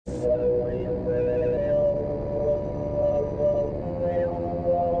Flyover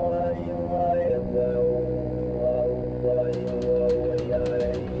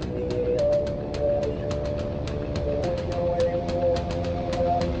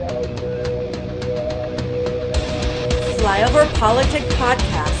Politic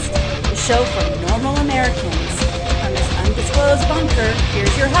Podcast, the show for normal Americans. From this undisclosed bunker,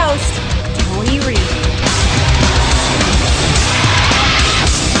 here's your host, Tony Reed.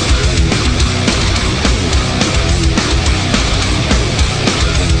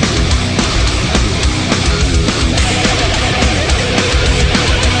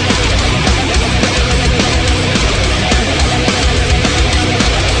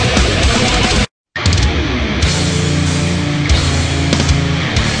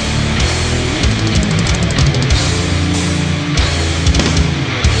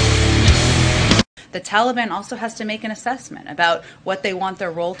 The Taliban also has to make an assessment about what they want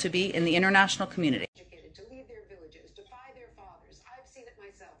their role to be in the international community. To leave their villages, defy their fathers. I've seen it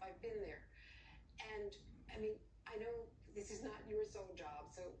myself. I've been there. And, I mean, I know this is not your sole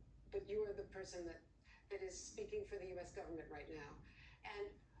job, but you are the person that is speaking for the U.S. government right now. And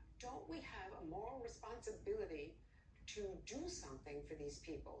don't we have a moral responsibility to do something for these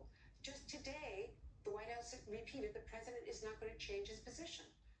people? Just today, the White House repeated the president is not going to change his position.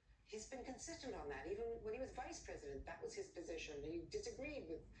 He's been consistent on that. Even when he was vice president, that was his position. He disagreed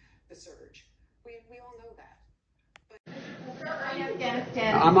with the surge. We all know that.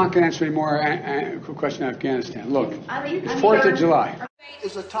 I'm not going to answer any more questions on Afghanistan. Look, it's 4th of July.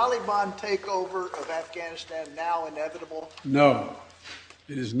 Is the Taliban takeover of Afghanistan now inevitable? No,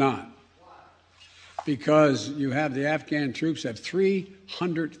 it is not. Because you have the Afghan troops have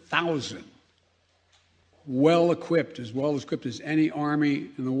 300,000 well-equipped as any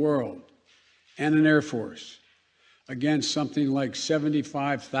army in the world, and an Air Force, against something like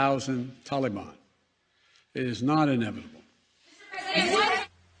 75,000 Taliban. It is not inevitable.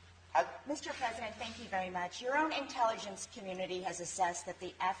 Mr. President, thank you very much. Your own intelligence community has assessed that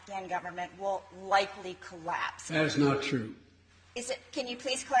the Afghan government will likely collapse. That is not true. Can you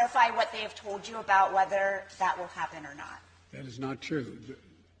please clarify what they have told you about whether that will happen or not? That is not true.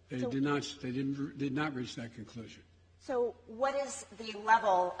 They did not reach that conclusion. So what is the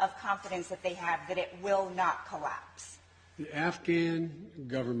level of confidence that they have that it will not collapse? The Afghan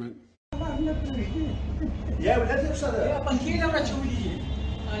government.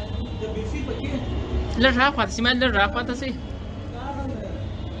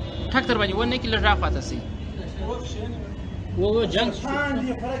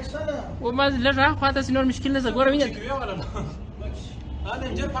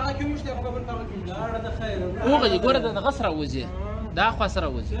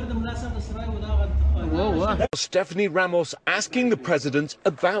 Stephanie Ramos asking the president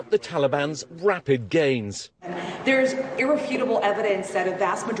about the Taliban's rapid gains. There's irrefutable evidence that a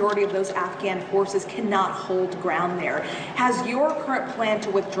vast majority of those Afghan forces cannot hold ground there. Has your current plan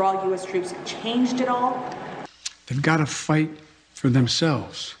to withdraw U.S. troops changed at all? They've got to fight for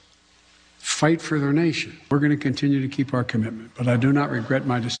themselves. Fight for their nation. We're going to continue to keep our commitment, but I do not regret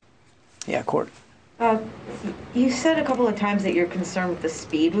my decision. Yeah, Court. You said a couple of times that you're concerned with the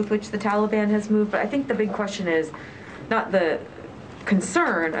speed with which the Taliban has moved, but I think the big question is not the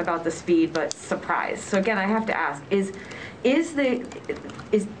concern about the speed, but surprise. So again, I have to ask: is the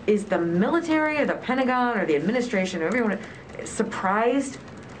military, or the Pentagon, or the administration, or everyone surprised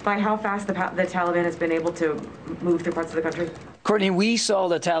by how fast the Taliban has been able to move through parts of the country? Courtney, we saw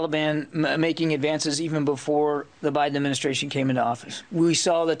the Taliban making advances even before the Biden administration came into office. We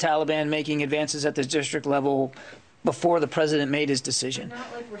saw the Taliban making advances at the district level before the president made his decision.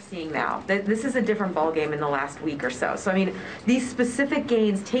 Not like we're seeing now. This is a different ballgame in the last week or so. So, I mean, these specific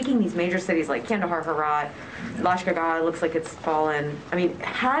gains, taking these major cities like Kandahar, Herat, Lashkar looks like it's fallen. I mean,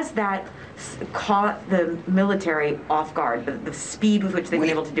 has that caught the military off guard, the speed with which they've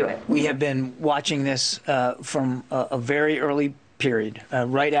been able to do it? We have been watching this from a very early period,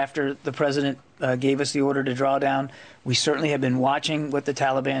 right after the president gave us the order to draw down. We certainly have been watching what the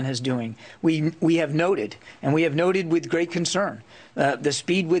Taliban is doing. We have noted, and we have noted with great concern, the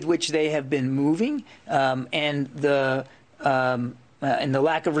speed with which they have been moving and the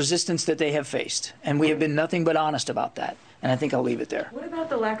lack of resistance that they have faced. And we have been nothing but honest about that. And I think I'll leave it there. What about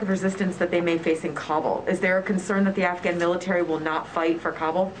the lack of resistance that they may face in Kabul? Is there a concern that the Afghan military will not fight for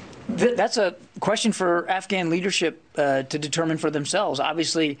Kabul? That's a question for Afghan leadership to determine for themselves.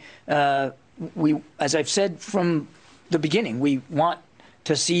 Obviously, as I've said from the beginning, we want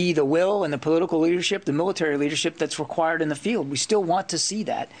to see the will and the political leadership, the military leadership that's required in the field. We still want to see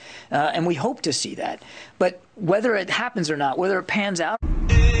that, and we hope to see that. But whether it happens or not, whether it pans out...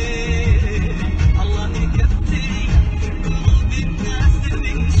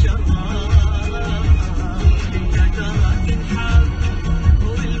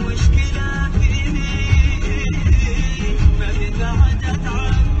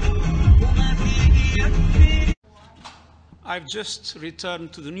 I've just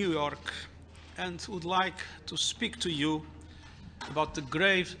returned to New York and would like to speak to you about the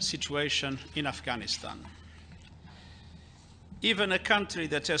grave situation in Afghanistan. Even a country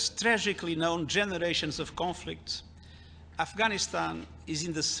that has tragically known generations of conflict, Afghanistan is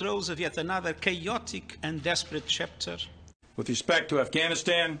in the throes of yet another chaotic and desperate chapter. With respect to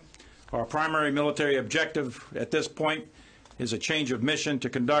Afghanistan, our primary military objective at this point is a change of mission to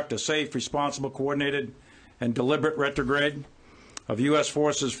conduct a safe, responsible, coordinated, and deliberate retrograde of U.S.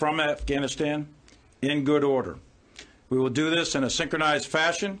 forces from Afghanistan in good order. We will do this in a synchronized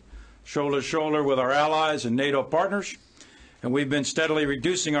fashion, shoulder to shoulder with our allies and NATO partners, and we've been steadily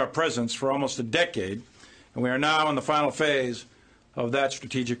reducing our presence for almost a decade, and we are now in the final phase of that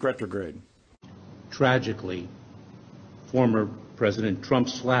strategic retrograde. Tragically, former President Trump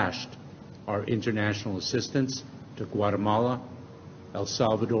slashed our international assistance to Guatemala, El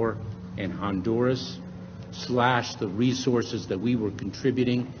Salvador, and Honduras, slashed the resources that we were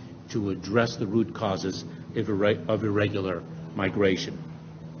contributing to address the root causes of irregular migration.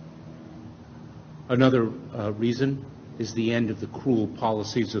 Another reason is the end of the cruel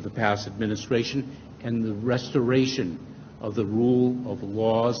policies of the past administration and the restoration of the rule of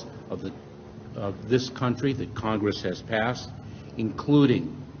laws of this country that Congress has passed,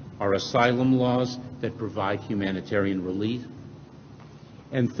 including our asylum laws that provide humanitarian relief.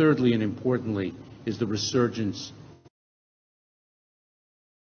 And thirdly and importantly is the resurgence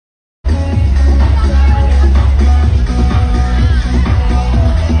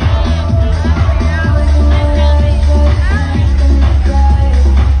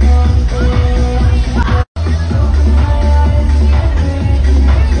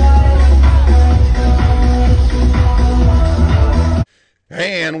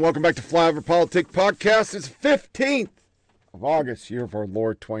And welcome back to Flyover Politics Podcast. It's 15th of August, year of our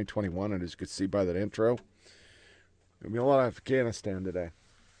Lord 2021, and as you can see by that intro, there'll be a lot of Afghanistan today.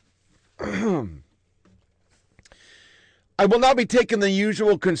 I will not be taking the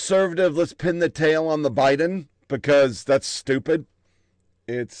usual conservative, let's pin the tail on the Biden, because that's stupid.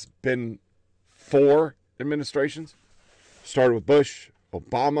 It's been 4 administrations. Started with Bush.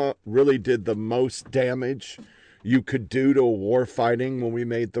 Obama really did the most damage you could do to war fighting when we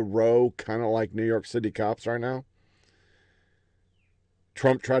made the row kind of like New York City cops right now.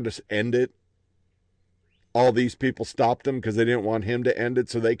 Trump tried to end it. All these people stopped him because they didn't want him to end it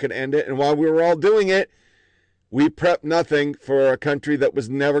so they could end it. And while we were all doing it, we prepped nothing for a country that was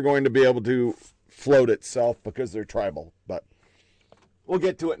never going to be able to float itself because they're tribal. But we'll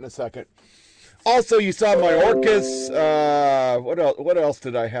get to it in a second. Also, you saw my orcas. What else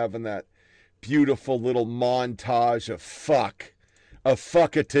did I have in that beautiful little montage of fuck? A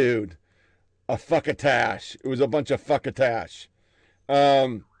fuckitude. A fuckatash. It was a bunch of fuckatash.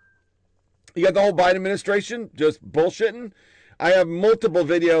 You got the whole Biden administration just bullshitting. I have multiple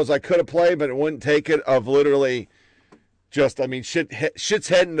videos I could have played, but it wouldn't take it, of literally just, I mean, shit's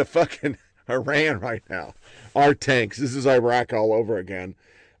heading to fucking Iran right now. Our tanks. This is Iraq all over again.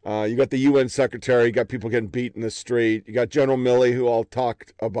 You got the UN secretary. You got people getting beat in the street. You got General Milley, who I'll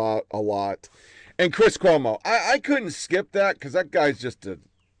talk about a lot. And Chris Cuomo. I couldn't skip that because that guy's just a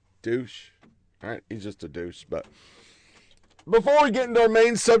douche. All right? He's just a douche, but before we get into our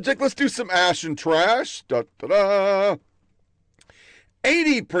main subject, let's do some ash and trash.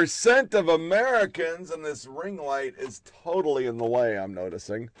 80% of Americans, and this ring light is totally in the way, I'm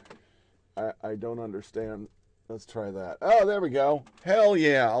noticing. I don't understand. Let's try that. Oh, there we go. Hell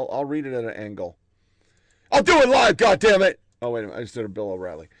yeah. I'll read it at an angle. I'll do it live, goddammit. Oh, wait a minute. I just did a Bill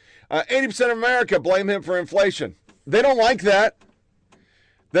O'Reilly. 80% of America blame him for inflation. They don't like that.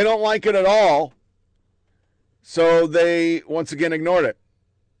 They don't like it at all. So they, once again, ignored it.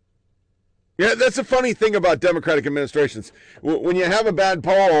 Yeah, that's a funny thing about Democratic administrations. When you have a bad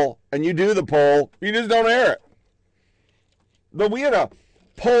poll and you do the poll, you just don't air it. But we had a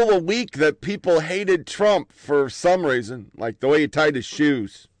poll a week that people hated Trump for some reason, like the way he tied his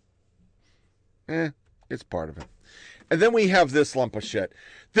shoes. It's part of it. And then we have this lump of shit.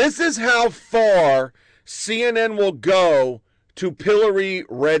 This is how far CNN will go to pillory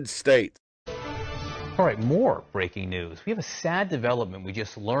red states. All right, more breaking news. We have a sad development we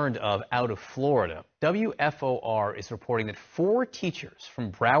just learned of out of Florida. WFOR is reporting that 4 teachers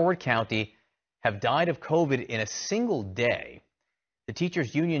from Broward County have died of COVID in a single day. The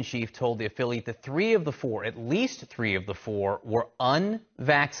teachers' union chief told the affiliate that 3 of the 4, at least 3 of the 4, were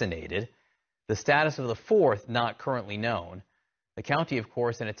unvaccinated. The status of the 4th not currently known. The county, of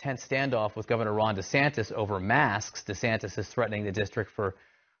course, in a tense standoff with Governor Ron DeSantis over masks. DeSantis is threatening the district for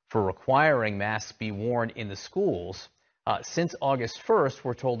requiring masks be worn in the schools. Since August 1st,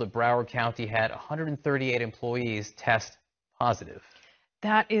 we're told that Broward County had 138 employees test positive.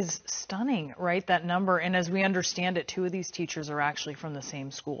 That is stunning, right? That number. And as we understand it, 2 of these teachers are actually from the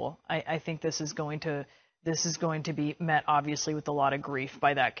same school. I think this is going to be met, obviously, with a lot of grief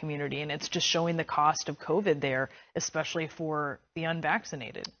by that community. And it's just showing the cost of COVID there, especially for the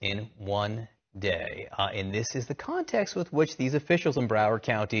unvaccinated. In one day. And this is the context with which these officials in Broward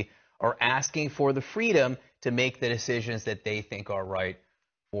County are asking for the freedom to make the decisions that they think are right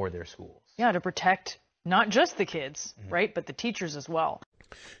for their schools. Yeah, to protect not just the kids, right, but the teachers as well.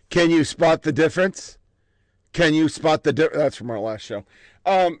 Can you spot the difference? Can you spot the difference? That's from our last show.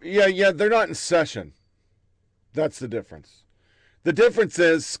 Yeah, they're not in session. That's the difference. The difference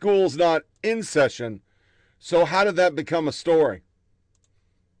is school's not in session, so how did that become a story?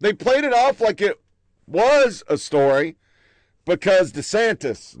 They played it off like it was a story because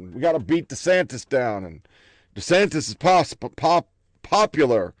DeSantis, we got to beat DeSantis down, and DeSantis is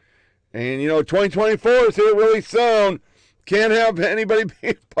popular. And, 2024 is here really soon. Can't have anybody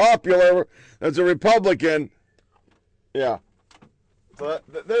be popular as a Republican. Yeah. So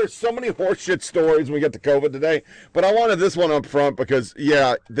there's so many horseshit stories when we get to COVID today. But I wanted this one up front because,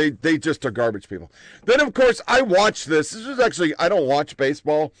 yeah, they just are garbage people. Then, of course, I watched this. This was actually, I don't watch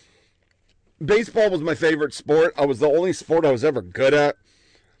baseball. Baseball was my favorite sport. I was the only sport I was ever good at.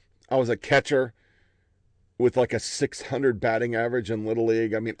 I was a catcher with like a 600 batting average in Little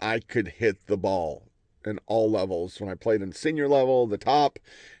League. I mean, I could hit the ball in all levels. When I played in senior level, the top,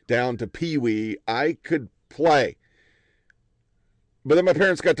 down to peewee, I could play. But then my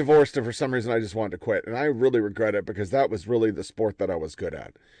parents got divorced, and for some reason I just wanted to quit. And I really regret it because that was really the sport that I was good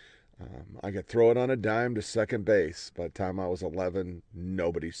at. I could throw it on a dime to second base. By the time I was 11,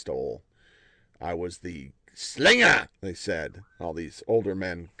 nobody stole. I was the slinger, they said. All these older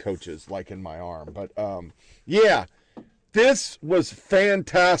men coaches liking my arm. But, yeah, this was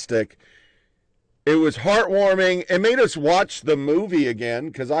fantastic. It was heartwarming. It made us watch the movie again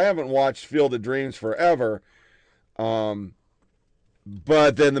because I haven't watched Field of Dreams forever.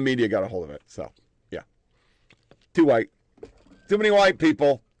 But then the media got a hold of it. So, yeah. Too white. Too many white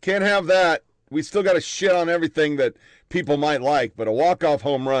people. Can't have that. We still got to shit on everything that people might like. But a walk-off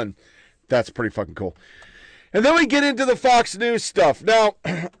home run, that's pretty fucking cool. And then we get into the Fox News stuff. Now,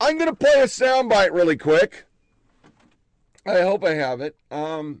 I'm going to play a soundbite really quick. I hope I have it.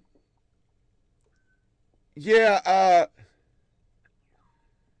 Yeah, I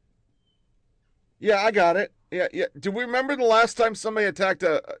got it. Yeah. Do we remember the last time somebody attacked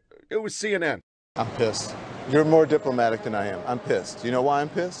it was CNN. I'm pissed. You're more diplomatic than I am. I'm pissed. You know why I'm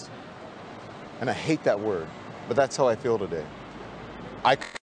pissed? And I hate that word, but that's how I feel today.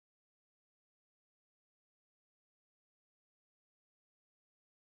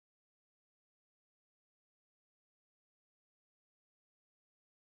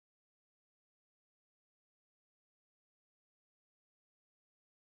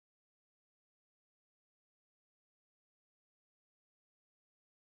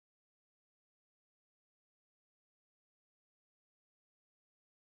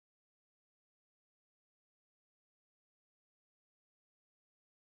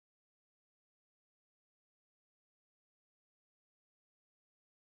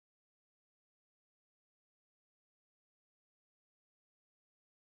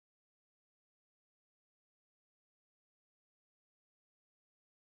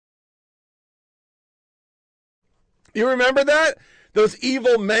 You remember that? Those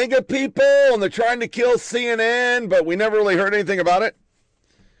evil mega people, and they're trying to kill CNN, but we never really heard anything about it.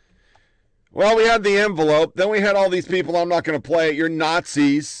 Well, we had the envelope. Then we had all these people. I'm not going to play it. You're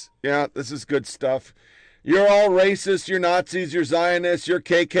Nazis. Yeah, this is good stuff. You're all racist. You're Nazis. You're Zionists. You're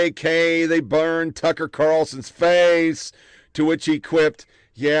KKK. They burned Tucker Carlson's face, to which he quipped,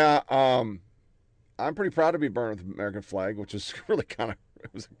 yeah, I'm pretty proud to be burned with the American flag, which is really kind of, it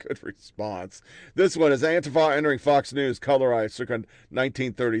was a good response. This one is Antifa entering Fox News, colorized circa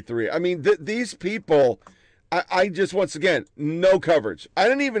 1933. I mean, these people, I just, once again, no coverage. I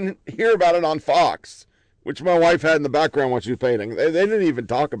didn't even hear about it on Fox, which my wife had in the background when she was painting. They didn't even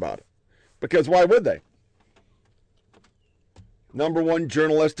talk about it. Because why would they? Number one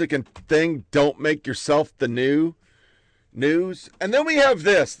journalistic thing, don't make yourself the new news. And then we have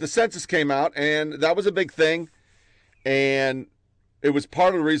this. The census came out, and that was a big thing. And it was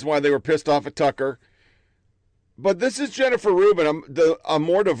part of the reason why they were pissed off at Tucker. But this is Jennifer Rubin. A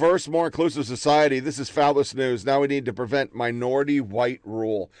more diverse, more inclusive society. This is fabulous news. Now we need to prevent minority white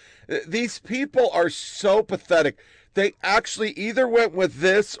rule. These people are so pathetic. They actually either went with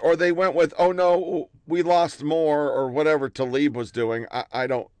this or they went with, oh no, we lost more, or whatever Tlaib was doing. I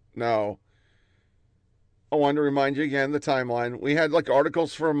don't know. I wanted to remind you again, the timeline. We had like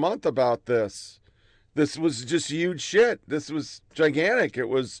articles for a month about this. This was just huge shit. This was gigantic. It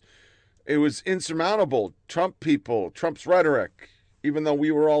was insurmountable. Trump people, Trump's rhetoric, even though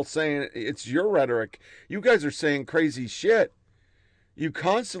we were all saying it's your rhetoric, you guys are saying crazy shit. You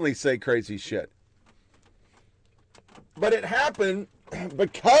constantly say crazy shit. But it happened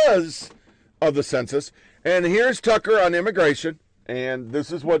because of the census. And here's Tucker on immigration. And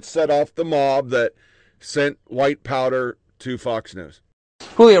this is what set off the mob that sent white powder to Fox News.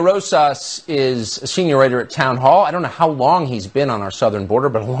 Julio Rosas is a senior writer at Town Hall. I don't know how long he's been on our southern border,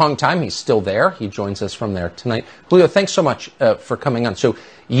 but a long time. He's still there. He joins us from there tonight. Julio, thanks so much for coming on. So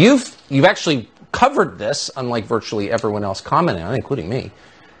you've actually covered this, unlike virtually everyone else commenting on it, including me.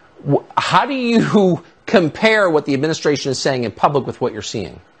 How do you compare what the administration is saying in public with what you're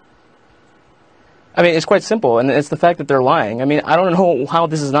seeing? I mean, it's quite simple, and it's the fact that they're lying. I mean, I don't know how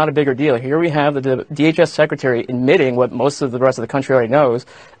this is not a bigger deal. Here we have the DHS secretary admitting what most of the rest of the country already knows,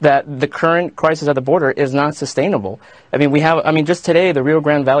 that the current crisis at the border is not sustainable. I mean, just today, the Rio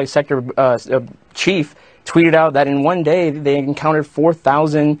Grande Valley sector chief tweeted out that in one day they encountered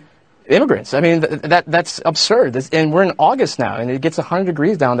 4,000 immigrants. I mean, that's absurd. And we're in August now, and it gets 100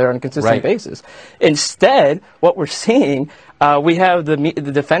 degrees down there on a consistent basis. Instead, what we're seeing, we have the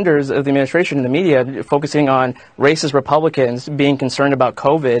defenders of the administration and the media focusing on racist Republicans being concerned about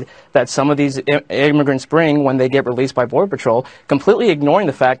COVID that some of these immigrants bring when they get released by Border Patrol, completely ignoring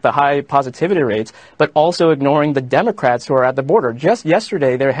the fact, the high positivity rates, but also ignoring the Democrats who are at the border. Just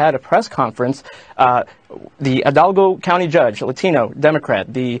yesterday, they had a press conference. The Hidalgo County judge, Latino,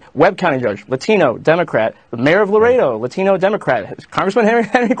 Democrat. The Webb County judge, Latino, Democrat. The mayor of Laredo, Latino, Democrat. Congressman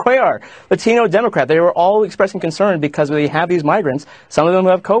Henry Cuellar, Latino, Democrat. They were all expressing concern because they have these migrants, some of them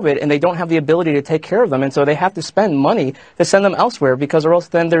who have COVID, and they don't have the ability to take care of them, and so they have to spend money to send them elsewhere because or else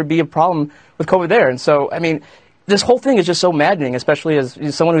then there'd be a problem with COVID there. And so, I mean, this whole thing is just so maddening, especially as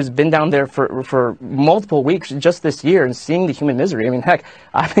someone who's been down there for multiple weeks just this year and seeing the human misery. I mean, heck,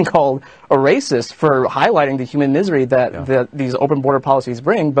 I've been called a racist for highlighting the human misery that these open border policies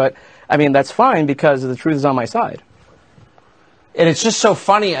bring. But, I mean, that's fine because the truth is on my side. And it's just so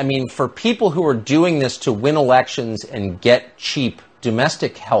funny. I mean, for people who are doing this to win elections and get cheap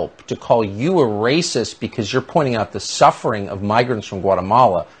domestic help, to call you a racist because you're pointing out the suffering of migrants from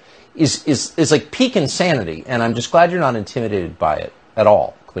Guatemala is like peak insanity, and I'm just glad you're not intimidated by it at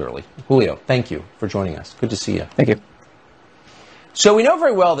all, clearly. Julio, thank you for joining us. Good to see you. Thank you. So we know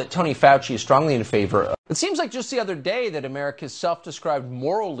very well that Tony Fauci is strongly in favor of... It seems like just the other day that America's self-described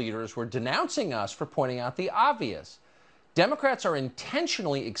moral leaders were denouncing us for pointing out the obvious. Democrats are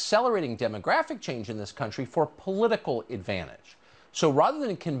intentionally accelerating demographic change in this country for political advantage. So rather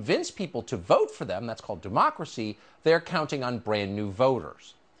than convince people to vote for them, that's called democracy, they're counting on brand new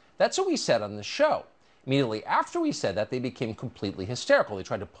voters. That's what we said on the show. Immediately after we said that, they became completely hysterical. They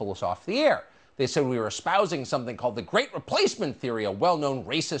tried to pull us off the air. They said we were espousing something called the Great Replacement Theory, a well-known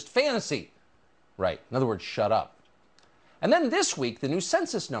racist fantasy. Right. In other words, shut up. And then this week, the new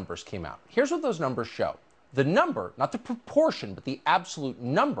census numbers came out. Here's what those numbers show. The number, not the proportion, but the absolute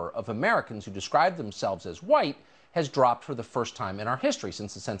number of Americans who describe themselves as white has dropped for the first time in our history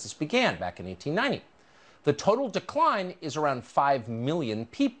since the census began back in 1890. The total decline is around 5 million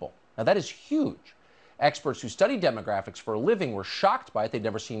people. Now, that is huge. Experts who study demographics for a living were shocked by it. They'd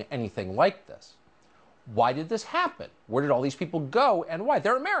never seen anything like this. Why did this happen? Where did all these people go and why?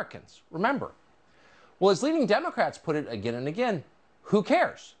 They're Americans, remember. Well, as leading Democrats put it again and again, who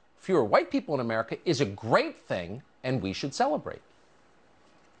cares? Fewer white people in America is a great thing, and we should celebrate.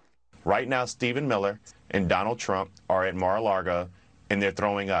 Right now, Stephen Miller and Donald Trump are at Mar-a-Lago, and they're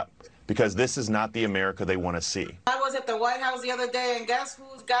throwing up. Because this is not the America they want to see. I was at the White House the other day, and guess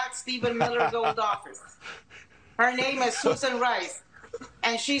who's got Stephen Miller's old office? Her name is Susan Rice,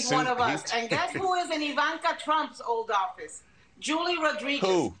 and she's one of us. And guess who is in Ivanka Trump's old office? Julie Rodriguez.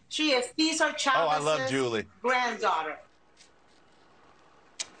 Who? She is Cesar Chavez's granddaughter.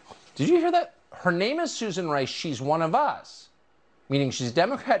 Did you hear that? Her name is Susan Rice. She's one of us. Meaning she's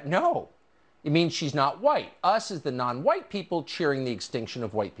Democrat? No. It means she's not white. Us is the non-white people cheering the extinction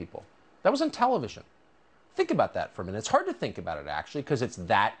of white people. That was on television. Think about that for a minute. It's hard to think about it, actually, because it's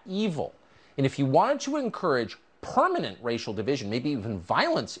that evil. And if you wanted to encourage permanent racial division, maybe even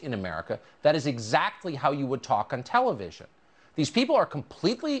violence in America, that is exactly how you would talk on television. These people are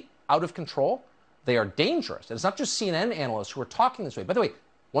completely out of control. They are dangerous. And it's not just CNN analysts who are talking this way. By the way,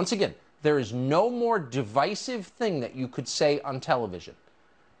 once again, there is no more divisive thing that you could say on television.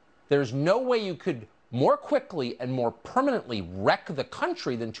 There's no way you could more quickly and more permanently wreck the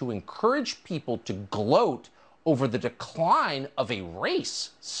country than to encourage people to gloat over the decline of a race.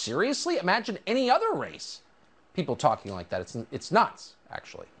 Seriously? Imagine any other race. people talking like that. It's nuts,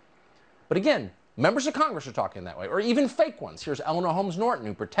 actually. But again, members of Congress are talking that way, or even fake ones. Here's Eleanor Holmes Norton,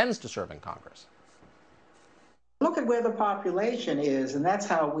 who pretends to serve in Congress. Look at where the population is, and that's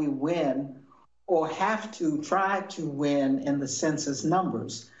how we win or have to try to win in the census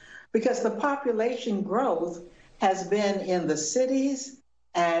numbers. Because the population growth has been in the cities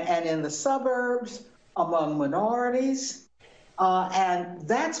and in the suburbs, among minorities, and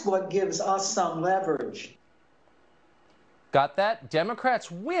that's what gives us some leverage. Got that?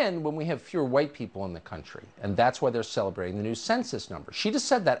 Democrats win when we have fewer white people in the country, and that's why they're celebrating the new census numbers. She just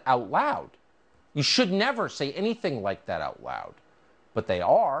said that out loud. You should never say anything like that out loud, but they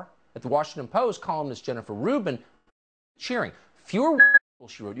are. At the Washington Post, columnist Jennifer Rubin cheering. Fewer white people,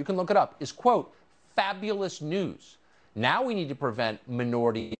 she wrote, you can look it up, is, quote, fabulous news. Now we need to prevent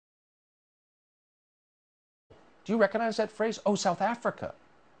minority. Do you recognize that phrase? Oh, South Africa.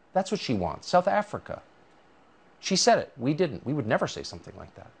 That's what she wants, South Africa. She said it. We didn't. We would never say something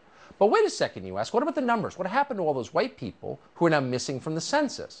like that. But wait a second, you ask. What about the numbers? What happened to all those white people who are now missing from the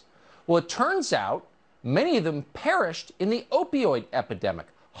census? Well, it turns out many of them perished in the opioid epidemic.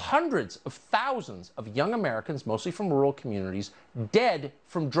 Hundreds of thousands of young Americans, mostly from rural communities, dead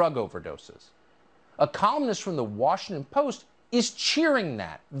from drug overdoses. A columnist from the Washington Post is cheering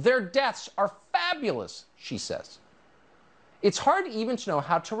that. Their deaths are fabulous, she says. It's hard even to know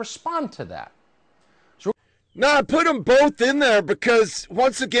how to respond to that. No, I put them both in there because,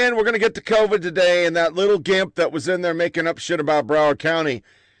 once again, we're going to get to COVID today, and that little gimp that was in there making up shit about Broward County,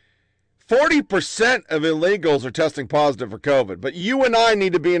 40% of illegals are testing positive for COVID. But you and I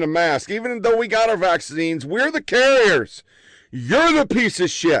need to be in a mask. Even though we got our vaccines, we're the carriers. You're the piece of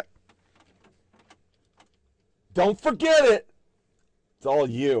shit. Don't forget it. It's all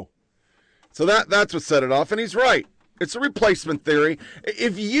you. So that's what set it off, and he's right. It's a replacement theory.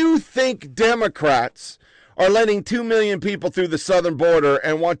 If you think Democrats are letting 2 million people through the southern border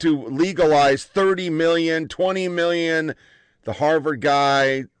and want to legalize 30 million, 20 million, the Harvard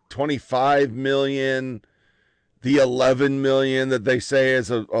guy, 25 million, the 11 million that they say is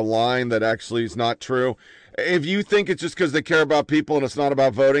a line that actually is not true. If you think it's just because they care about people and it's not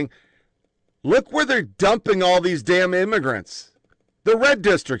about voting, look where they're dumping all these damn immigrants. The red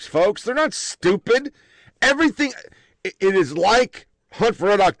districts, folks. They're not stupid. Everything, it is like Hunt for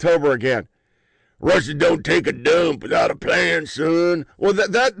Red October again. Russia don't take a dump without a plan, son. Well,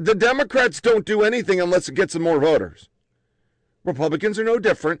 the Democrats don't do anything unless it gets them more voters. Republicans are no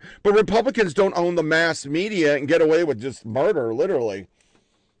different, but Republicans don't own the mass media and get away with just murder, literally.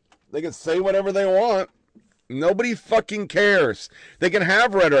 They can say whatever they want. Nobody fucking cares. They can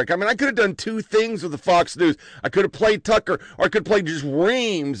have rhetoric. I mean, I could have done two things with the Fox News. I could have played Tucker, or I could play just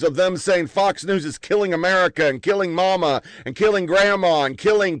reams of them saying Fox News is killing America and killing mama and killing grandma and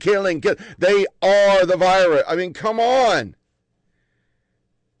killing. They are the virus. I mean, come on.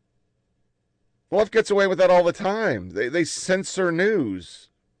 The left gets away with that all the time. They censor news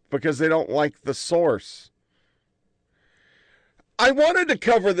because they don't like the source. I wanted to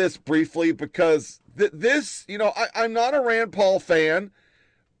cover this briefly because this, I'm not a Rand Paul fan,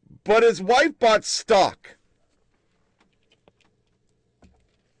 but his wife bought stock.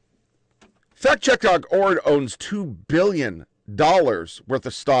 FactCheck.org owns $2 billion worth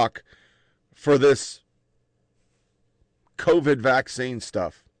of stock for this COVID vaccine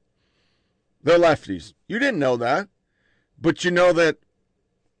stuff. They're lefties. You didn't know that, but you know that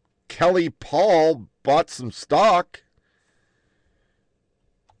Kelly Paul bought some stock.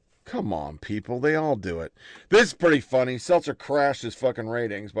 Come on, people. They all do it. This is pretty funny. Seltzer crashed his fucking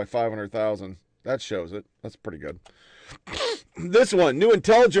ratings by 500,000. That shows it. That's pretty good. This one. New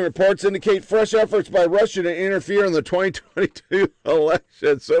intelligence reports indicate fresh efforts by Russia to interfere in the 2022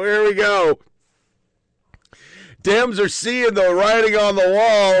 election. So here we go. Dems are seeing the writing on the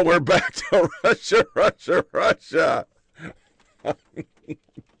wall. We're back to Russia.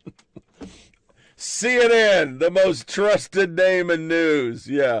 CNN, the most trusted name in news.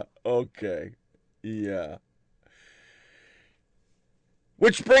 Yeah, okay. Yeah.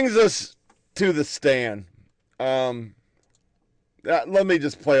 Which brings us to the stand. Let me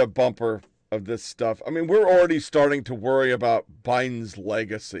just play a bumper of this stuff. I mean, we're already starting to worry about Biden's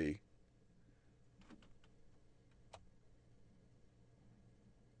legacy.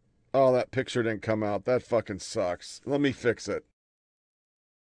 Oh, that picture didn't come out. That fucking sucks. Let me fix it.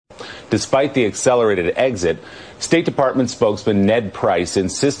 Despite the accelerated exit, State Department spokesman Ned Price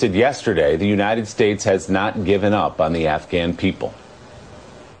insisted yesterday the United States has not given up on the Afghan people.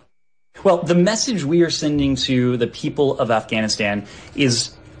 Well, the message we are sending to the people of Afghanistan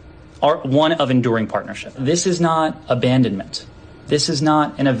is one of enduring partnership. This is not abandonment. This is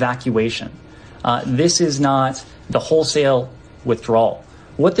not an evacuation. This is not the wholesale withdrawal.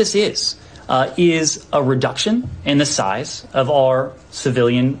 What this is a reduction in the size of our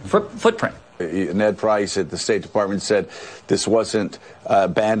civilian footprint. Ned Price at the State Department said this wasn't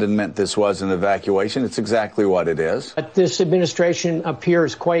abandonment, this wasn't evacuation. It's exactly what it is. This administration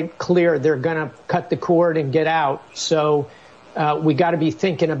appears quite clear they're going to cut the cord and get out. So we got to be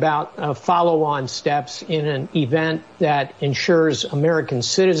thinking about follow-on steps in an event that ensures American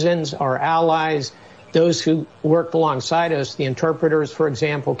citizens, our allies, those who worked alongside us, the interpreters, for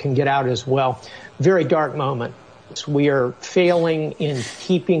example, can get out as well. Very dark moment. We are failing in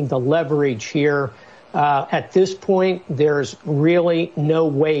keeping the leverage here. At this point, there's really no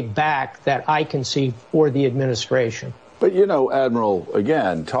way back that I can see for the administration. But, you know, Admiral,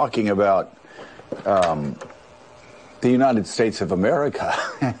 again, talking about the United States of America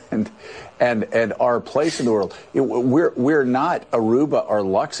and our place in the world, we're not Aruba or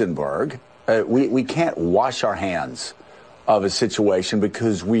Luxembourg. We can't wash our hands of a situation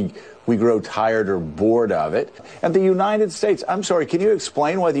because we grow tired or bored of it. And the United States, I'm sorry, can you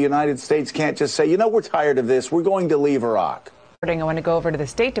explain why the United States can't just say, you know, we're tired of this, we're going to leave Iraq? I want to go over to the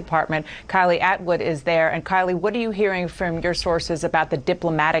State Department. Kylie Atwood is there. And Kylie, what are you hearing from your sources about the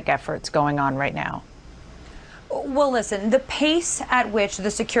diplomatic efforts going on right now? Well, listen, the pace at which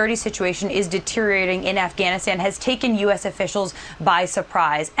the security situation is deteriorating in Afghanistan has taken U.S. officials by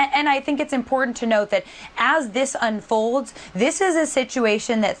surprise. And I think it's important to note that as this unfolds, this is a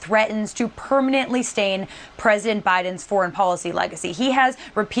situation that threatens to permanently stain President Biden's foreign policy legacy. He has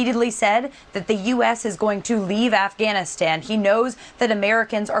repeatedly said that the U.S. is going to leave Afghanistan. He knows that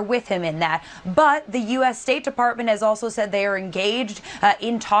Americans are with him in that. But the U.S. State Department has also said they are engaged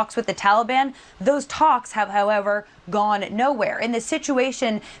in talks with the Taliban. Those talks have, however, gone nowhere. And the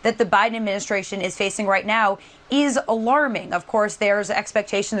situation that the Biden administration is facing right now is alarming. Of course, there's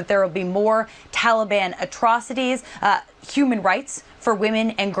expectation that there will be more Taliban atrocities. Human rights for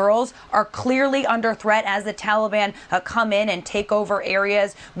women and girls are clearly under threat as the Taliban come in and take over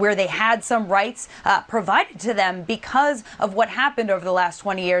areas where they had some rights provided to them because of what happened over the last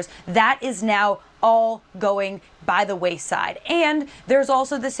 20 years. That is now all going by the wayside. And there's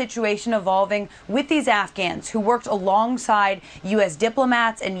also the situation evolving with these Afghans who worked alongside U.S.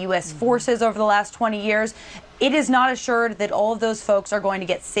 diplomats and U.S. forces over the last 20 years. It is not assured that all of those folks are going to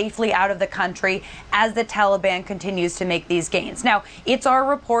get safely out of the country as the Taliban continues to make these gains. Now, it's our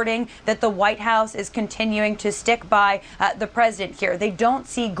reporting that the White House is continuing to stick by the president here. They don't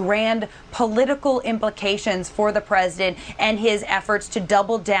see grand political implications for the president and his efforts to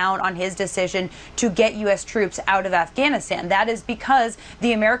double down on his decision to get U.S. troops out of Afghanistan. That is because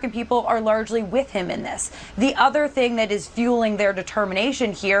the American people are largely with him in this. The other thing that is fueling their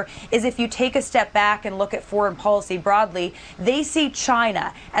determination here is if you take a step back and look at foreign policy broadly, they see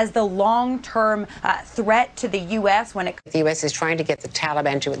China as the long-term threat to the U.S. when the U.S. is trying to get the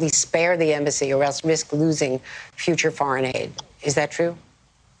Taliban to at least spare the embassy or else risk losing future foreign aid. Is that true?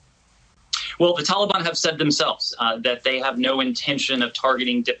 Well, the Taliban have said themselves that they have no intention of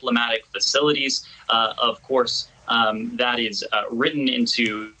targeting diplomatic facilities. Of course, that is written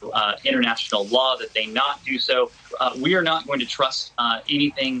into international law that they not do so. We are not going to trust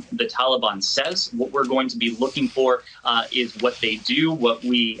anything the Taliban says. What we're going to be looking for is what they do, what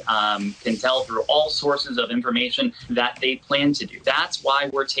we can tell through all sources of information that they plan to do. That's why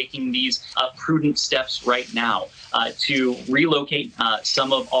we're taking these prudent steps right now to relocate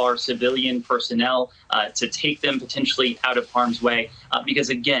some of our civilian personnel, to take them potentially out of harm's way. Because,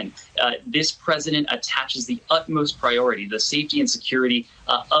 again, this president attaches the utmost priority, the safety and security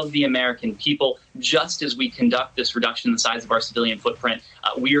of the American people. Just as we conduct this reduction in the size of our civilian footprint,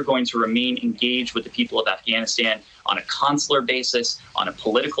 we are going to remain engaged with the people of Afghanistan on a consular basis, on a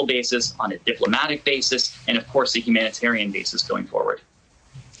political basis, on a diplomatic basis, and, of course, a humanitarian basis going forward.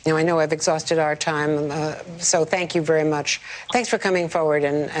 Now, I know I've exhausted our time, so thank you very much. Thanks for coming forward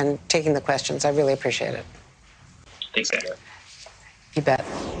and taking the questions. I really appreciate it. Thanks, Andrea. You bet.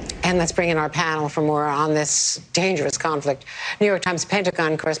 And let's bring in our panel for more on this dangerous conflict. New York Times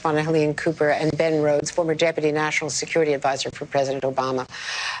Pentagon correspondent Helene Cooper and Ben Rhodes, former Deputy National Security Advisor for President Obama.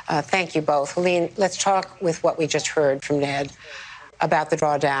 Thank you both. Helene, let's talk with what we just heard from Ned about the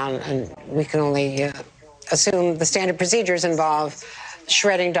drawdown. And we can only assume the standard procedures involve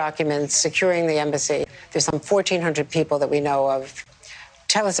shredding documents, securing the embassy. There's some 1,400 people that we know of.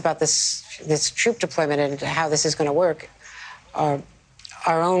 Tell us about this troop deployment and how this is going to work.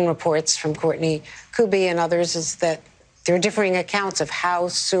 Our own reports from Courtney Kubi and others is that there are differing accounts of how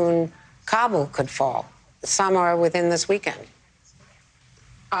soon Kabul could fall. Some are within this weekend.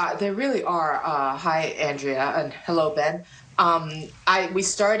 There really are. Hi, Andrea, and hello, Ben. We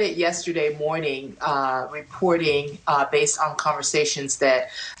started yesterday morning reporting based on conversations that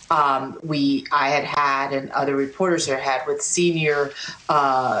I had and other reporters had with senior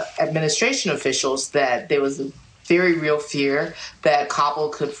administration officials that there was a very real fear that Kabul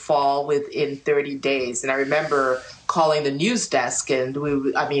could fall within 30 days. And I remember calling the news desk, and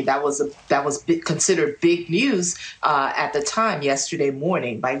that was considered big news at the time yesterday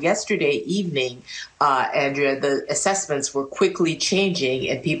morning. By yesterday evening, Andrea, the assessments were quickly changing,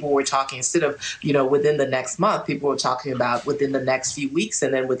 and people were talking, instead of within the next month, people were talking about within the next few weeks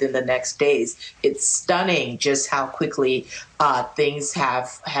and then within the next days. It's stunning just how quickly things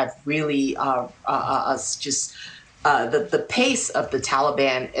have really the pace of the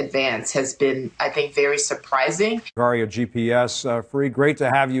Taliban advance has been, I think, very surprising. Garia GPS, Free, great to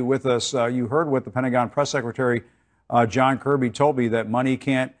have you with us. You heard what the Pentagon Press Secretary John Kirby told me, that money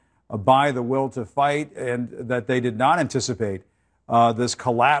can't buy the will to fight, and that they did not anticipate this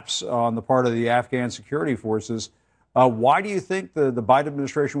collapse on the part of the Afghan security forces. Why do you think the Biden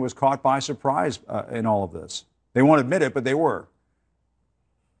administration was caught by surprise in all of this? They won't admit it, but they were.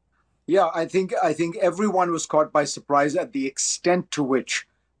 Yeah, I think everyone was caught by surprise at the extent to which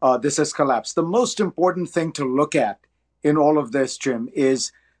this has collapsed. The most important thing to look at in all of this, Jim,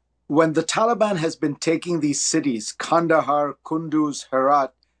 is when the Taliban has been taking these cities, Kandahar, Kunduz,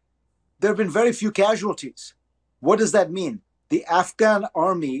 Herat, there have been very few casualties. What does that mean? The Afghan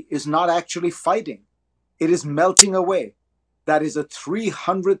army is not actually fighting. It is melting away. That is a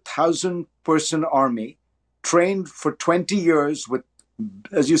 300,000 person army trained for 20 years with,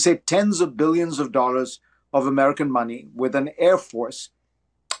 as you say, tens of billions of dollars of American money, with an air force,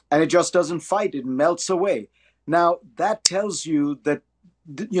 and it just doesn't fight. It melts away. Now, that tells you that,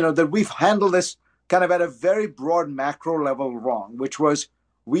 that we've handled this kind of at a very broad macro level wrong, which was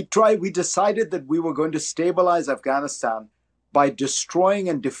we decided that we were going to stabilize Afghanistan by destroying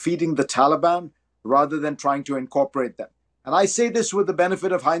and defeating the Taliban rather than trying to incorporate them. And I say this with the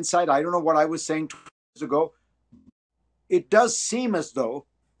benefit of hindsight. I don't know what I was saying 2 years ago. It does seem as though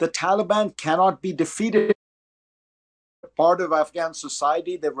the Taliban cannot be defeated. Part of Afghan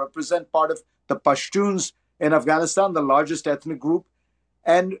society, they represent part of the Pashtuns in Afghanistan, the largest ethnic group.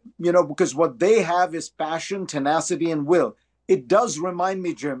 And, because what they have is passion, tenacity, and will. It does remind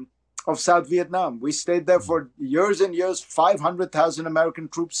me, Jim, of South Vietnam. We stayed there for years and years, 500,000 American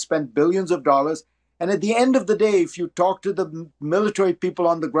troops, spent billions of dollars. And at the end of the day, if you talk to the military people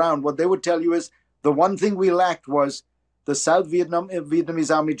on the ground, what they would tell you is the one thing we lacked was the South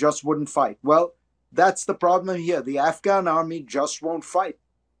Vietnamese army just wouldn't fight. Well, that's the problem here. The Afghan army just won't fight.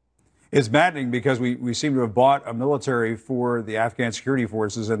 It's maddening because we seem to have bought a military for the Afghan security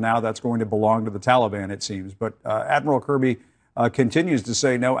forces, and now that's going to belong to the Taliban, it seems. But Admiral Kirby continues to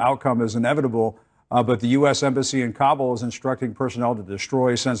say no outcome is inevitable, but the U.S. Embassy in Kabul is instructing personnel to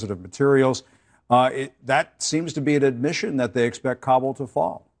destroy sensitive materials. That seems to be an admission that they expect Kabul to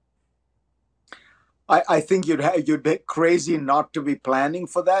fall. I think you'd be crazy not to be planning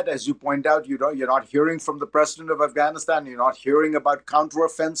for that. As you point out, you're not hearing from the president of Afghanistan. You're not hearing about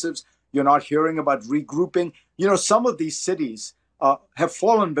counteroffensives. You're not hearing about regrouping. Some of these cities have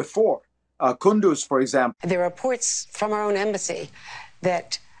fallen before. Kunduz, for example. There are reports from our own embassy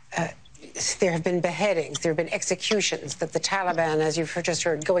that there have been beheadings, there have been executions, that the Taliban, as you've just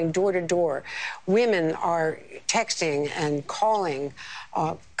heard, going door to door. Women are texting and calling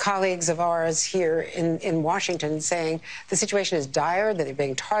colleagues of ours here in Washington saying the situation is dire, that they're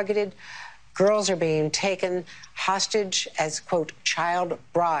being targeted. Girls are being taken hostage as, quote, child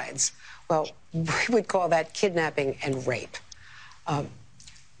brides. Well, we would call that kidnapping and rape.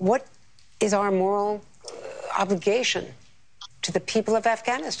 What is our moral obligation to the people of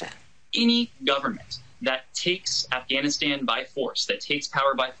Afghanistan? Any government that takes Afghanistan by force, that takes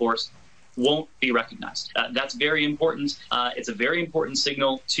power by force, won't be recognized. That's very important. It's a very important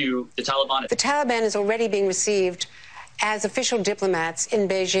signal to the Taliban. The Taliban is already being received as official diplomats in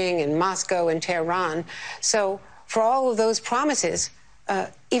Beijing, in Moscow, and Tehran. So for all of those promises,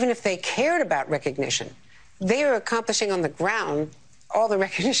 even if they cared about recognition, they are accomplishing on the ground all the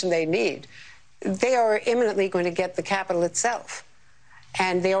recognition they need. They are imminently going to get the capital itself.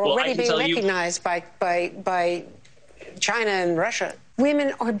 And they are already being recognized by China and Russia.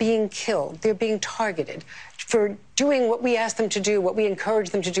 Women are being killed. They're being targeted for doing what we asked them to do, what we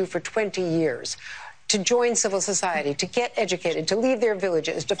encouraged them to do for 20 years, to join civil society, to get educated, to leave their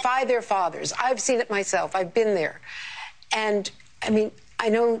villages, defy their fathers. I've seen it myself. I've been there. And, I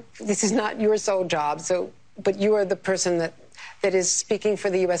know this is not your sole job, but you are the person that is speaking for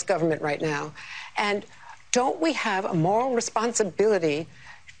the U.S. government right now. And don't we have a moral responsibility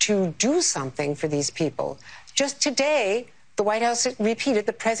to do something for these people? Just today, the White House repeated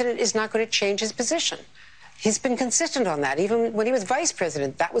the president is not going to change his position. He's been consistent on that. Even when he was vice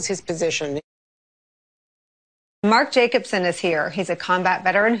president, that was his position. Mark Jacobson is here. He's a combat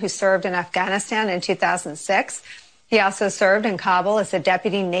veteran who served in Afghanistan in 2006. He also served in Kabul as a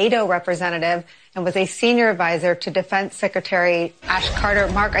deputy NATO representative and was a senior advisor to Defense Secretary Ash Carter.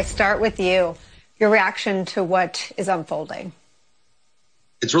 Mark, I start with you. Your reaction to what is unfolding.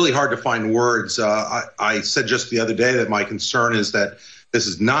 It's really hard to find words. I said just the other day that my concern is that this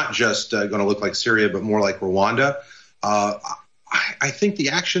is not just going to look like Syria, but more like Rwanda. I think the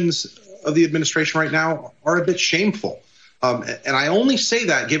actions of the administration right now are a bit shameful. And I only say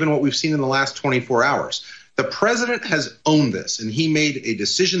that given what we've seen in the last 24 hours. The president has owned this, and he made a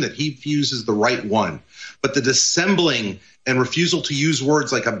decision that he views as the right one. But the dissembling and refusal to use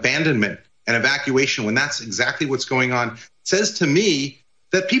words like abandonment and evacuation, when that's exactly what's going on, says to me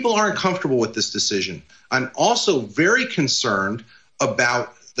that people aren't comfortable with this decision. I'm also very concerned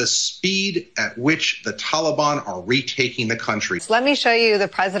about the speed at which the Taliban are retaking the country. Let me show you the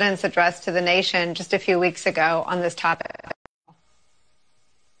president's address to the nation just a few weeks ago on this topic.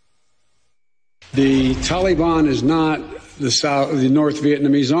 The Taliban is not the North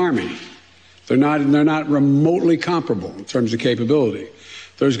Vietnamese army. They're not remotely comparable in terms of capability.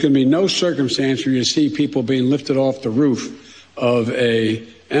 There's going to be no circumstance where you see people being lifted off the roof of a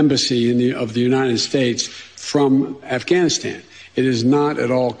embassy of the United States from Afghanistan. It is not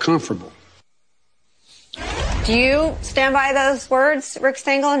at all comparable. Do you stand by those words, Rick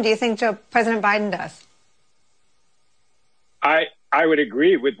Stengel, and do you think President Biden does? I would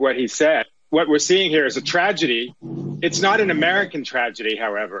agree with what he said. What we're seeing here is a tragedy. It's not an American tragedy,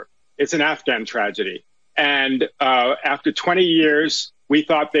 however. It's an Afghan tragedy. And after 20 years, we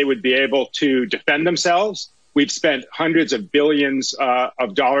thought they would be able to defend themselves. We've spent hundreds of billions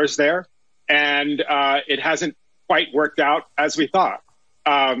of dollars there, and it hasn't quite worked out as we thought.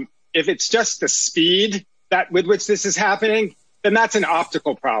 If it's just the speed with which this is happening, then that's an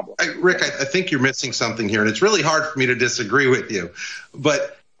optical problem. Rick, I think you're missing something here, and it's really hard for me to disagree with you.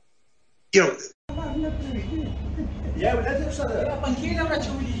 But, you know...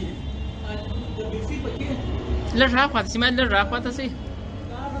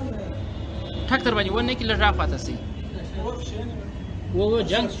 ټکتر باندې ونه کې لږ راخواته سي و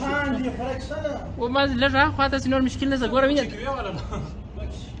جنگ و ما لږ راخواته سي نور مشکل نه زګوره ویني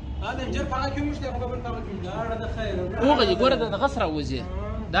هذا جر پاګه کې مشته خبر تا دا خیر وګوري ګوره د غسر وځي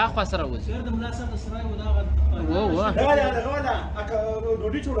دا خو سره وځي د مناسبه سره و دا و دا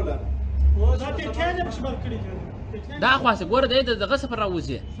ډوډۍ چوړل و دا ته کېنه په شمال کړی دا خو سره ګوره د غسر پر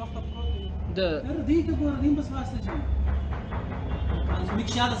راوځي د دې ته ګوره دیم بس واسطه شي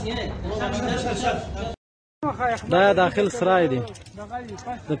دا داخل سرای دی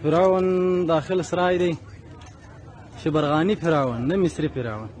د فرعون داخل سرای دی شبرغانی فرعون نه مصری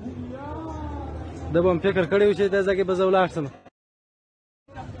فرعون د بم فکر کړی چې د ځکه بزولار سم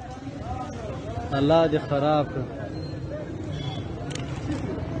الله دې خراب کړ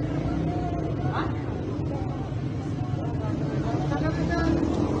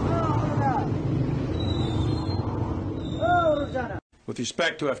With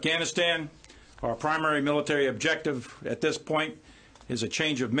respect to Afghanistan, our primary military objective at this point is a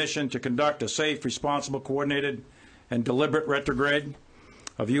change of mission to conduct a safe, responsible, coordinated, and deliberate retrograde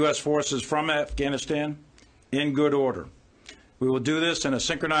of U.S. forces from Afghanistan in good order. We will do this in a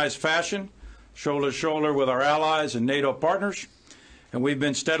synchronized fashion, shoulder to shoulder with our allies and NATO partners, and we've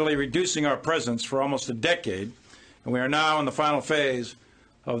been steadily reducing our presence for almost a decade, and we are now in the final phase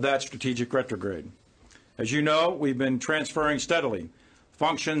of that strategic retrograde. As you know, we've been transferring steadily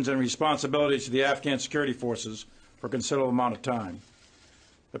functions and responsibilities to the Afghan security forces for a considerable amount of time.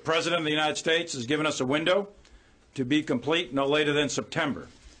 The President of the United States has given us a window to be complete no later than September.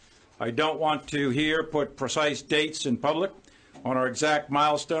 I don't want to here put precise dates in public on our exact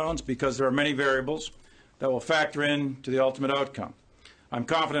milestones because there are many variables that will factor in to the ultimate outcome. I'm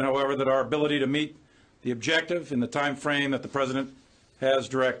confident, however, that our ability to meet the objective in the time frame that the President has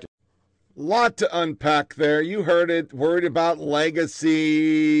directed. Lot to unpack there. You heard it. Worried about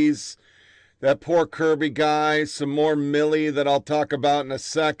legacies. That poor Kirby guy. Some more Millie that I'll talk about in a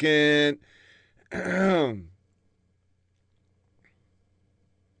second.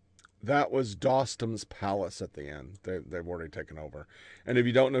 That was Dostum's palace at the end. They've already taken over. And if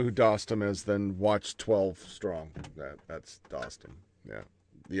you don't know who Dostum is, then watch 12 Strong. That's Dostum. Yeah.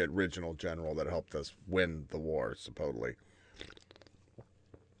 The original general that helped us win the war, supposedly.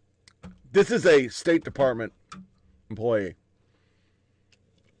 This is a State Department employee.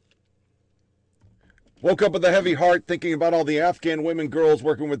 Woke up with a heavy heart thinking about all the Afghan women, girls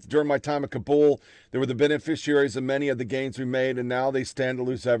working with during my time at Kabul. They were the beneficiaries of many of the gains we made, and now they stand to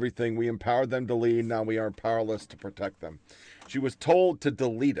lose everything. We empowered them to lead. Now we are powerless to protect them. She was told to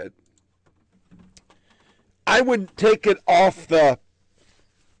delete it. I would take it off the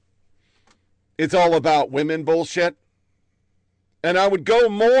 "it's all about women" bullshit. And I would go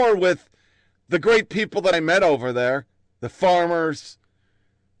more with the great people that I met over there, the farmers,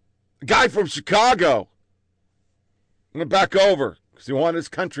 a guy from Chicago. I'm going back over because he wanted his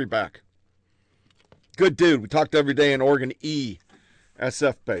country back. Good dude. We talked every day in Oregon E,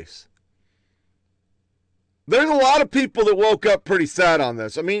 SF base. There's a lot of people that woke up pretty sad on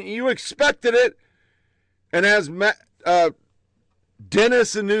this. I mean, you expected it. And as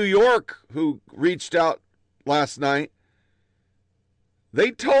Dennis in New York, who reached out last night,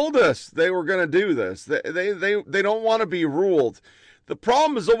 they told us they were going to do this. They don't want to be ruled. The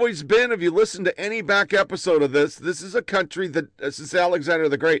problem has always been, if you listen to any back episode of this is a country that, since Alexander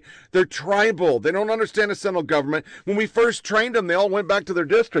the Great, they're tribal. They don't understand a central government. When we first trained them, they all went back to their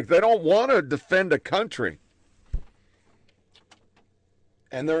district. They don't want to defend a country.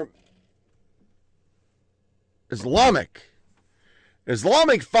 And they're Islamic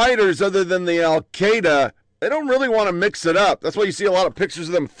fighters, other than the Al-Qaeda, they don't really want to mix it up. That's why you see a lot of pictures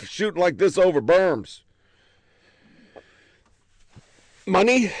of them shooting like this over berms.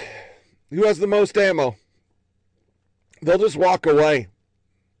 Money? Who has the most ammo? They'll just walk away.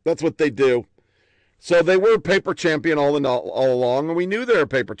 That's what they do. So they were a paper champion all along, and we knew they were a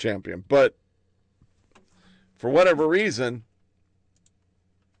paper champion. But for whatever reason,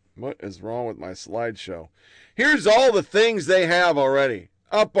 what is wrong with my slideshow? Here's all the things they have already.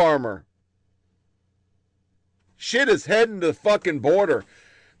 Up armor. Shit is heading to the fucking border.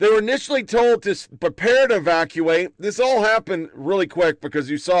 They were initially told to prepare to evacuate. This all happened really quick because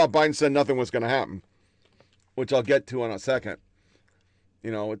you saw Biden said nothing was going to happen, which I'll get to in a second. You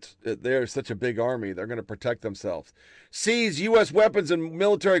know, they're such a big army. They're going to protect themselves. Seize U.S. weapons and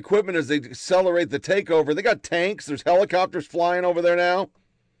military equipment as they accelerate the takeover. They got tanks. There's helicopters flying over there now.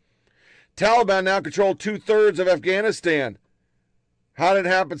 Taliban now control 2/3 of Afghanistan. How did it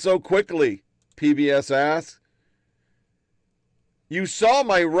happen so quickly? PBS asks. You saw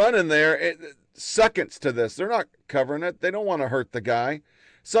my run in there. Seconds to this. They're not covering it. They don't want to hurt the guy.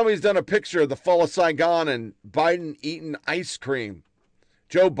 Somebody's done a picture of the fall of Saigon and Biden eating ice cream.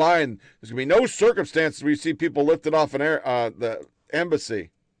 Joe Biden. There's going to be no circumstances where you see people lifted off the embassy.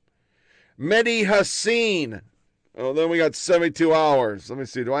 Mehdi Hassine. Oh, then we got 72 hours. Let me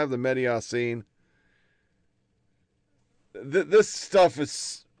see. Do I have the Mehdi Hassine? This stuff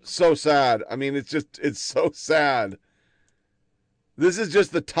is so sad. I mean, it's so sad. This is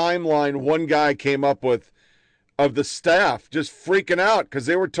just the timeline one guy came up with of the staff just freaking out because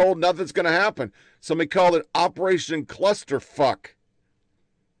they were told nothing's going to happen. Somebody called it Operation Clusterfuck.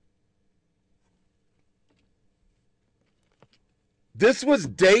 This was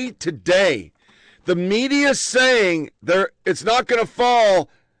day to day. The media saying it's not going to fall,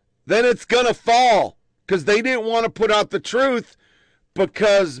 then it's going to fall because they didn't want to put out the truth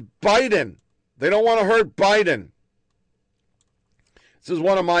because Biden. They don't want to hurt Biden. This is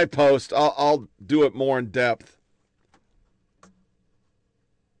one of my posts. I'll do it more in depth.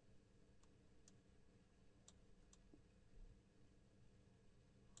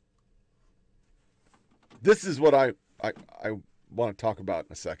 This is what I want to talk about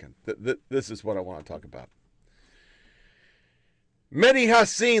in a second. This is what I want to talk about. Mehdi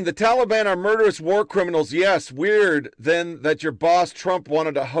Hassine, the Taliban are murderous war criminals. Yes, weird then that your boss Trump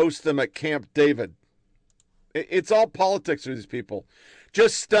wanted to host them at Camp David. It's all politics for these people.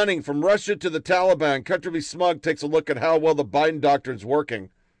 Just stunning. From Russia to the Taliban, Country Be Smug takes a look at how well the Biden doctrine's working.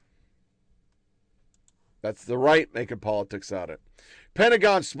 That's the right making politics out of it.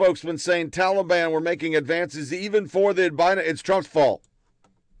 Pentagon spokesman saying Taliban were making advances even for the Biden. It's Trump's fault.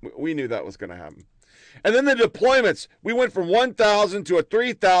 We knew that was going to happen. And then the deployments. We went from 1,000 to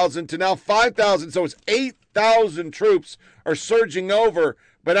 3,000 to now 5,000. So it's 8,000 troops are surging over.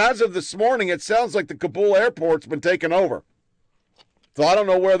 But as of this morning, it sounds like the Kabul airport's been taken over. So I don't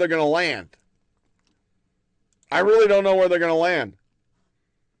know where they're going to land. I really don't know where they're going to land.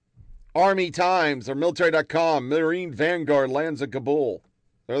 Army Times or military.com, Marine Vanguard lands at Kabul.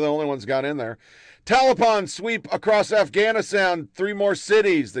 They're the only ones got in there. Taliban sweep across Afghanistan, 3 more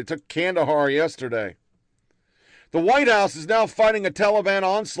cities. They took Kandahar yesterday. The White House is now fighting a Taliban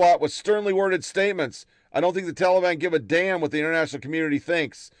onslaught with sternly worded statements. I don't think the Taliban give a damn what the international community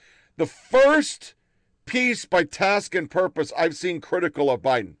thinks. The first piece by task and purpose I've seen critical of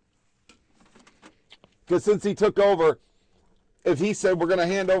Biden. Because since he took over, if he said we're going to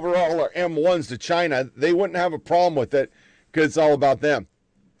hand over all our M1s to China, they wouldn't have a problem with it because it's all about them.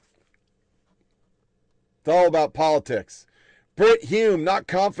 It's all about politics. Britt Hume, not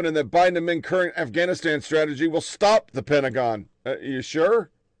confident that Biden current Afghanistan strategy will stop the Pentagon. You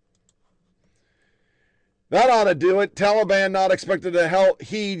sure? That ought to do it. Taliban not expected to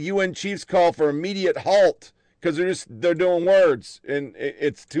heed UN chief's call for immediate halt because they're doing words and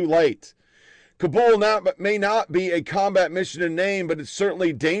it's too late. Kabul may not be a combat mission in name, but it's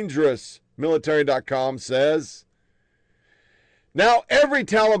certainly dangerous, Military.com says. Now every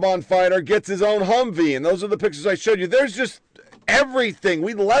Taliban fighter gets his own Humvee, and those are the pictures I showed you. There's just everything.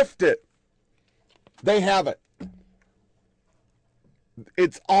 We left it. They have it.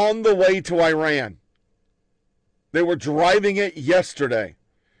 It's on the way to Iran. They were driving it yesterday.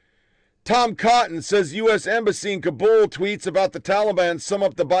 Tom Cotton says U.S. Embassy in Kabul tweets about the Taliban sum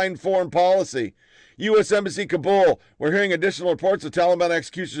up the Biden foreign policy. U.S. Embassy Kabul, we're hearing additional reports of Taliban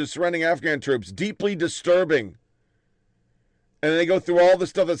executions surrounding Afghan troops. Deeply disturbing. And they go through all the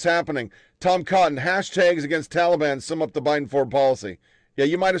stuff that's happening. Tom Cotton, hashtags against Taliban sum up the Biden foreign policy. Yeah,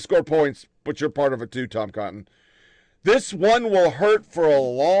 you might have scored points, but you're part of it too, Tom Cotton. This one will hurt for a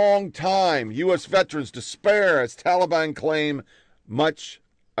long time. U.S. veterans despair as Taliban claim much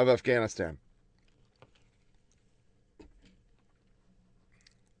of Afghanistan.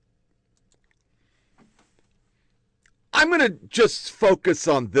 I'm going to just focus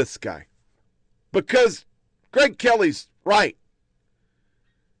on this guy because Greg Kelly's right.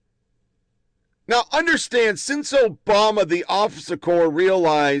 Now, understand, since Obama, the officer corps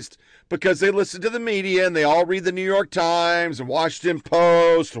realized, because they listen to the media and they all read the New York Times and Washington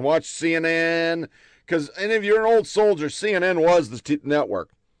Post and watch CNN, because any of you are an old soldier, CNN was the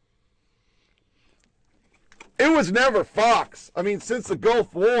network. It was never Fox. I mean, since the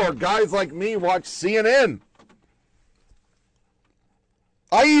Gulf War, guys like me watch CNN.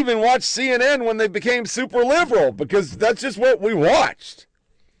 I even watched CNN when they became super liberal because that's just what we watched.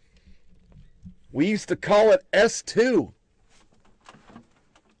 We used to call it S2.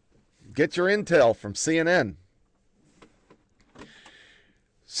 Get your intel from CNN.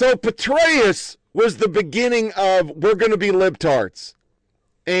 So Petraeus was the beginning of we're going to be libtards.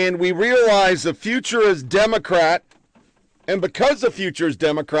 And we realize the future is Democrat. And because the future is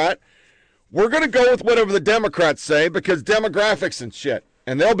Democrat, we're going to go with whatever the Democrats say because demographics and shit.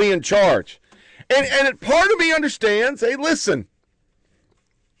 And they'll be in charge. And part of me understands, hey, listen.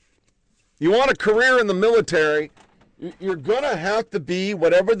 You want a career in the military, you're going to have to be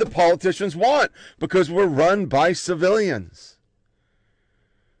whatever the politicians want because we're run by civilians.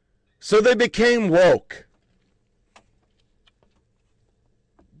 So they became woke.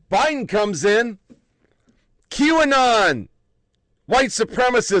 Biden comes in, QAnon, white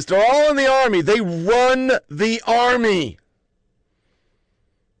supremacists are all in the army. They run the army.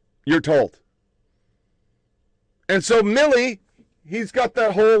 You're told. And so Milley, he's got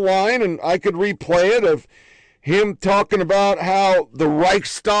that whole line, and I could replay it, of him talking about how the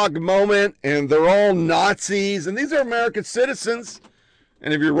Reichstag moment, and they're all Nazis, and these are American citizens.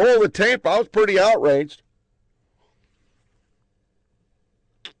 And if you roll the tape, I was pretty outraged.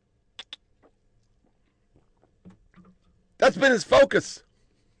 That's been his focus.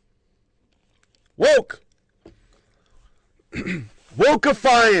 Woke.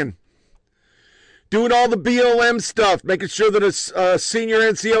 Wokeifying. Doing all the BLM stuff, making sure that a senior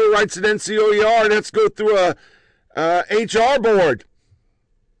NCO writes an NCOER and has to go through a HR board.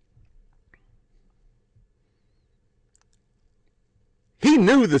 He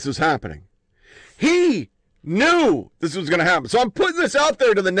knew this was happening. He knew this was going to happen. So I'm putting this out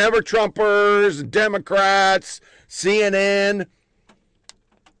there to the Never Trumpers, Democrats, CNN.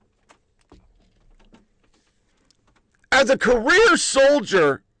 As a career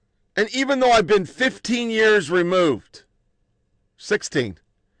soldier, and even though I've been 15 years removed, 16,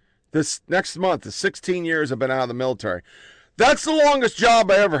 this next month is 16 years I've been out of the military. That's the longest job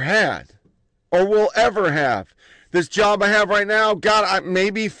I ever had or will ever have. This job I have right now, God,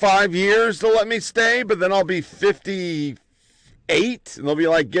 maybe 5 years to let me stay, but then I'll be 58 and they'll be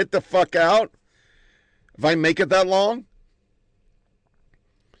like, get the fuck out if I make it that long.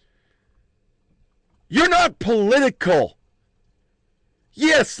 You're not political.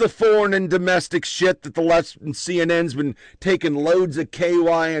 Yes, the foreign and domestic shit that the left and CNN's been taking loads of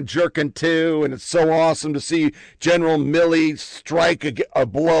KY and jerking to, and it's so awesome to see General Milley strike a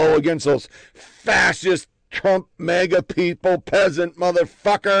blow against those fascist Trump mega people, peasant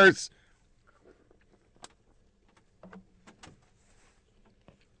motherfuckers.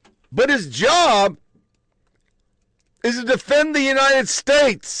 But his job is to defend the United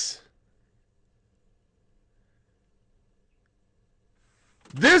States.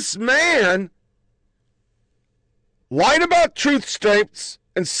 This man lied about truth states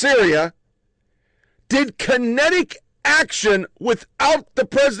in Syria, did kinetic action without the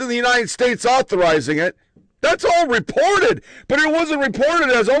President of the United States authorizing it. That's all reported, but it wasn't reported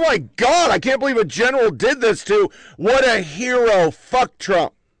as, oh my God, I can't believe a general did this to. What a hero. Fuck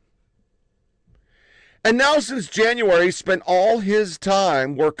Trump. And now since January, he spent all his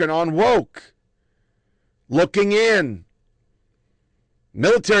time working on woke, looking in.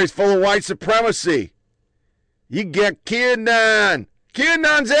 Military's full of white supremacy. You get QAnon.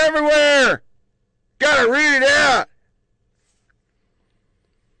 QAnon's everywhere. Gotta read it out.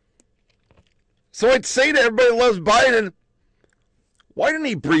 So I'd say to everybody who loves Biden, why didn't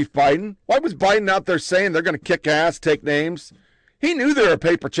he brief Biden? Why was Biden out there saying they're going to kick ass, take names? He knew they were a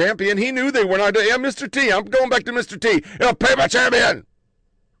paper champion. He knew they were not. Yeah, Mr. T. I'm going back to Mr. T. A paper champion.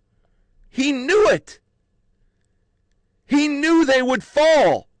 He knew it. He knew they would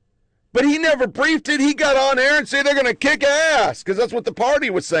fall. But he never briefed it. He got on air and said they're going to kick ass because that's what the party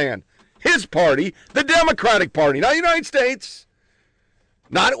was saying. His party, the Democratic Party, not the United States.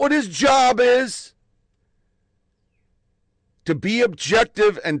 Not what his job is. To be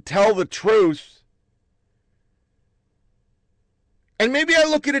objective and tell the truth. And maybe I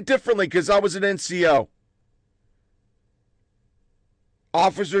look at it differently because I was an NCO.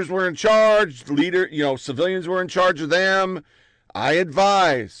 Officers were in charge, civilians were in charge of them. I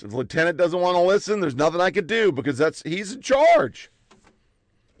advise. If the lieutenant doesn't want to listen, there's nothing I could do because he's in charge.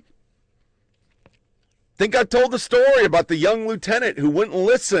 I think I told the story about the young lieutenant who wouldn't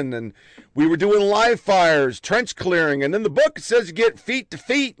listen, and we were doing live fires, trench clearing, and in the book it says you get feet to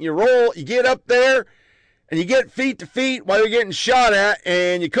feet, and you get up there, and you get feet to feet while you're getting shot at,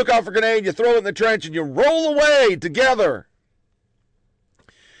 and you cook off a grenade, you throw it in the trench, and you roll away together.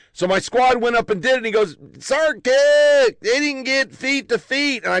 So my squad went up and did it, and he goes, Sergeant, they didn't get feet to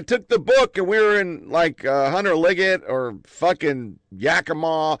feet. And I took the book, and we were in like Hunter Liggett or fucking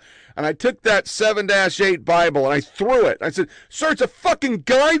Yakima, and I took that 7-8 Bible, and I threw it. I said, sir, it's a fucking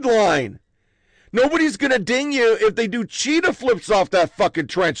guideline. Nobody's going to ding you if they do cheetah flips off that fucking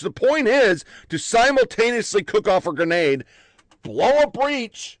trench. The point is to simultaneously cook off a grenade, blow a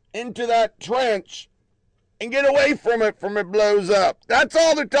breach into that trench, and get away from it blows up. That's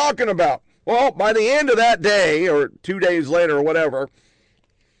all they're talking about. Well, by the end of that day, or 2 days later or whatever,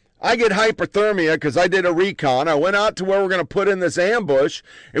 I get hypothermia because I did a recon. I went out to where we're going to put in this ambush.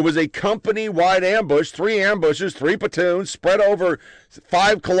 It was a company-wide ambush, 3 ambushes, 3 platoons, spread over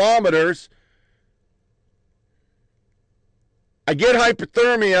 5 kilometers. I get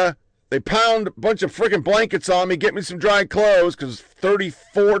hypothermia. They pound a bunch of freaking blankets on me, get me some dry clothes because it's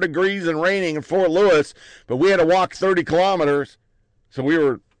 34 degrees and raining in Fort Lewis, but we had to walk 30 kilometers, so we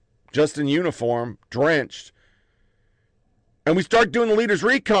were just in uniform, drenched. And we start doing the leader's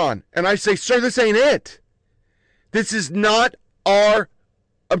recon, and I say, sir, this ain't it. This is not our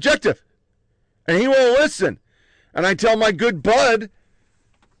objective. And he won't listen. And I tell my good bud,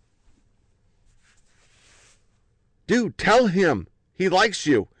 dude, tell him he likes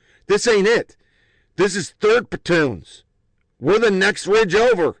you. This ain't it. This is 3rd platoons. We're the next ridge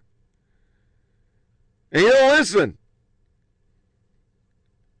over. And he don't listen.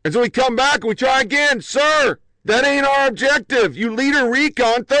 And so we come back and we try again. Sir, that ain't our objective. You leader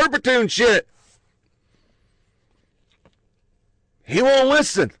recon 3rd platoon shit. He won't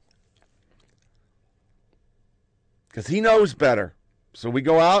listen. Because he knows better. So we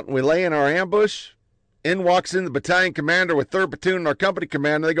go out and we lay in our ambush. In walks in the battalion commander with 3rd platoon and our company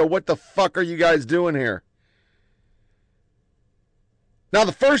commander. They go, what the fuck are you guys doing here? Now,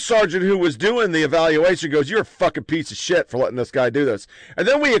 the first sergeant who was doing the evaluation goes, you're a fucking piece of shit for letting this guy do this. And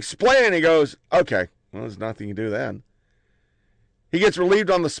then we explain, and he goes, okay, well, there's nothing you do then. He gets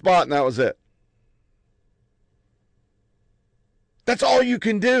relieved on the spot, and that was it. That's all you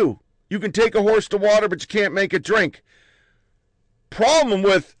can do. You can take a horse to water, but you can't make it drink. Problem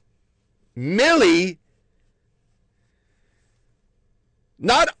with Milley,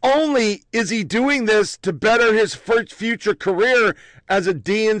 not only is he doing this to better his future career as a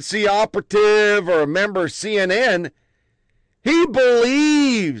DNC operative or a member of CNN, he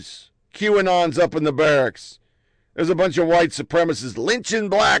believes QAnon's up in the barracks. There's a bunch of white supremacists lynching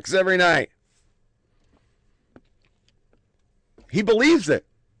blacks every night. He believes it.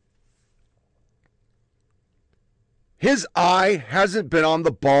 His eye hasn't been on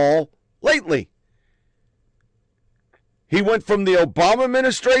the ball lately. He went from the Obama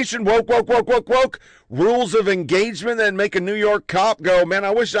administration, woke, rules of engagement that make a New York cop go, man,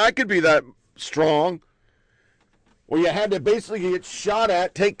 I wish I could be that strong. where you had to basically get shot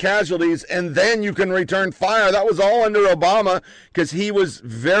at, take casualties, and then you can return fire. That was all under Obama because he was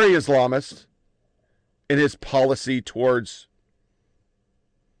very Islamist in his policy towards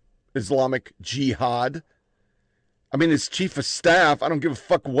Islamic jihad. I mean, his chief of staff, I don't give a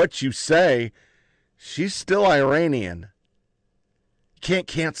fuck what you say, she's still Iranian. You can't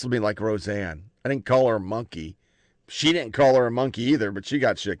cancel me like Roseanne. I didn't call her a monkey. She didn't call her a monkey either, but she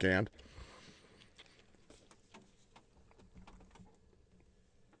got shit canned.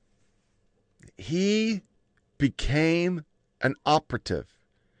 He became an operative,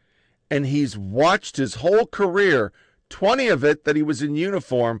 and he's watched his whole career, 20 of it that he was in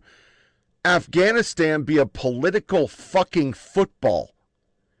uniform, Afghanistan be a political fucking football.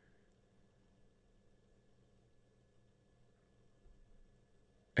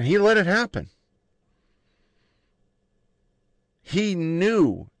 And he let it happen. He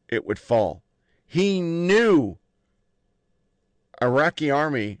knew it would fall. He knew the Afghan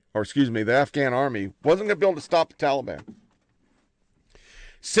army wasn't going to be able to stop the Taliban.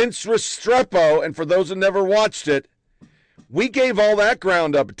 Since Restrepo, and for those who never watched it, we gave all that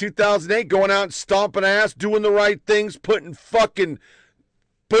ground up in 2008, going out and stomping ass, doing the right things, putting fucking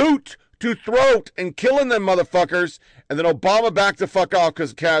boot to throat and killing them motherfuckers, and then Obama backed the fuck off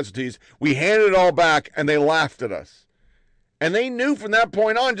because of casualties. We handed it all back, and they laughed at us. And they knew from that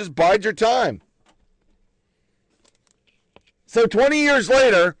point on, just bide your time. So 20 years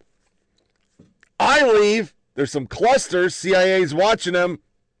later, I leave. There's some clusters. CIA's watching them.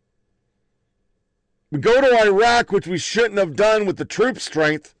 We go to Iraq, which we shouldn't have done with the troop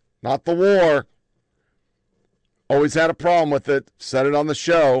strength, not the war. Always had a problem with it. Said it on the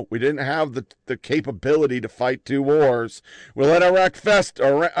show. We didn't have the capability to fight two wars. We let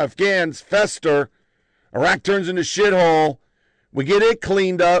Afghans fester. Iraq turns into shithole. We get it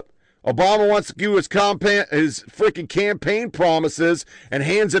cleaned up. Obama wants to do his freaking campaign promises and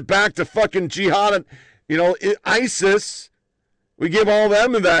hands it back to fucking jihad, ISIS. We give all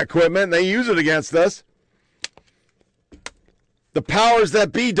them that equipment, and they use it against us. The powers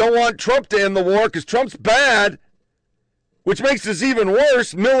that be don't want Trump to end the war because Trump's bad, which makes this even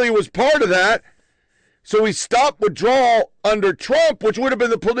worse. Milley was part of that. So we stopped withdrawal under Trump, which would have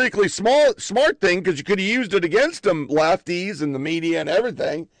been the politically smart thing because you could have used it against them, lefties and the media and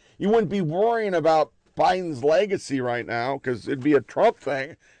everything. You wouldn't be worrying about Biden's legacy right now because it'd be a Trump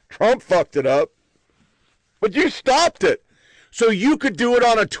thing. Trump fucked it up. But you stopped it. So you could do it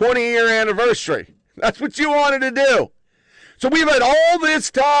on a 20-year anniversary. That's what you wanted to do. So we've had all this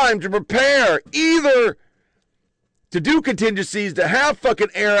time to prepare either to do contingencies, to have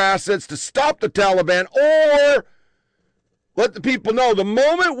fucking air assets, to stop the Taliban, or let the people know the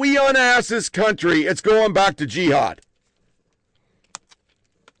moment we unass this country, it's going back to jihad.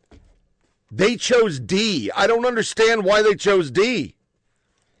 They chose D. I don't understand why they chose D.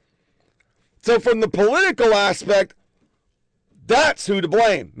 So from the political aspect, that's who to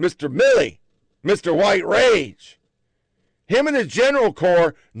blame. Mr. Milley, Mr. White Rage. Him and his general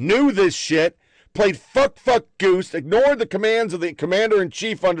corps knew this shit, played fuck goose, ignored the commands of the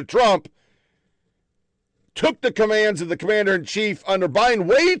commander-in-chief under Trump, took the commands of the commander-in-chief under Biden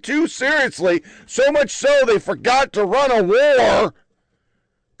way too seriously, so much so they forgot to run a war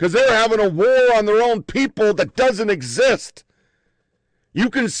because they're having a war on their own people that doesn't exist. You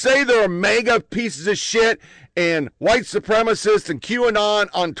can say they're mega pieces of shit and white supremacists and QAnon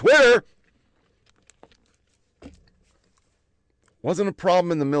on Twitter. Wasn't a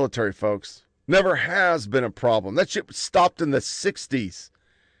problem in the military, folks. Never has been a problem. That shit was stopped in the 60s.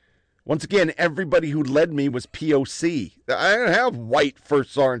 Once again, everybody who led me was POC. I didn't have white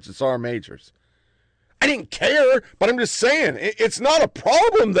first sergeants and sergeant majors. I didn't care, but I'm just saying, it's not a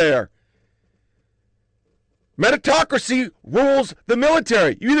problem there. Meritocracy rules the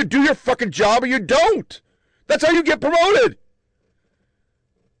military. You either do your fucking job or you don't. That's how you get promoted.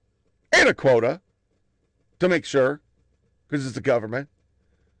 And a quota, to make sure, because it's the government.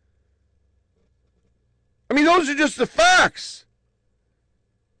 I mean, those are just the facts.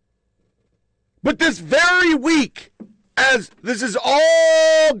 But this very week, as this is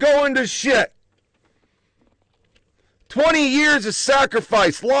all going to shit, 20 years of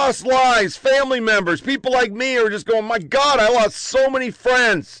sacrifice, lost lives, family members, people like me are just going, my God, I lost so many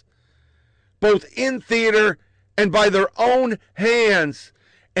friends, both in theater and by their own hands.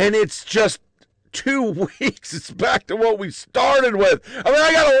 And it's just 2 weeks. It's back to what we started with. I mean,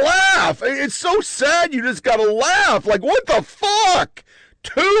 I gotta laugh. It's so sad. You just gotta laugh. Like, what the fuck?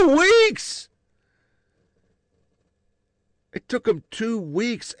 2 weeks. It took them 2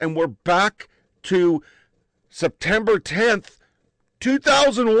 weeks, and we're back to September 10th,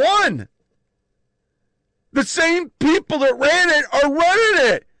 2001. The same people that ran it are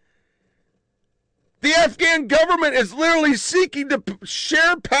running it. The Afghan government is literally seeking to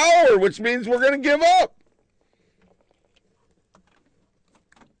share power, which means we're going to give up.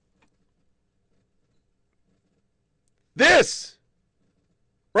 This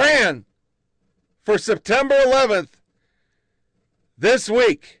ran for September 11th this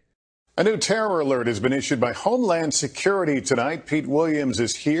week. A new terror alert has been issued by Homeland Security tonight. Pete Williams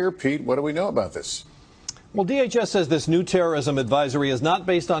is here. Pete, what do we know about this? Well, DHS says this new terrorism advisory is not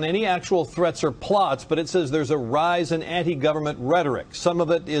based on any actual threats or plots, but it says there's a rise in anti-government rhetoric. Some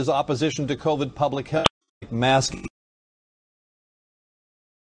of it is opposition to COVID public health, masking,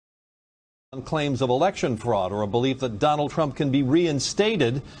 on claims of election fraud, or a belief that Donald Trump can be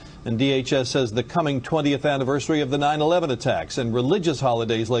reinstated. And DHS says the coming 20th anniversary of the 9/11 attacks and religious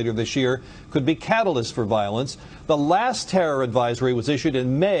holidays later this year could be catalysts for violence. The last terror advisory was issued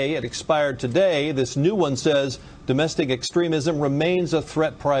in May. It expired today. This new one says domestic extremism remains a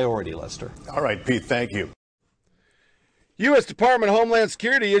threat priority, Lester. All right, Pete, thank you. U.S. Department of Homeland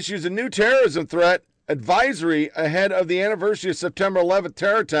Security issues a new terrorism threat advisory ahead of the anniversary of September 11th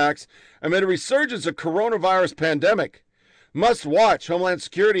terror attacks amid a resurgence of coronavirus pandemic. Must watch. Homeland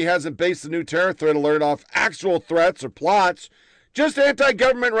Security hasn't based the new terror threat alert off actual threats or plots, just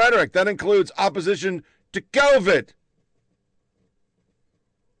anti-government rhetoric. That includes opposition to COVID.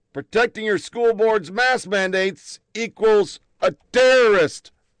 Protecting your school board's mask mandates equals a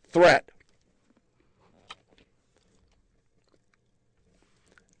terrorist threat.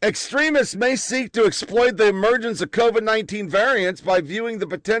 Extremists may seek to exploit the emergence of COVID-19 variants by viewing the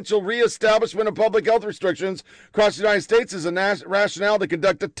potential reestablishment of public health restrictions across the United States as a rationale to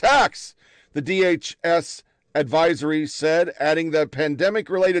conduct attacks, the DHS advisory said, adding that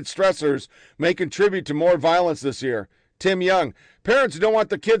pandemic-related stressors may contribute to more violence this year. Tim Young, parents who don't want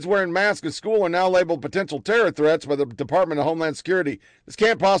their kids wearing masks at school are now labeled potential terror threats by the Department of Homeland Security. This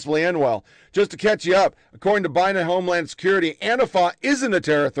can't possibly end well. Just to catch you up, according to Biden Homeland Security, Antifa isn't a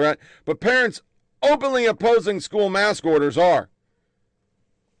terror threat, but parents openly opposing school mask orders are.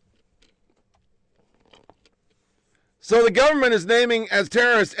 So the government is naming as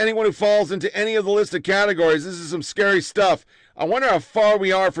terrorists anyone who falls into any of the listed categories. This is some scary stuff. I wonder how far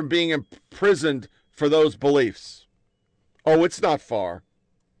we are from being imprisoned for those beliefs. Oh, it's not far.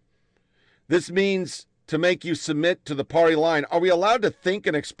 This means to make you submit to the party line. Are we allowed to think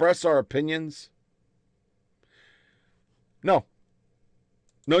and express our opinions? No.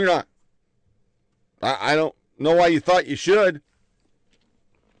 No, you're not. I don't know why you thought you should.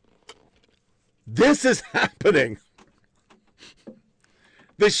 This is happening.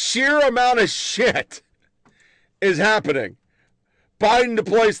 The sheer amount of shit is happening. Biden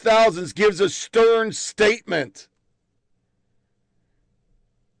deploys thousands, gives a stern statement.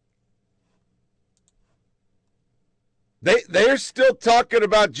 They're still talking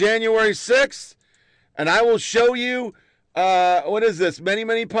about January 6th, and I will show you, what is this? Many,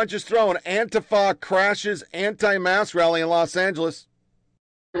 many punches thrown. Antifa crashes anti-mask rally in Los Angeles.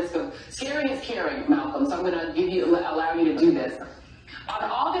 Risk of scaring is caring, Malcolm, so I'm going to allow you to do this. On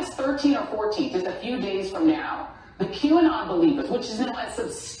August 13 or 14, just a few days from now, the QAnon believers, which is now a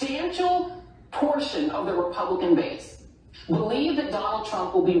substantial portion of the Republican base, believe that Donald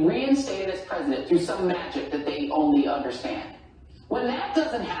Trump will be reinstated as president through some magic that they only understand. When that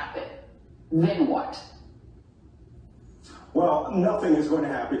doesn't happen, then what? Well, nothing is going to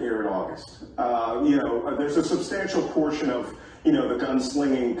happen here in August. There's a substantial portion of, the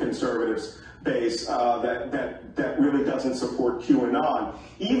gunslinging conservatives base that really doesn't support QAnon.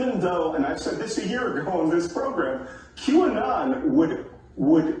 Even though, and I've said this a year ago on this program, QAnon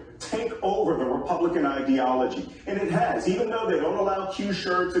would take over the Republican ideology. And it has. Even though they don't allow Q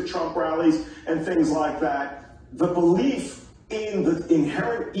shirts at Trump rallies and things like that, the belief in the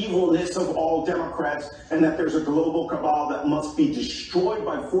inherent evilness of all Democrats and that there's a global cabal that must be destroyed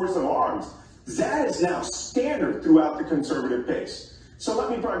by force of arms, that is now standard throughout the conservative base. So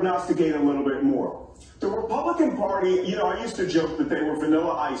let me prognosticate a little bit more. The Republican Party, I used to joke that they were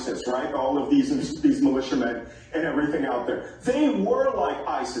vanilla ISIS, right? All of these militiamen and everything out there. They were like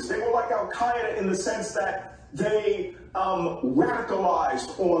ISIS. They were like Al-Qaeda in the sense that they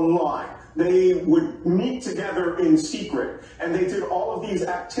radicalized online. They would meet together in secret, and they did all of these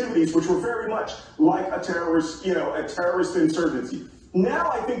activities which were very much like a terrorist, a terrorist insurgency. Now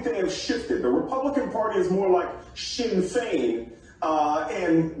I think they have shifted. The Republican Party is more like Sinn Féin,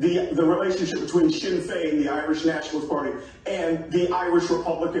 and the relationship between Sinn Féin, the Irish Nationalist Party, and the Irish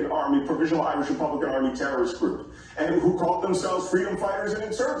Republican Army, Provisional Irish Republican Army terrorist group, and who called themselves freedom fighters and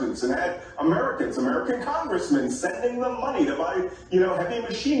insurgents, and had American congressmen sending them money to buy, heavy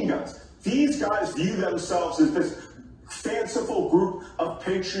machine guns. These guys view themselves as this fanciful group of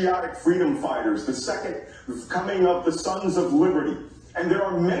patriotic freedom fighters, the second coming of the Sons of Liberty. And there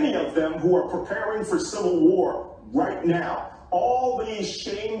are many of them who are preparing for civil war right now. All the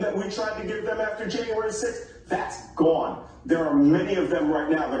shame that we tried to give them after January 6th, that's gone. There are many of them right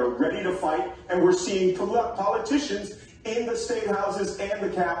now that are ready to fight, and we're seeing politicians in the state houses and the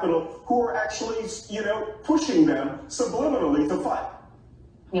Capitol who are actually, pushing them subliminally to fight.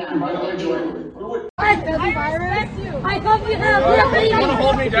 Yeah, I respect you. I thought you had you want to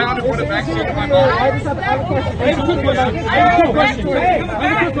hold me down and put a vaccine in my mouth? I have a quick question. I have a quick question.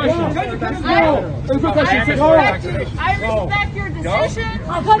 I respect your decision.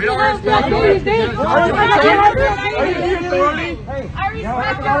 I thought you had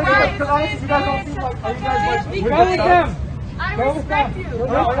I respect your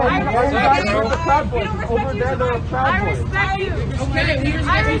rights. I respect you.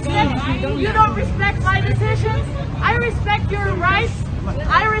 I respect you. You don't respect my decisions. I respect your rights.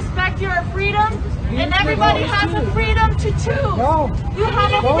 I respect your freedom. And everybody has a freedom to choose. You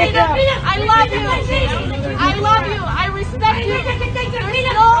have a freedom. I love you. I love you. I respect you. I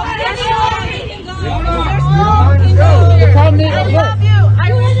love you. I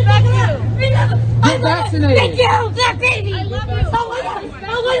respect you. Get vaccinated. Thank you, that baby. I love you.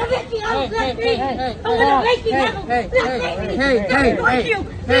 I want to make you out that baby. I want to make you out that baby. Let me push you.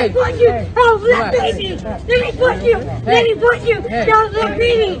 Let me push you out that baby. Let me push you. Let me push you out that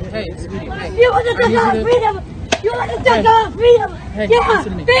baby. You want to take our freedom. You want to take our freedom. Yeah,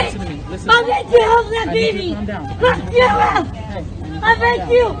 bitch. I'll make you out that baby. Fuck you up. I'll make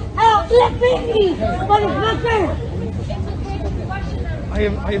you out that baby. Motherfucker. I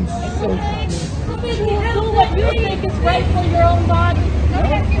am so Do what you think is right for your own body.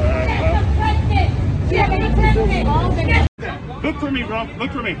 Look for me, bro.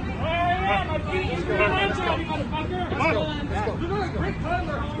 Look for me.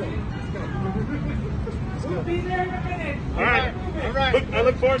 All right. I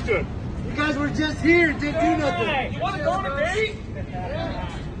look forward to it. You guys were just here, didn't do nothing. You want to go on a date?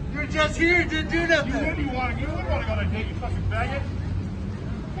 You were just here, didn't do nothing. You wouldn't want to go on a date, you fucking faggot.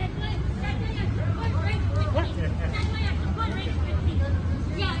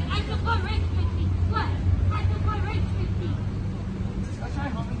 Yeah, I support race 50. What? I support race 50.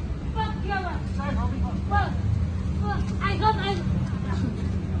 Fuck your well,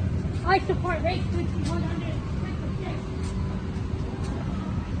 I support race 50, 100.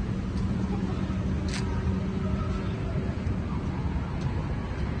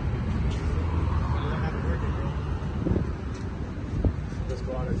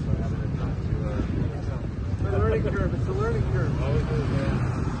 It's a learning curve.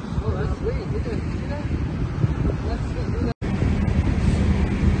 Oh, that's sweet. Look at it. See that? That's sweet.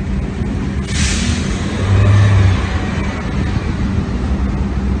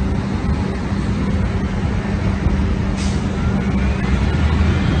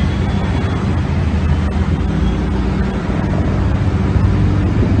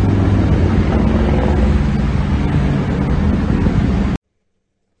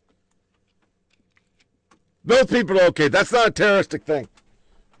 Those people are okay. That's not a terroristic thing.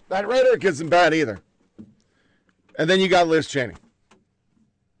 That rhetoric isn't bad either. And then you got Liz Cheney.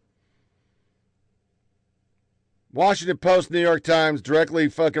 Washington Post, New York Times directly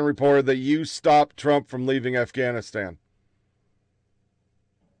fucking reported that you stopped Trump from leaving Afghanistan.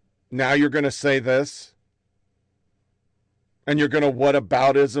 Now you're going to say this? And you're going to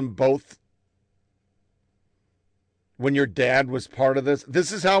whataboutism both? When your dad was part of this?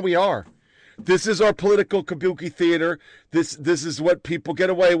 This is how we are. This is our political kabuki theater. This is what people get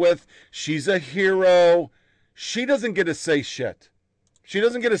away with. She's a hero. She doesn't get to say shit. She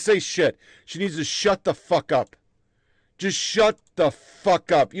doesn't get to say shit. She needs to shut the fuck up. Just shut the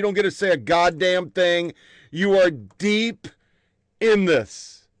fuck up. You don't get to say a goddamn thing. You are deep in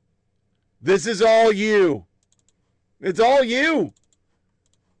this. This is all you. It's all you.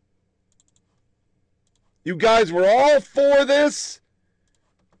 You guys were all for this.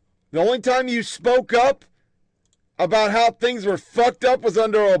 The only time you spoke up about how things were fucked up was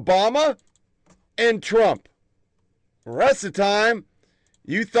under Obama and Trump. The rest of the time,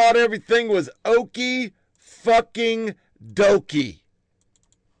 you thought everything was okie fucking dokie.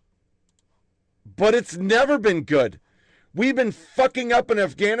 But it's never been good. We've been fucking up in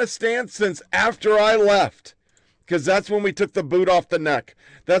Afghanistan since after I left. Because that's when we took the boot off the neck.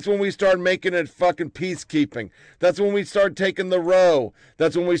 That's when we started making it fucking peacekeeping. That's when we started taking the row.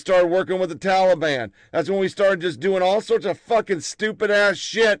 That's when we started working with the Taliban. That's when we started just doing all sorts of fucking stupid ass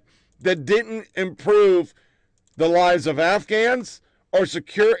shit that didn't improve the lives of Afghans or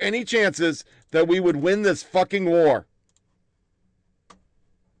secure any chances that we would win this fucking war.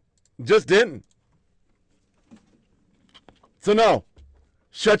 Just didn't. So no,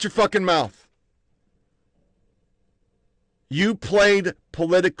 shut your fucking mouth. You played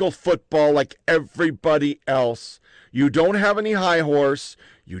political football like everybody else. You don't have any high horse.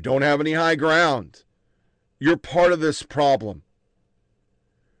 You don't have any high ground. You're part of this problem.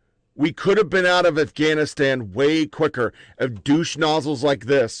 We could have been out of Afghanistan way quicker if douche nozzles like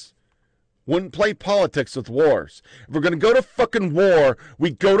this wouldn't play politics with wars. If we're going to go to fucking war,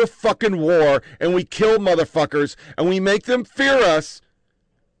 we go to fucking war and we kill motherfuckers and we make them fear us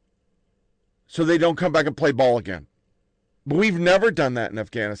so they don't come back and play ball again. But we've never done that in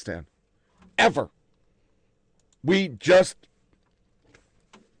Afghanistan. Ever. We just...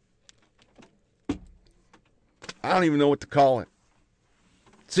 I don't even know what to call it.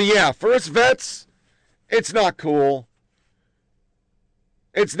 So yeah, for us vets, it's not cool.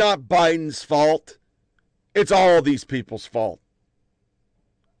 It's not Biden's fault. It's all these people's fault.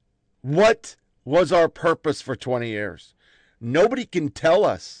 What was our purpose for 20 years? Nobody can tell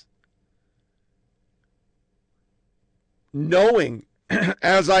us. Knowing,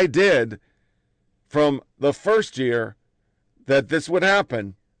 as I did from the first year, that this would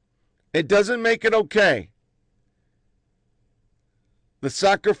happen, it doesn't make it okay. The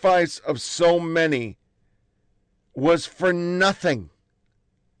sacrifice of so many was for nothing.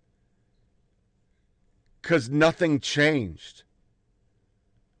 Because nothing changed.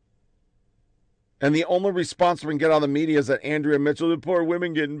 And the only response we can get on the media is that Andrea Mitchell, the poor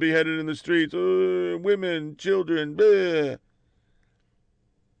women getting beheaded in the streets. Women, children, bleh.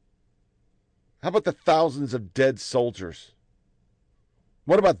 How about the thousands of dead soldiers?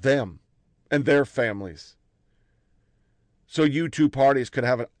 What about them and their families? So you two parties could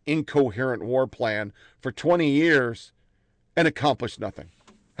have an incoherent war plan for 20 years and accomplish nothing.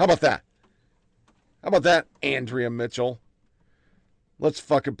 How about that? How about that, Andrea Mitchell? Let's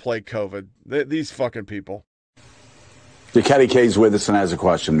fucking play COVID. These fucking people. Katty Kay's with us and has a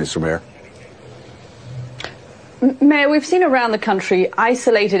question, Mr. Mayor. Mayor, we've seen around the country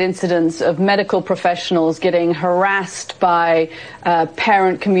isolated incidents of medical professionals getting harassed by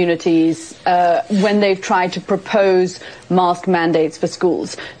parent communities when they've tried to propose mask mandates for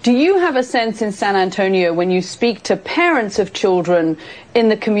schools. Do you have a sense in San Antonio, when you speak to parents of children in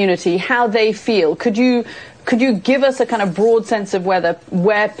the community, how they feel? Could you give us a kind of broad sense of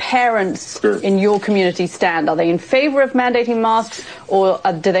where parents in your community stand? Are they in favor of mandating masks, or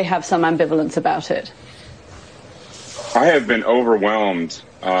do they have some ambivalence about it? I have been overwhelmed,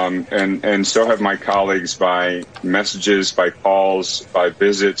 and so have my colleagues, by messages, by calls, by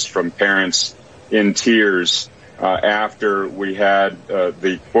visits from parents in tears after we had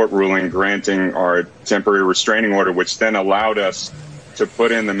the court ruling granting our temporary restraining order, which then allowed us to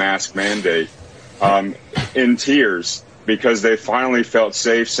put in the mask mandate, in tears because they finally felt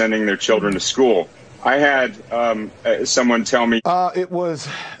safe sending their children to school. I had someone tell me... It was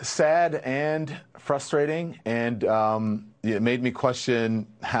sad and frustrating, and it made me question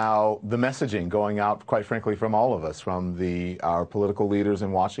how the messaging going out, quite frankly, from all of us, from our political leaders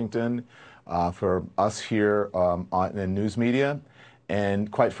in Washington, for us here in news media,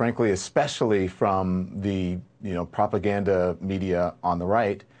 and quite frankly, especially from the propaganda media on the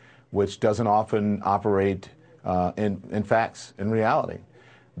right, which doesn't often operate in facts, in reality.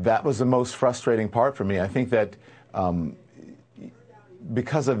 That was the most frustrating part for me. I think that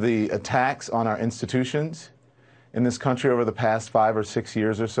because of the attacks on our institutions in this country over the past 5 or 6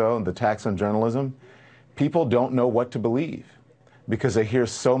 years or so, and the attacks on journalism, people don't know what to believe because they hear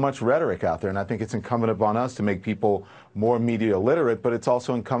so much rhetoric out there. And I think it's incumbent upon us to make people more media literate, but it's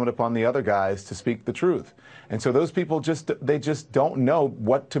also incumbent upon the other guys to speak the truth. And so those people just don't know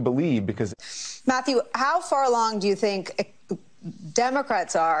what to believe because... Matthew, how far along do you think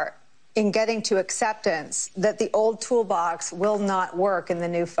Democrats are in getting to acceptance that the old toolbox will not work in the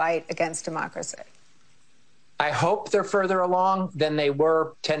new fight against democracy? I hope they're further along than they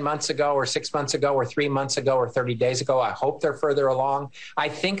were 10 months ago or 6 months ago or 3 months ago or 30 days ago. I hope they're further along. I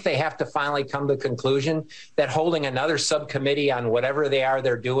think they have to finally come to the conclusion that holding another subcommittee on whatever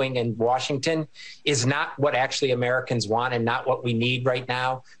they're doing in Washington is not what actually Americans want and not what we need right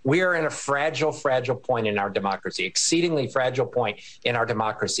now. We are in a fragile, fragile point in our democracy, exceedingly fragile point in our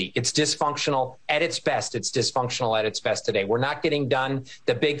democracy. It's dysfunctional at its best. It's dysfunctional at its best today. We're not getting done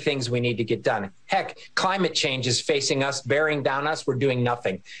the big things we need to get done. Heck, climate change is facing us, bearing down us. We're doing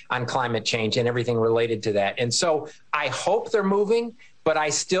nothing on climate change and everything related to that. And so I hope they're moving, but I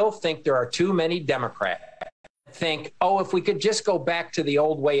still think there are too many Democrats think, oh, if we could just go back to the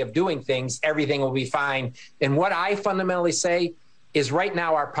old way of doing things, everything will be fine. And what I fundamentally say, is right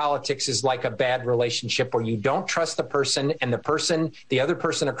now our politics is like a bad relationship where you don't trust the person, and the other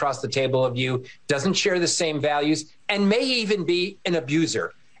person across the table of you doesn't share the same values and may even be an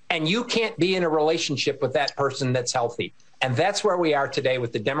abuser. And you can't be in a relationship with that person that's healthy. And that's where we are today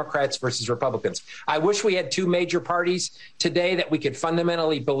with the Democrats versus Republicans. I wish we had two major parties today that we could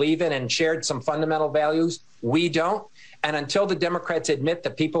fundamentally believe in and shared some fundamental values. We don't. And until the Democrats admit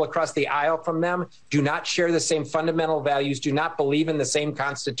that people across the aisle from them do not share the same fundamental values, do not believe in the same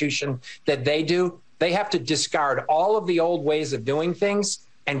Constitution that they do, they have to discard all of the old ways of doing things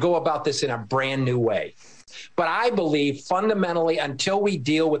and go about this in a brand new way. But I believe fundamentally, until we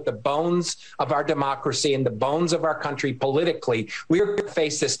deal with the bones of our democracy and the bones of our country politically, we're going to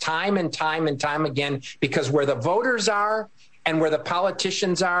face this time and time and time again, because where the voters are and where the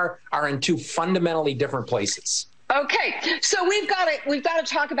politicians are in two fundamentally different places. Okay, so we've got to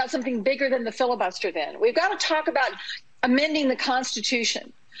talk about something bigger than the filibuster then. We've got to talk about amending the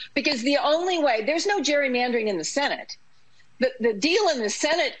Constitution, because the only way, there's no gerrymandering in the Senate. The deal in the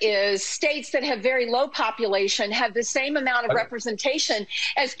Senate is states that have very low population have the same amount of representation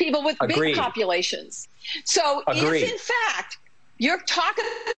as people with big populations. So if in fact you're talking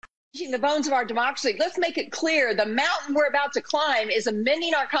the bones of our democracy, let's make it clear the mountain we're about to climb is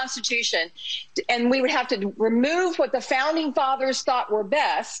amending our Constitution, and we would have to remove what the founding fathers thought were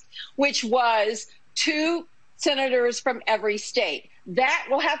best, which was 2 senators from every state. That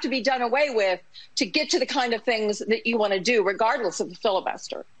will have to be done away with to get to the kind of things that you want to do, regardless of the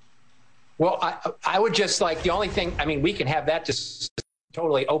filibuster. Well, I would just like, the only thing, I mean, we can have that just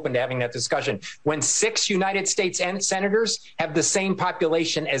totally open to having that discussion. When 6 United States senators have the same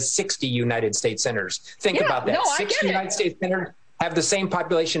population as 60 United States senators. Think about that. 6 United States senators have the same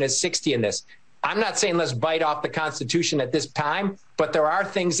population as 60 in this. I'm not saying let's bite off the Constitution at this time, but there are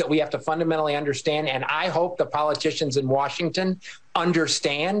things that we have to fundamentally understand. And I hope the politicians in Washington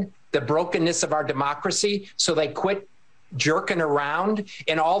understand the brokenness of our democracy so they quit jerking around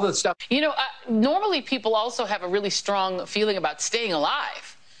and all the stuff. You know, normally people also have a really strong feeling about staying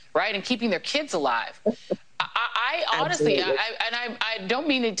alive, right, and keeping their kids alive. I honestly, I don't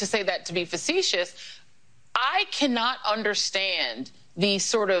mean to say that to be facetious. I cannot understand the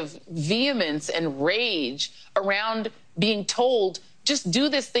sort of vehemence and rage around being told, just do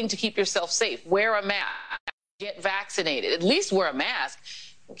this thing to keep yourself safe. Wear a mask, get vaccinated, at least wear a mask.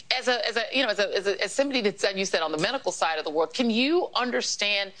 As somebody that's, you said, on the medical side of the world, can you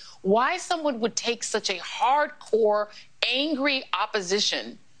understand why someone would take such a hardcore, angry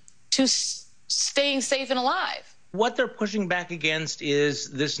opposition to staying safe and alive? What they're pushing back against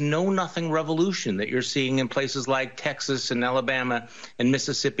is this know-nothing revolution that you're seeing in places like Texas and Alabama and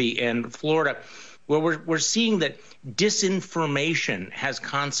Mississippi and Florida, where we're seeing that disinformation has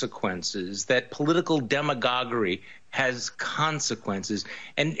consequences, that political demagoguery has consequences,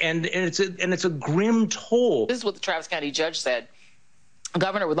 and it's a grim toll. This is what the Travis County judge said.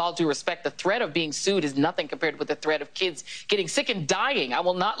 Governor, with all due respect, the threat of being sued is nothing compared with the threat of kids getting sick and dying. I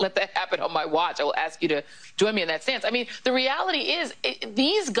will not let that happen on my watch. I will ask you to join me in that stance. I mean, the reality is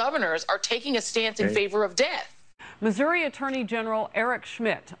these governors are taking a stance in favor of death. Missouri Attorney General Eric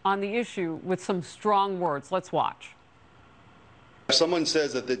Schmidt on the issue with some strong words. Let's watch. If someone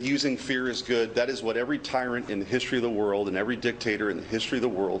says that using fear is good, that is what every tyrant in the history of the world and every dictator in the history of the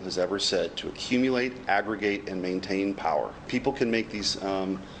world has ever said, to accumulate, aggregate, and maintain power. People can make these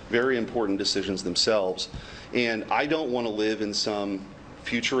very important decisions themselves, and I don't want to live in some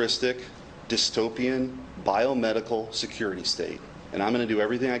futuristic, dystopian, biomedical security state, and I'm going to do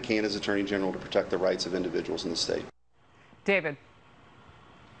everything I can as Attorney General to protect the rights of individuals in the state. David.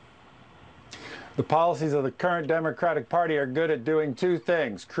 The policies of the current Democratic Party are good at doing 2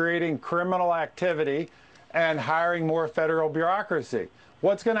 things: creating criminal activity and hiring more federal bureaucracy.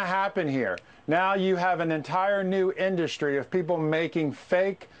 What's going to happen here? Now you have an entire new industry of people making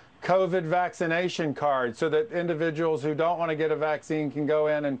fake COVID vaccination cards so that individuals who don't want to get a vaccine can go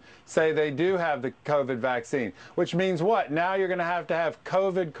in and say they do have the COVID vaccine, which means what? Now you're going to have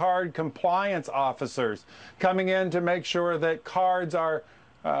COVID card compliance officers coming in to make sure that cards are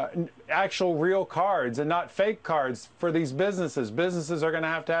actual real cards and not fake cards for these businesses. Businesses are going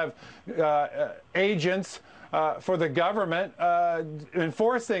to have agents for the government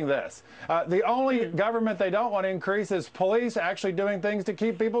enforcing this. The only government they don't want to increase is police actually doing things to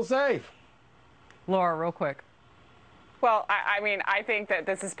keep people safe. Laura, real quick. Well, I mean, I think that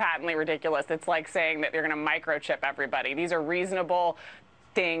this is patently ridiculous. It's like saying that they're going to microchip everybody. These are reasonable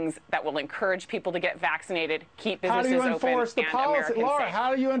things that will encourage people to get vaccinated, keep businesses open, and Americans safe. Laura,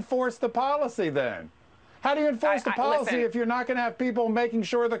 how do you enforce the policy then? How do you enforce the policy if you're not going to have people making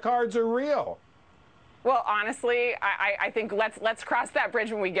sure the cards are real? Well, honestly, I think let's cross that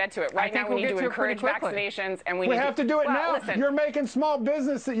bridge when we get to it. Right now, we need to encourage vaccinations, and we have to do it now. Listen. You're making small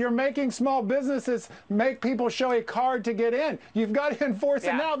businesses make people show a card to get in. You've got to enforce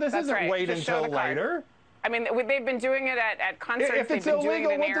it now. This isn't wait until later. I mean, they've been doing it at concerts. If it's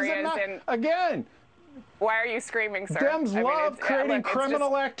illegal, what does it matter? Again. Why are you screaming, sir? Dems love creating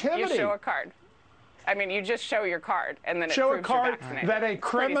criminal activity. You show a card. I mean, you just show your card, and then show it proves a card you're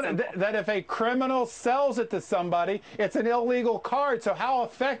vaccinated. that if a criminal sells it to somebody, it's an illegal card. So how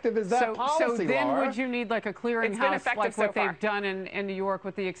effective is that policy, So then Laura? would you need like a clearinghouse like what they've done in New York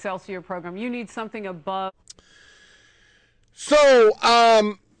with the Excelsior program? You need something above. So,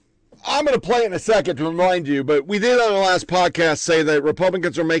 I'm going to play it in a second to remind you, but we did on the last podcast say that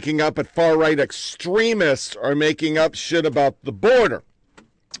Republicans are making up, but far-right extremists are making up shit about the border.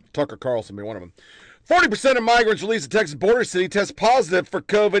 Tucker Carlson being one of them. 40% of migrants released at Texas border city test positive for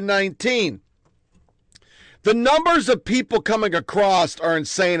COVID-19. The numbers of people coming across are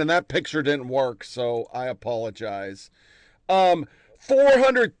insane, and that picture didn't work, so I apologize.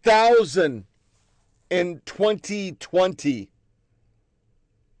 400,000 in 2020.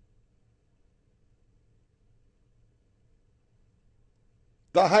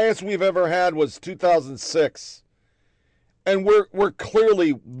 The highest we've ever had was 2006. And we're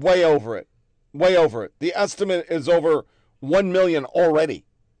clearly way over it. Way over it. The estimate is over 1 million already.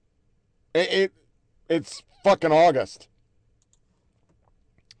 It's fucking August.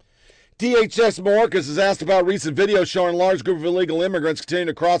 DHS Mayorkas is asked about recent video showing a large group of illegal immigrants continuing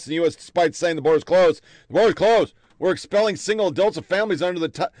to cross the U.S. despite saying the border's closed. The border's closed. We're expelling single adults and families under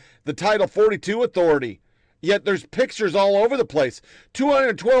the Title 42 authority. Yet there's pictures all over the place.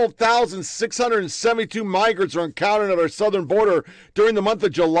 212,672 migrants are encountered at our southern border during the month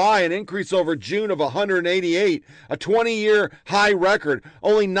of July, an increase over June of 188, a 20-year high record.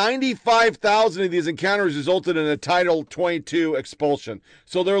 Only 95,000 of these encounters resulted in a Title 22 expulsion.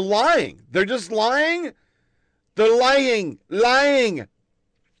 So they're lying. They're just lying. They're lying. Lying.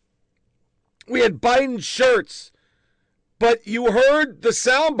 We had Biden shirts, but you heard the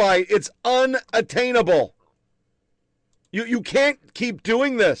soundbite. It's unattainable. You can't keep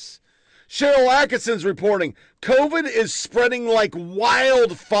doing this. Cheryl Atkinson's reporting, COVID is spreading like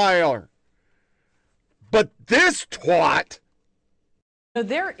wildfire. But this twat.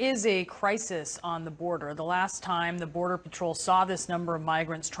 There is a crisis on the border. The last time the Border Patrol saw this number of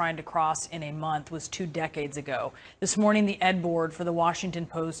migrants trying to cross in a month was 2 decades ago. This morning, the Ed Board for the Washington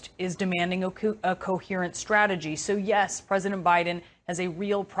Post is demanding a coherent strategy. So yes, President Biden has a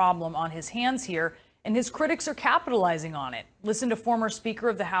real problem on his hands here, and his critics are capitalizing on it. Listen to former Speaker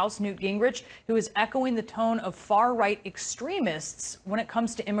of the House, Newt Gingrich, who is echoing the tone of far-right extremists when it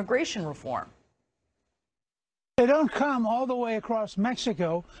comes to immigration reform. They don't come all the way across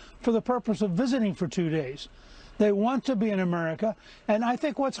Mexico for the purpose of visiting for 2 days. They want to be in America, and I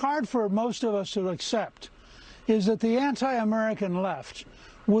think what's hard for most of us to accept is that the anti-American left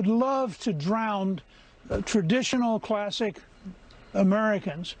would love to drown traditional, classic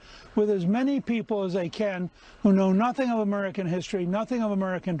Americans with as many people as they can who know nothing of American history, nothing of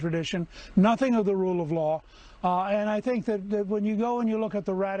American tradition, nothing of the rule of law. And I think that when you go and you look at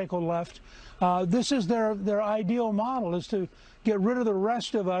the radical left, this is their ideal model, is to get rid of the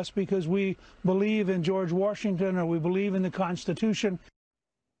rest of us because we believe in George Washington or we believe in the Constitution.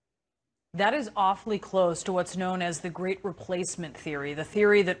 That is awfully close to what's known as the Great Replacement Theory, the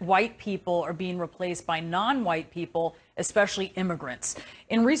theory that white people are being replaced by non-white people, especially immigrants.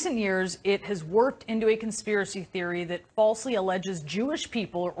 In recent years, it has warped into a conspiracy theory that falsely alleges Jewish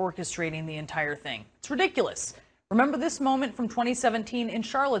people are orchestrating the entire thing. It's ridiculous. Remember this moment from 2017 in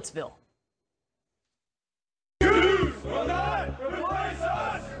Charlottesville. Jews will not replace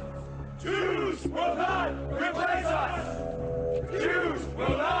us! Jews will not replace us! Jews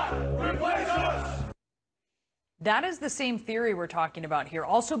will not replace us! That is the same theory we're talking about here,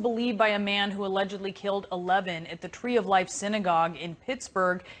 also believed by a man who allegedly killed 11 at the Tree of Life Synagogue in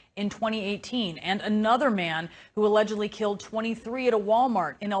Pittsburgh in 2018, and another man who allegedly killed 23 at a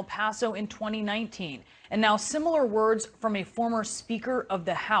Walmart in El Paso in 2019. And now similar words from a former Speaker of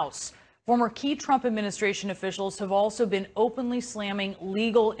the House. Former key Trump administration officials have also been openly slamming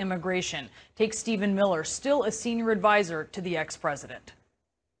legal immigration. Take Stephen Miller, still a senior advisor to the ex-president.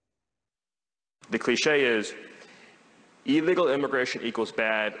 The cliche is illegal immigration equals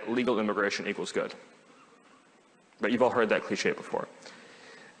bad, legal immigration equals good. But you've all heard that cliche before.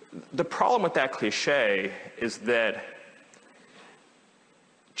 The problem with that cliche is that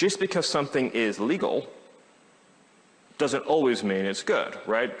just because something is legal doesn't always mean it's good,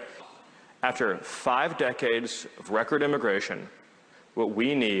 right? After 5 decades of record immigration, what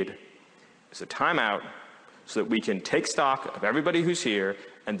we need is a timeout so that we can take stock of everybody who's here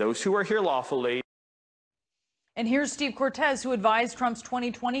and those who are here lawfully. And here's Steve Cortes, who advised Trump's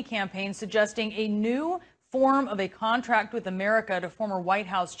 2020 campaign, suggesting a new form of a contract with America to former White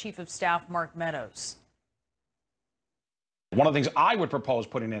House Chief of Staff Mark Meadows. One of the things I would propose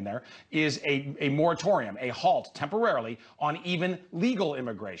putting in there is a moratorium, a halt temporarily on even legal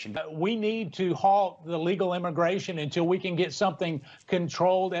immigration. We need to halt the legal immigration until we can get something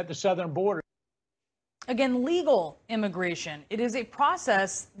controlled at the southern border. Again, legal immigration. It is a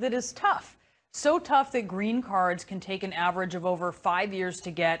process that is tough. So tough that green cards can take an average of over 5 years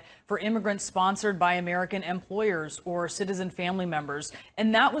to get for immigrants sponsored by American employers or citizen family members.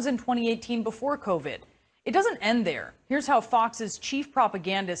 And that was in 2018 before COVID. It doesn't end there. Here's how Fox's chief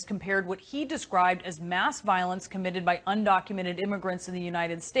propagandist compared what he described as mass violence committed by undocumented immigrants in the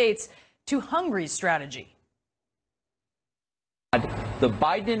United States to Hungary's strategy. The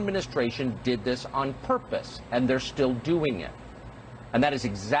Biden administration did this on purpose, and they're still doing it. And that is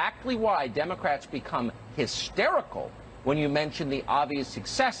exactly why Democrats become hysterical when you mention the obvious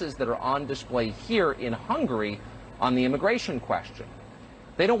successes that are on display here in Hungary on the immigration question.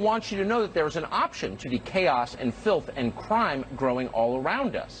 They don't want you to know that there is an option to the chaos and filth and crime growing all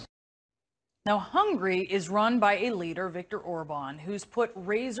around us. Now, Hungary is run by a leader, Viktor Orban, who's put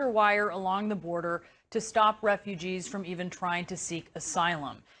razor wire along the border to stop refugees from even trying to seek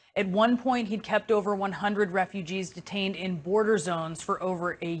asylum. At one point, he'd kept over 100 refugees detained in border zones for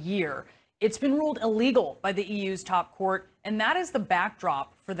over a year. It's been ruled illegal by the EU's top court, and that is the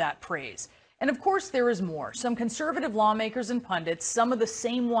backdrop for that praise. And of course, there is more. Some conservative lawmakers and pundits, some of the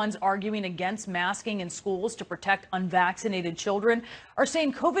same ones arguing against masking in schools to protect unvaccinated children, are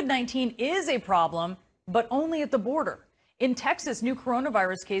saying COVID-19 is a problem, but only at the border. In Texas, new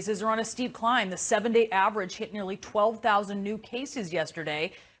coronavirus cases are on a steep climb. The 7-day average hit nearly 12,000 new cases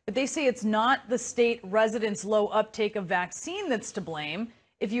yesterday. But they say it's not the state residents' low uptake of vaccine that's to blame.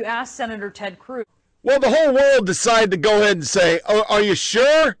 If you ask Senator Ted Cruz. Well, the whole world decided to go ahead and say, are you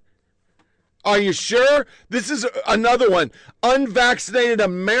sure? Are you sure? This is another one. Unvaccinated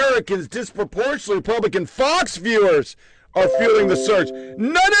Americans, disproportionately Republican Fox viewers, are fueling the surge.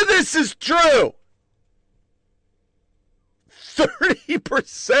 None of this is true.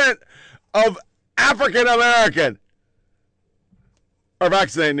 30% of African American are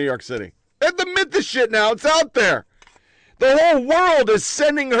vaccinated in New York City. Admit the shit now. It's out there. The whole world is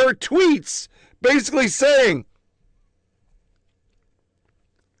sending her tweets basically saying,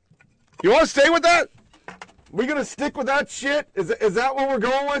 you want to stay with that? We going to stick with that shit? Is that what we're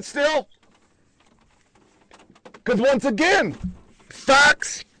going with still? Because once again,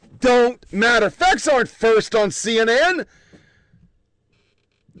 facts don't matter. Facts aren't first on CNN.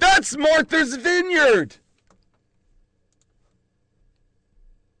 That's Martha's Vineyard.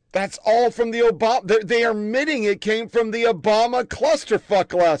 That's all from the Obama. They are admitting it came from the Obama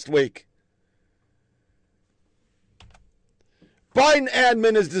clusterfuck last week. Biden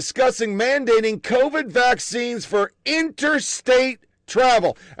admin is discussing mandating COVID vaccines for interstate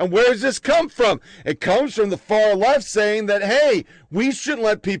travel. And where does this come from? It comes from the far left saying that, hey, we shouldn't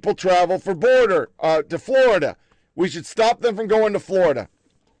let people travel for border to Florida. We should stop them from going to Florida.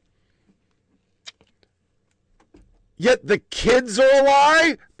 Yet the kids are a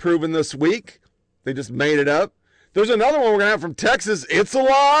lie, proven this week. They just made it up. There's another one we're going to have from Texas. It's a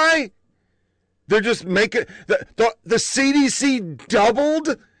lie. They're just making the CDC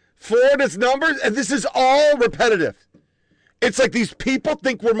doubled Florida's numbers, and this is all repetitive. It's like these people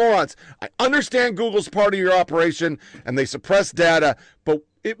think we're morons. I understand Google's part of your operation, and they suppress data, but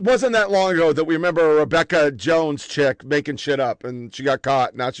it wasn't that long ago that we remember a Rebecca Jones chick making shit up, and she got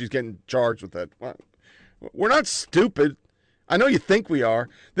caught. Now she's getting charged with it. We're not stupid. I know you think we are.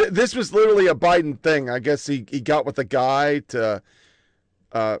 This was literally a Biden thing. I guess he got with a guy to.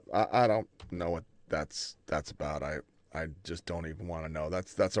 I don't know what that's about. I just don't even want to know.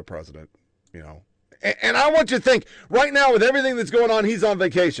 That's our president, you know. And I want you to think right now with everything that's going on, he's on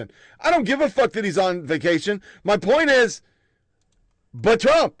vacation. I don't give a fuck that he's on vacation. My point is, but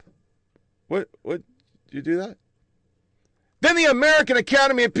Trump, what you do that? Then the American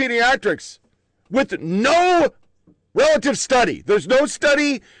Academy of Pediatrics. With no relative study. There's no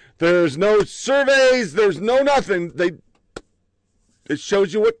study. There's no surveys. There's no nothing. It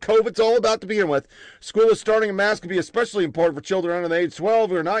shows you what COVID's all about to begin with. School is starting, and masks can be especially important for children under the age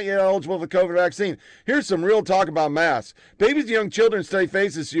 12 who are not yet eligible for the COVID vaccine. Here's some real talk about masks. Babies and young children study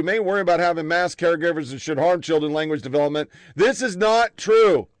faces, so you may worry about having mask caregivers that should harm children's language development. This is not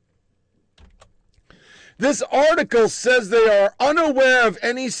true. This article says they are unaware of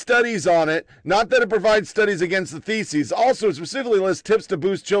any studies on it, not that it provides studies against the theses. Also, it specifically lists tips to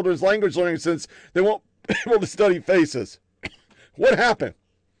boost children's language learning since they won't be able to study faces. What happened?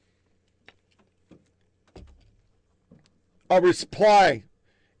 A reply.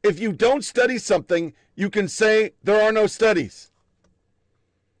 If you don't study something, you can say there are no studies.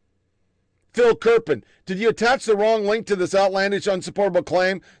 Phil Kerpen, did you attach the wrong link to this outlandish, unsupportable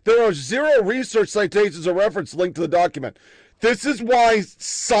claim? There are 0 research citations or reference linked to the document. This is why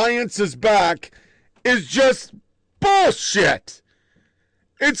science is back, is just bullshit.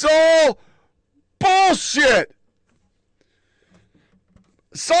 It's all bullshit.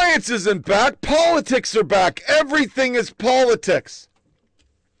 Science isn't back. Politics are back. Everything is politics.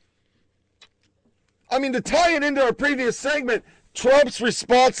 I mean, to tie it into our previous segment, Trump's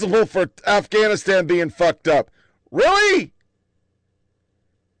responsible for Afghanistan being fucked up. Really?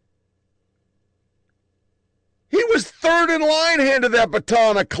 He was third in line, handed that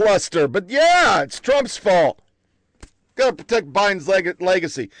baton a cluster. But yeah, it's Trump's fault. Got to protect Biden's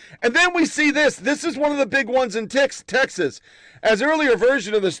legacy. And then we see this. This is one of the big ones in Texas. As earlier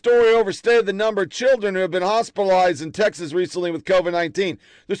version of the story overstated the number of children who have been hospitalized in Texas recently with COVID-19.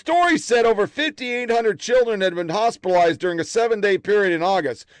 The story said over 5,800 children had been hospitalized during a 7-day period in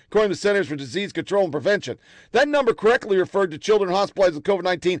August, according to the Centers for Disease Control and Prevention. That number correctly referred to children hospitalized with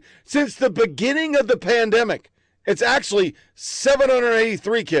COVID-19 since the beginning of the pandemic. It's actually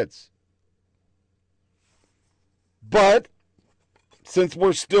 783 kids. But since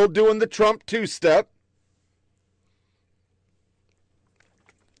we're still doing the Trump two-step,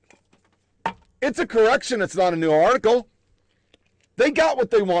 it's a correction. It's not a new article. They got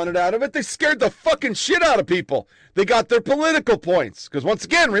what they wanted out of it. They scared the fucking shit out of people. They got their political points. Because once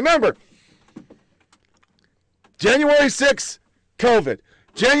again, remember, January 6th, COVID.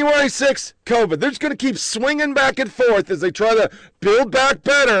 January 6th, COVID. They're just going to keep swinging back and forth as they try to build back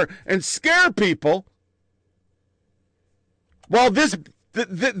better and scare people. While this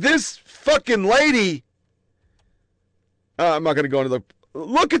fucking lady, I'm not going to go into the,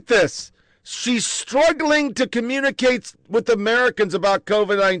 look at this. She's struggling to communicate with Americans about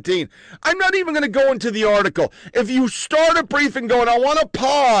COVID-19. I'm not even going to go into the article. If you start a briefing going, I want to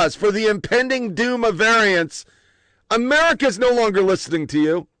pause for the impending doom of variants, America's no longer listening to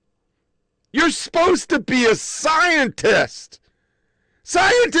you. You're supposed to be a scientist.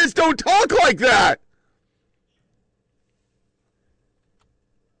 Scientists don't talk like that.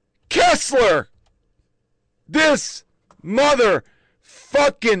 Kessler, this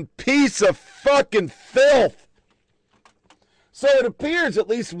motherfucking piece of fucking filth. So it appears at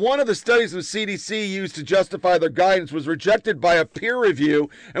least one of the studies of CDC used to justify their guidance was rejected by a peer review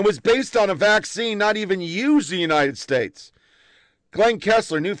and was based on a vaccine not even used in the United States. Glenn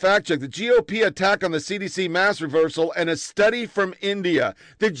Kessler, new fact check, the GOP attack on the CDC mass reversal and a study from India.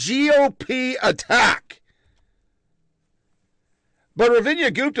 The GOP attack. But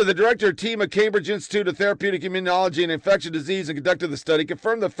Ravinya Gupta, the director team at Cambridge Institute of Therapeutic Immunology and Infectious Disease and conducted the study,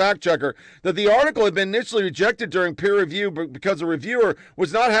 confirmed the fact-checker that the article had been initially rejected during peer review because the reviewer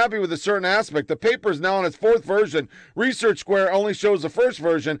was not happy with a certain aspect. The paper is now on its 4th version. Research Square only shows the first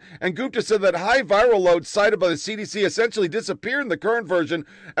version, and Gupta said that high viral loads cited by the CDC essentially disappeared in the current version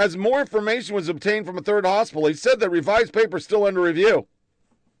as more information was obtained from a third hospital. He said that revised paper is still under review.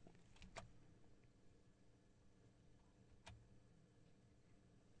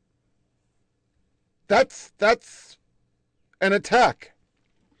 That's an attack.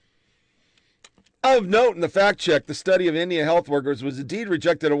 Of note in the fact check, the study of Indian health workers was indeed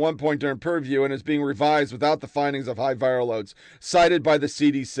rejected at one point during peer review and is being revised without the findings of high viral loads cited by the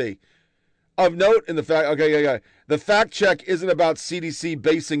CDC. Of note in the fact, the fact check isn't about CDC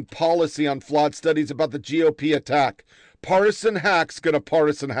basing policy on flawed studies, about the GOP attack. Partisan hack's gonna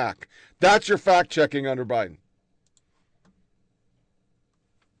partisan hack. That's your fact checking under Biden.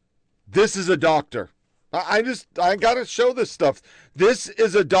 This is a doctor. I got to show this stuff. This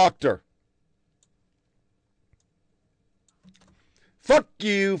is a doctor. Fuck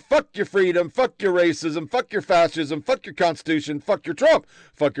you, fuck your freedom, fuck your racism, fuck your fascism, fuck your Constitution, fuck your Trump,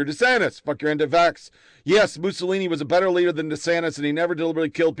 fuck your DeSantis, fuck your anti-vax. Yes, Mussolini was a better leader than DeSantis, and he never deliberately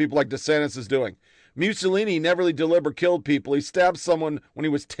killed people like DeSantis is doing. Mussolini never really deliberately killed people. He stabbed someone when he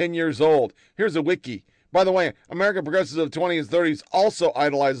was 10 years old. Here's a wiki. By the way, American progressives of the 20s and 30s also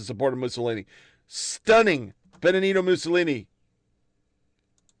idolized and supported Mussolini. Stunning. Benito Mussolini.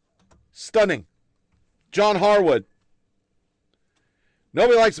 Stunning. John Harwood.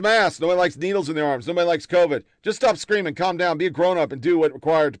 Nobody likes masks. Nobody likes needles in their arms. Nobody likes COVID. Just stop screaming. Calm down. Be a grown-up and do what's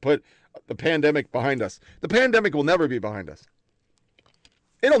required to put the pandemic behind us. The pandemic will never be behind us.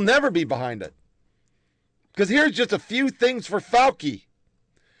 It'll never be behind it. Because here's just a few things for Fauci.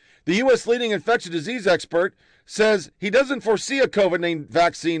 The U.S. leading infectious disease expert says he doesn't foresee a COVID-19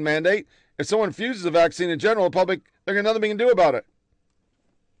 vaccine mandate. If someone refuses a vaccine in general, the public, there's nothing we can do about it.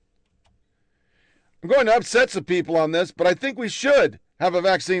 I'm going to upset some people on this, but I think we should have a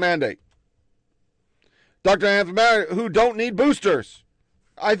vaccine mandate. Dr. Anthony, who don't need boosters.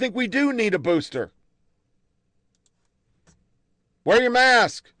 I think we do need a booster. Wear your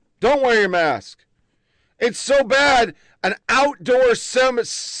mask. Don't wear your mask. It's so bad. An outdoor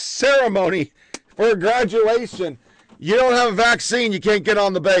ceremony for a graduation. You don't have a vaccine, you can't get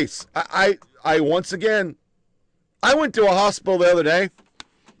on the base. I once again, I went to a hospital the other day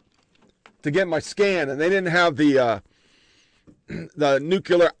to get my scan, and they didn't have the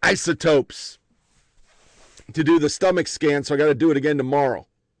nuclear isotopes to do the stomach scan, so I got to do it again tomorrow.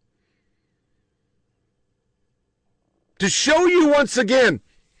 To show you once again,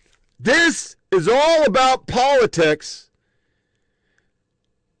 this is all about politics.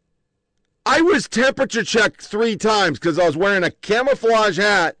 I was temperature checked 3 times because I was wearing a camouflage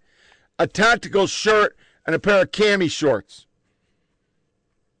hat, a tactical shirt, and a pair of cami shorts.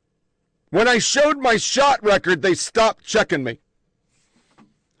 When I showed my shot record, they stopped checking me.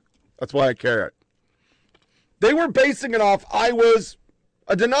 That's why I carry it. They were basing it off I was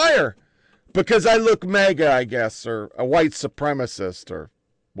a denier because I look MAGA, I guess, or a white supremacist or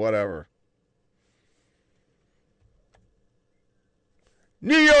whatever.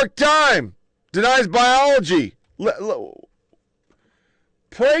 New York Times denies biology.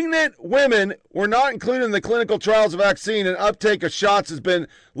 Pregnant women were not included in the clinical trials of vaccine, and uptake of shots has been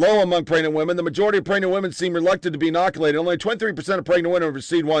low among pregnant women. The majority of pregnant women seem reluctant to be inoculated. Only 23% of pregnant women have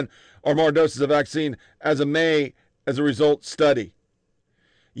received 1 or more doses of vaccine as of May as a result study.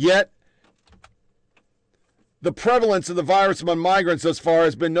 Yet, the prevalence of the virus among migrants thus far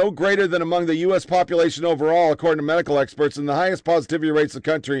has been no greater than among the U.S. population overall, according to medical experts, and the highest positivity rates in the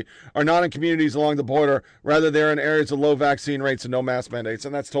country are not in communities along the border. Rather, they're in areas of low vaccine rates and no mask mandates,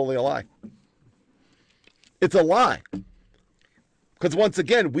 and that's totally a lie. It's a lie. Because once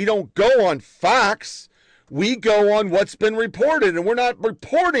again, we don't go on facts. We go on what's been reported, and we're not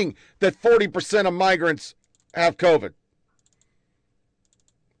reporting that 40% of migrants have COVID.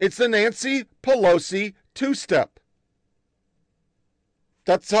 It's the Nancy Pelosi two-step.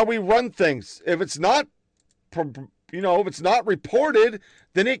 That's how we run things. If it's not, if it's not reported,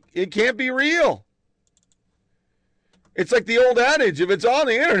 then it can't be real. It's like the old adage, if it's on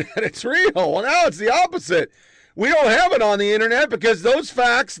the internet, it's real. Well, now it's the opposite. We don't have it on the internet because those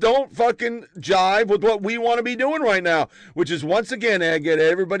facts don't fucking jive with what we want to be doing right now, which is, once again, get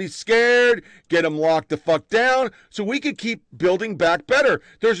everybody scared, get them locked the fuck down so we can keep building back better.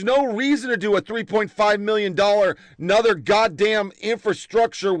 There's no reason to do a $3.5 million another goddamn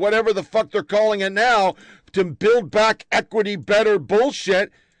infrastructure, whatever the fuck they're calling it now, to build back equity better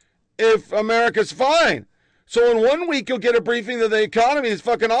bullshit if America's fine. So in 1 week, you'll get a briefing that the economy is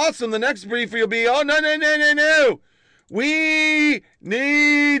fucking awesome. The next briefing will be, oh, no. We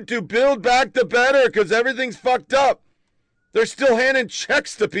need to build back the better because everything's fucked up. They're still handing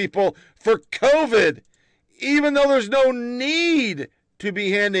checks to people for COVID, even though there's no need to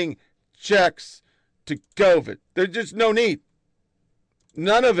be handing checks to COVID. There's just no need.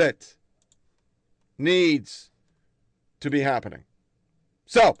 None of it needs to be happening.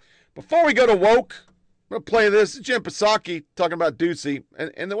 So, before we go to woke, I'm going to play this. Jim Psaki talking about Ducey.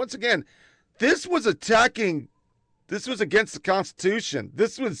 And then once again, this was against the Constitution.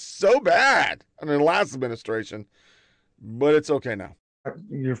 This was so bad under the last administration, but it's okay now.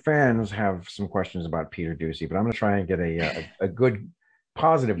 Your fans have some questions about Peter Ducey, but I'm going to try and get a good,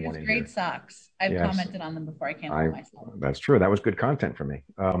 positive one in great here. Socks. I've commented on them before. I can't help myself. That's true. That was good content for me.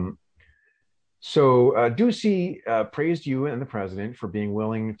 So Ducey praised you and the president for being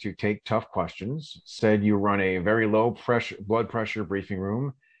willing to take tough questions, said you run a very low blood pressure briefing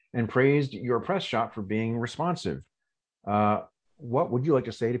room, and praised your press shop for being responsive. What would you like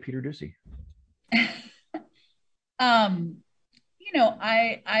to say to Peter Ducey? I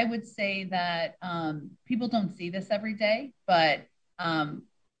would say that people don't see this every day, but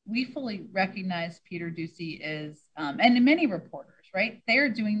we fully recognize Peter Ducey is, and many reporters, right? They are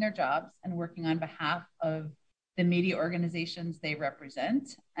doing their jobs and working on behalf of the media organizations they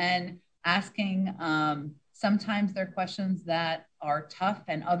represent and asking sometimes they're questions that are tough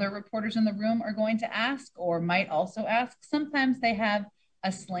and other reporters in the room are going to ask or might also ask. Sometimes they have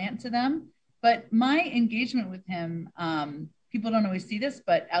a slant to them, but my engagement with him, people don't always see this,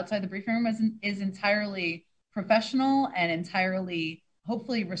 but outside the briefing room is entirely professional and entirely,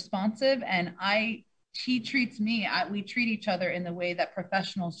 hopefully, responsive. And he treats me, we treat each other in the way that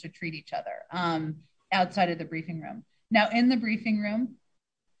professionals should treat each other. outside of the briefing room. Now, in the briefing room,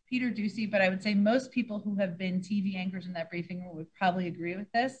 Peter Doocy, but I would say most people who have been TV anchors in that briefing room would probably agree with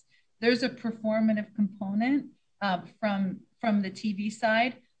this. There's a performative component from the TV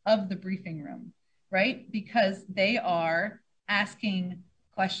side of the briefing room, right? Because they are asking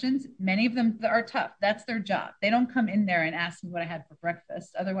questions. Many of them are tough. That's their job. They don't come in there and ask me what I had for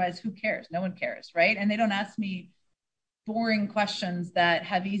breakfast. Otherwise, who cares? No one cares, right? And they don't ask me boring questions that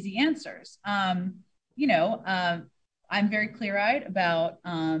have easy answers. I'm very clear-eyed about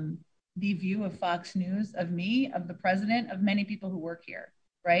the view of Fox News, of me, of the president, of many people who work here,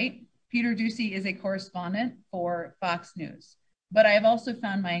 right? Peter Doocy is a correspondent for Fox News, but I have also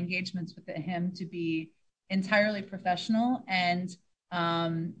found my engagements with him to be entirely professional, and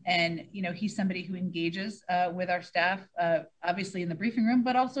he's somebody who engages with our staff, obviously in the briefing room,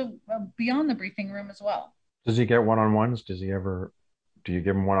 but also beyond the briefing room as well. Does he get one-on-ones? Do you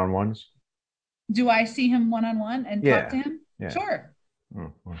give him one-on-ones? Do I see him one-on-one and talk to him? Yeah. Sure.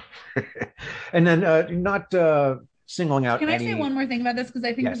 And then not singling out Can I say one more thing about this? Because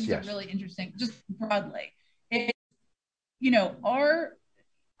I think this is a really interesting, just broadly.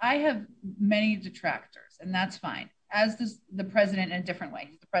 I have many detractors, and that's fine, as does the president in a different way.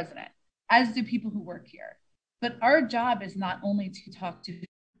 He's the president, as do people who work here. But our job is not only to talk to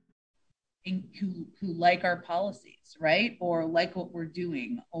who like our policies, right? Or like what we're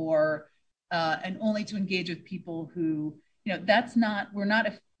doing, or and only to engage with people who,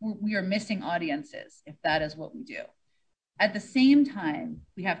 we are missing audiences if that is what we do. At the same time,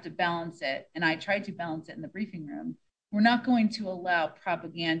 we have to balance it, and I tried to balance it in the briefing room. We're not going to allow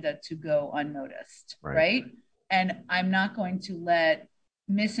propaganda to go unnoticed, right? And I'm not going to let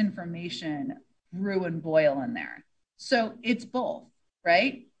misinformation brew and boil in there. So it's both,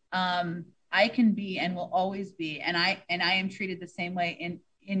 right? I can be and will always be, and I am treated the same way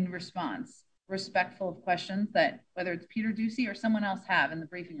in response, respectful of questions that whether it's Peter Doocy or someone else have in the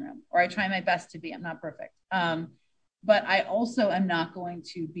briefing room, or I try my best to be. I'm not perfect. But I also am not going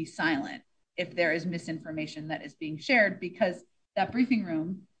to be silent if there is misinformation that is being shared, because that briefing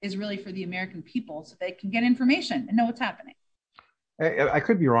room is really for the American people so they can get information and know what's happening. I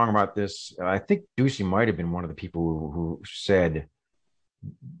could be wrong about this. I think Doocy might have been one of the people who said,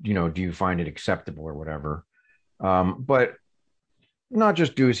 do you find it acceptable or whatever? But not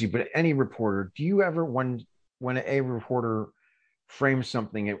just Doocy, but any reporter, do you ever, when a reporter frames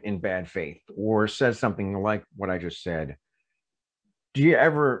something in bad faith or says something like what I just said, do you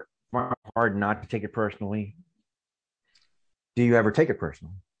ever find it hard not to take it personally? Do you ever take it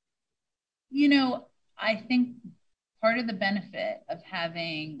personally? I think part of the benefit of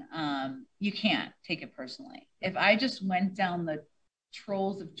having, you can't take it personally. If I just went down the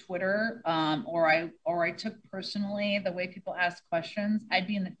trolls of Twitter, or I took personally the way people ask questions, I'd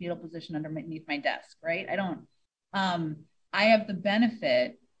be in the fetal position underneath my desk, right? I have the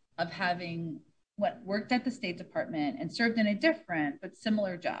benefit of having worked at the State Department and served in a different but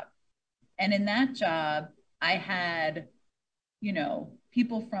similar job. And in that job, I had,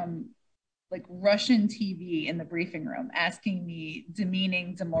 people from like Russian TV in the briefing room asking me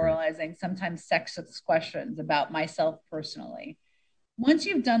demeaning, demoralizing, sometimes sexist questions about myself personally. Once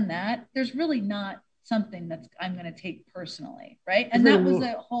you've done that, there's really not something that I'm going to take personally, right? And that was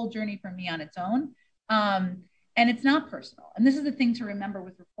a whole journey for me on its own. And it's not personal. And this is the thing to remember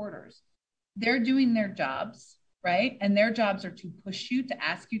with reporters. They're doing their jobs, right? And their jobs are to push you, to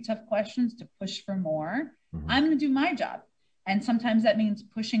ask you tough questions, to push for more. I'm going to do my job. And sometimes that means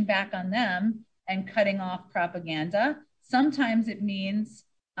pushing back on them and cutting off propaganda. Sometimes it means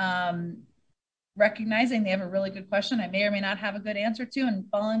recognizing they have a really good question I may or may not have a good answer to and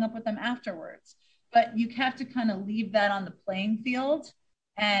following up with them afterwards. But you have to kind of leave that on the playing field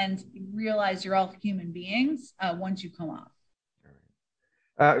and realize you're all human beings once you come off.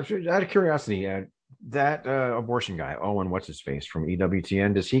 Out of curiosity, that abortion guy, Owen, what's his face from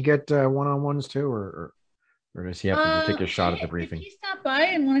EWTN, does he get one-on-ones too, or does he have to take a shot at the briefing? If he stopped by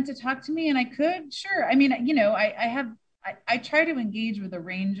and wanted to talk to me and I could, sure. I mean, I try to engage with a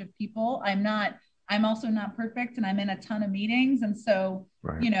range of people. I'm also not perfect, and I'm in a ton of meetings. And so,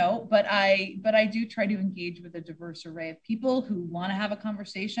 but I do try to engage with a diverse array of people who want to have a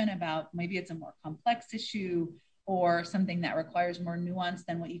conversation about maybe it's a more complex issue or something that requires more nuance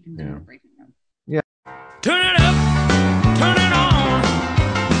than what you can do in a briefing room. Yeah. Turn it up, turn it on.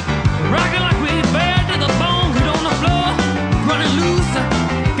 Rock it like we bad to the bone. Get on the floor, running loose.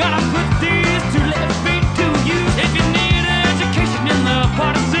 Gotta put these two left feet to use. If you need education in the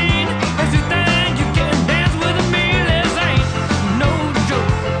party scene, if you think you can dance with me, this ain't no joke.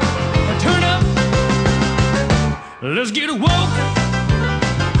 Turn up, let's get woke.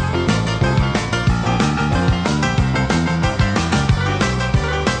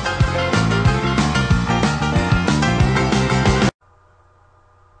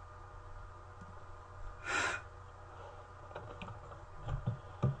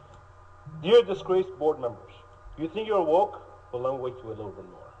 Dear disgraced board members, you think you're woke? Well, let me wake you a little bit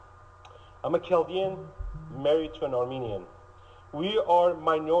more. I'm a Chaldean married to an Armenian. We are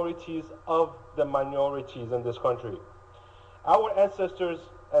minorities of the minorities in this country. Our ancestors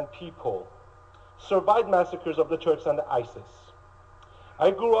and people survived massacres of the Turks and the ISIS. I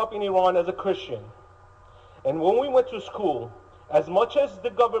grew up in Iran as a Christian. And when we went to school, as much as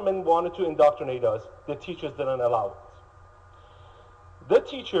the government wanted to indoctrinate us, the teachers didn't allow it. The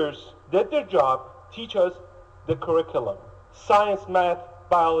teachers did their job, teach us the curriculum, science, math,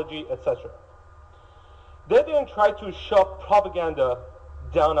 biology, etc. They didn't try to shove propaganda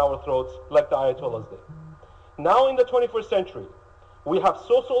down our throats like the Ayatollahs did. Now in the 21st century, we have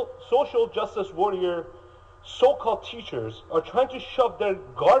social justice warrior so-called teachers are trying to shove their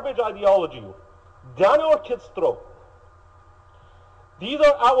garbage ideology down our kids' throat. These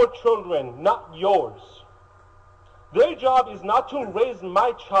are our children, not yours. Their job is not to raise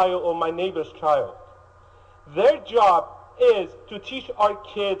my child or my neighbor's child. Their job is to teach our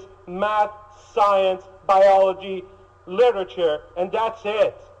kids math, science, biology, literature, and that's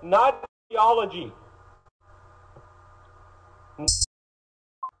it, not theology.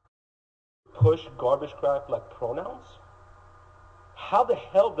 Push garbage crap like pronouns? How the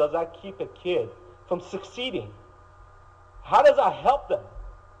hell does that keep a kid from succeeding? How does that help them?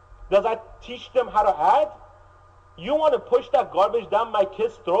 Does that teach them how to add? You want to push that garbage down my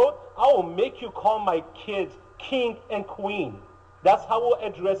kid's throat? I will make you call my kids king and queen. That's how I will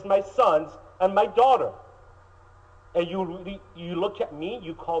address my sons and my daughter. And you look at me,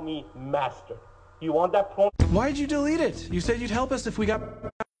 you call me master. You want that pronoun? Why'd you delete it? You said you'd help us if we got...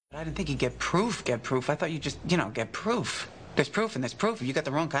 I didn't think you'd get proof. I thought you'd just, get proof. There's proof and there's proof. If you got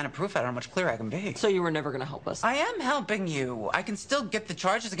the wrong kind of proof, I don't know how much clearer I can be. So you were never going to help us? I am helping you. I can still get the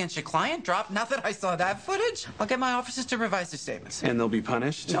charges against your client dropped now that I saw that footage. I'll get my officers to revise their statements. And they'll be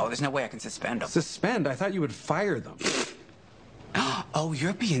punished? No, there's no way I can suspend them. Suspend? I thought you would fire them. Oh,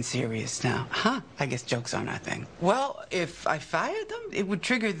 you're being serious now. Huh? I guess jokes aren't our thing. Well, if I fired them, it would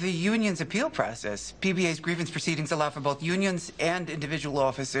trigger the union's appeal process. PBA's grievance proceedings allow for both unions and individual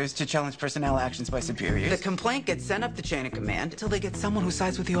officers to challenge personnel actions by superiors. The complaint gets sent up the chain of command until they get someone who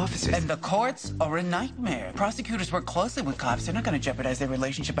sides with the officers. And the courts are a nightmare. Prosecutors work closely with cops. They're not going to jeopardize their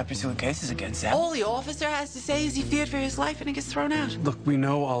relationship by pursuing cases against them. All the officer has to say is he feared for his life and he gets thrown out. Look, we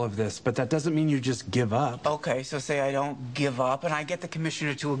know all of this, but that doesn't mean you just give up. Okay, so say I don't give up and I get the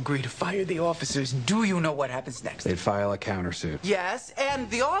commissioner to agree to fire the officers. Do you know what happens next? They'd file a countersuit. Yes, and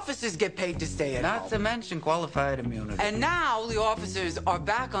the officers get paid to stay at home. Not to mention qualified immunity. And now the officers are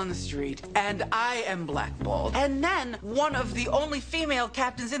back on the street, and I am blackballed. And then one of the only female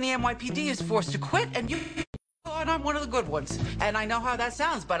captains in the NYPD is forced to quit, and you... And I'm one of the good ones. And I know how that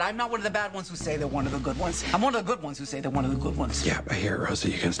sounds, but I'm not one of the bad ones who say they're one of the good ones. I'm one of the good ones who say they're one of the good ones. Yeah, I hear it,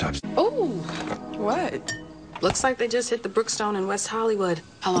 Rosa. You can stop. Oh, what? Looks like they just hit the Brookstone in West Hollywood.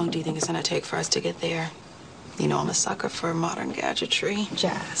 How long do you think it's gonna take for us to get there? You know I'm a sucker for modern gadgetry.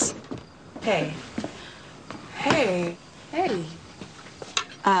 Jazz. Hey. Hey. Hey.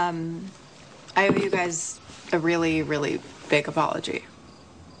 I owe you guys a really, really big apology.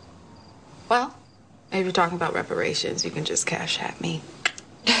 Well, if you're talking about reparations, you can just cash at me.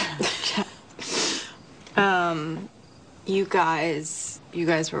 You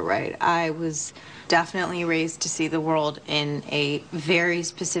guys were right. I was definitely raised to see the world in a very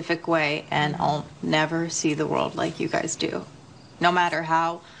specific way, and I'll never see the world like you guys do. No matter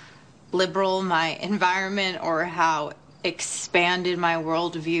how liberal my environment or how expanded my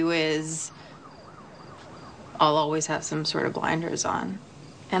worldview is, I'll always have some sort of blinders on.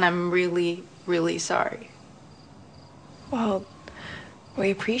 And I'm really, really sorry. Well,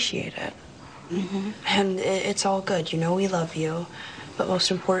 we appreciate it. And it's all good. You know we love you. But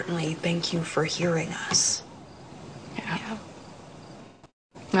most importantly, thank you for hearing us. Yeah.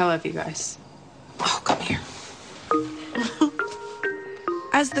 I love you guys. Oh, come here.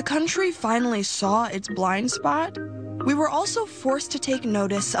 As the country finally saw its blind spot, we were also forced to take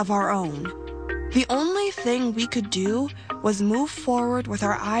notice of our own. The only thing we could do was move forward with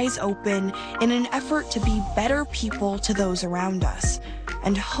our eyes open in an effort to be better people to those around us,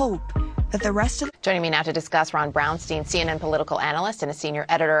 and hope that the rest of... Joining me now to discuss, Ron Brownstein, CNN political analyst and a senior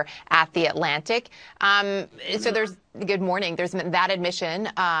editor at The Atlantic. Good morning. There's that admission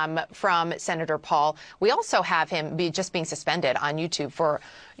from Senator Paul. We also have him just being suspended on YouTube for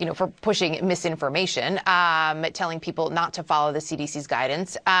pushing misinformation, telling people not to follow the CDC's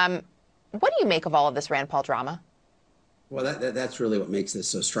guidance. What do you make of all of this Rand Paul drama? Well, that's really what makes this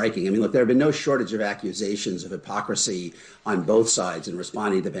so striking. I mean, look, there have been no shortage of accusations of hypocrisy on both sides in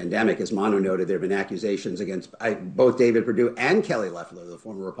responding to the pandemic. As Manu noted, there have been accusations against both David Perdue and Kelly Loeffler, the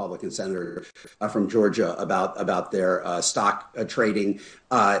former Republican senator from Georgia, about their stock trading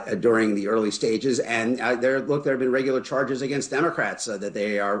during the early stages. And there have been regular charges against Democrats that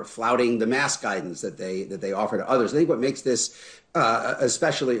they are flouting the mask guidance that they offer to others. I think what makes this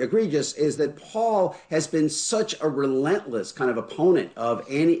especially egregious is that Paul has been such a relentless kind of opponent of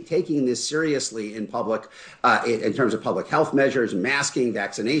taking this seriously in public, in terms of public health measures, masking,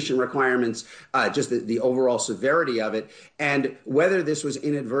 vaccination requirements, just the overall severity of it. And whether this was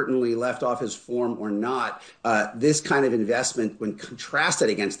inadvertently left off his form or not, this kind of investment, when contrasted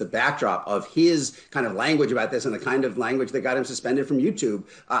against the backdrop of his kind of language about this and the kind of language that got him suspended from YouTube,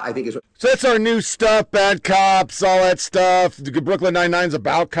 I think is what. So that's our new stuff, bad cops, all that stuff. Brooklyn Nine-Nine's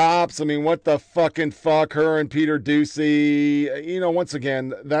about cops. I mean, what the fucking fuck, her and Peter Doocy. You know, once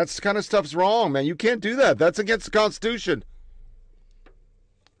again, that's kind of stuff's wrong, man. You can't do that. That's against the Constitution.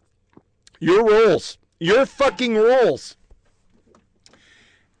 Your rules. Your fucking rules.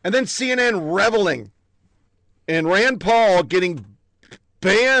 And then CNN reveling in Rand Paul getting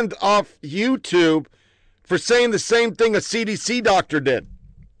banned off YouTube for saying the same thing a CDC doctor did.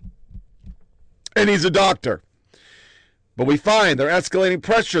 And he's a doctor. But we find they're escalating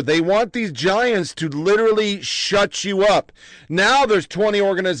pressure. They want these giants to literally shut you up. Now there's 20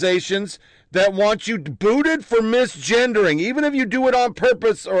 organizations that want you booted for misgendering. Even if you do it on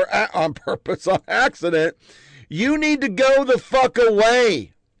purpose or on accident, you need to go the fuck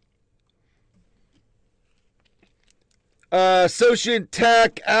away. Associate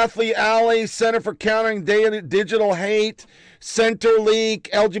Tech, Athlete Alley, Center for Countering Digital Hate, Centerlink,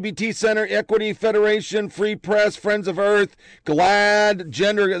 LGBT Center, Equity Federation, Free Press, Friends of Earth, GLAAD,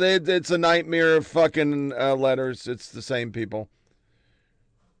 Gender. It's a nightmare of fucking letters. It's the same people.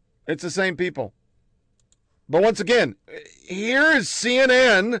 It's the same people. But once again, here is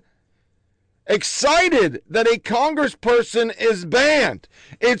CNN excited that a congressperson is banned.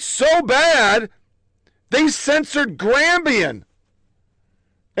 It's so bad, they censored Grambien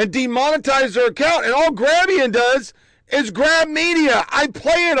and demonetized their account. And all Grambien does is grab media. I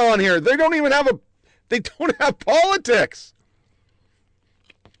play it on here. They don't even have politics.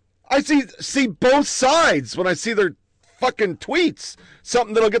 I see both sides when I see their fucking tweets.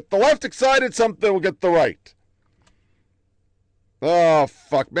 Something that'll get the left excited, something that'll get the right. Oh,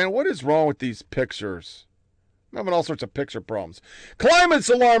 fuck, man. What is wrong with these pictures? I'm having all sorts of picture problems. Climate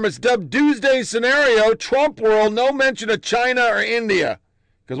alarmists dubbed Doomsday Scenario, Trump world, no mention of China or India.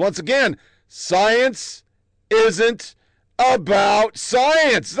 Because once again, science isn't about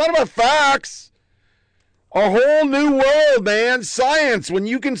science. It's not about facts. A whole new world, man. Science. When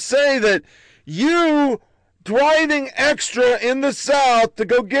you can say that you driving extra in the South to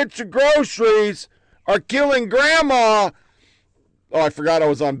go get your groceries are killing grandma. Oh, I forgot I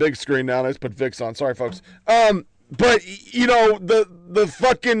was on big screen now. I just put VIX on. Sorry, folks. But, you know, the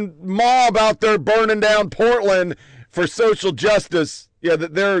fucking mob out there burning down Portland for social justice, yeah,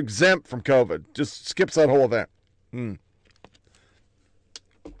 they're exempt from COVID. Just skips that whole event.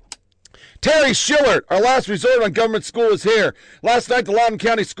 Terry Schiller, our last resort on government school, is here. Last night, the Loudoun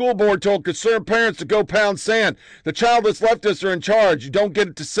County School Board told concerned parents to go pound sand. The childless leftists are in charge. You don't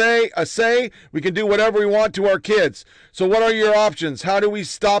get to say a say. We can do whatever we want to our kids. So what are your options? How do we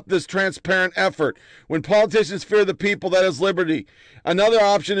stop this transparent effort? When politicians fear the people, that is liberty. Another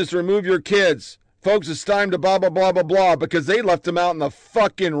option is to remove your kids. Folks, it's time to blah, blah, blah, blah, blah, because they left them out in the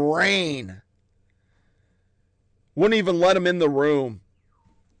fucking rain. Wouldn't even let them in the room.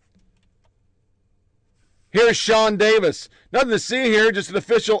 Here's Sean Davis. Nothing to see here, just an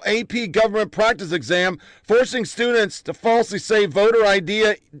official AP government practice exam forcing students to falsely say voter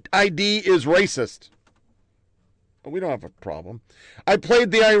ID is racist. But we don't have a problem. I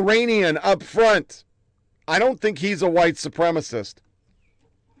played the Iranian up front. I don't think he's a white supremacist.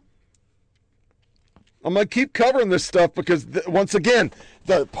 I'm going to keep covering this stuff because, once again,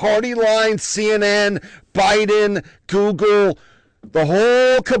 the party line, CNN, Biden, Google, the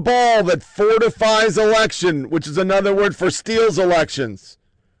whole cabal that fortifies election, which is another word for steals elections,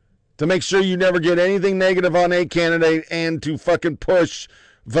 to make sure you never get anything negative on a candidate and to fucking push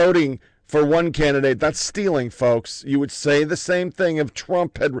voting for one candidate. That's stealing, folks. You would say the same thing if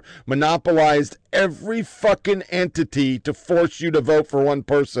Trump had monopolized every fucking entity to force you to vote for one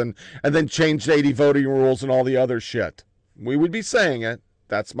person and then changed 80 voting rules and all the other shit. We would be saying it.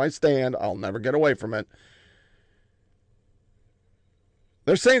 That's my stand. I'll never get away from it.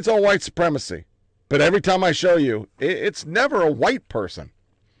 They're saying it's all white supremacy. But every time I show you, it's never a white person.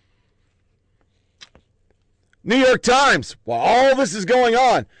 New York Times, while all this is going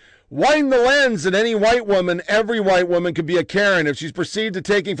on, widen the lens at any white woman. Every white woman could be a Karen if she's perceived to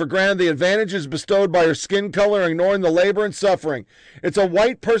taking for granted the advantages bestowed by her skin color and ignoring the labor and suffering. It's a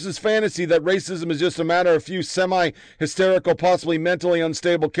white person's fantasy that racism is just a matter of a few semi-hysterical, possibly mentally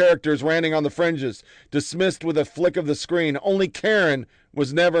unstable characters ranting on the fringes, dismissed with a flick of the screen. Only Karen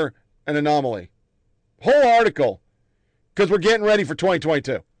was never an anomaly. Whole article, because we're getting ready for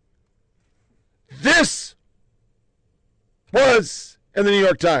 2022. This was in the New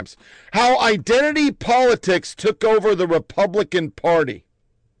York Times. How identity politics took over the Republican Party.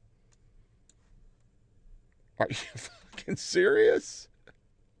 Are you fucking serious?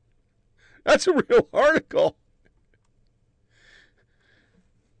 That's a real article.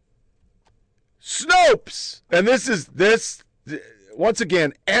 Snopes. And this, once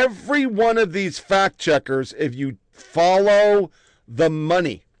again, every one of these fact checkers, if you follow the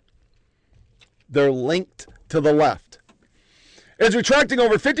money, they're linked to the left. It's retracting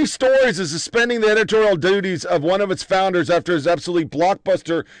over 50 stories and suspending the editorial duties of one of its founders after his absolute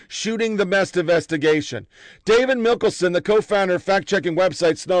blockbuster Shooting the Mess investigation. David Mikkelson, the co-founder of fact-checking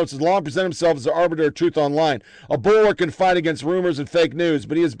website Snopes, has long presented himself as the arbiter of truth online, a bulwark and fight against rumors and fake news,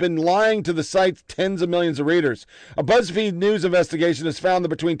 but he has been lying to the site's tens of millions of readers. A BuzzFeed News investigation has found that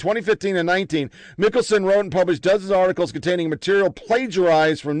between 2015 and 19, Mikkelson wrote and published dozens of articles containing material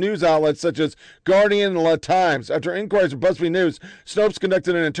plagiarized from news outlets such as Guardian and Le Times. After inquiries from BuzzFeed News, Snopes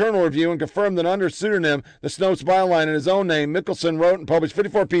conducted an internal review and confirmed that under pseudonym, the Snopes byline in his own name, Mikkelson wrote and published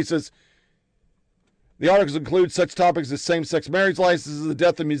 54 pieces. The articles include such topics as same-sex marriage licenses, the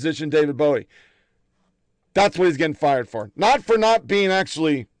death of musician David Bowie. That's what he's getting fired for. Not for not being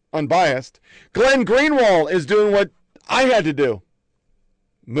actually unbiased. Glenn Greenwald is doing what I had to do.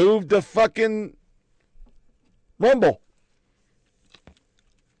 Move to fucking Rumble.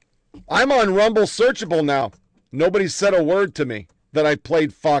 I'm on Rumble searchable now. Nobody said a word to me that I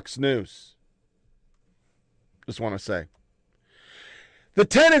played Fox News. Just want to say. The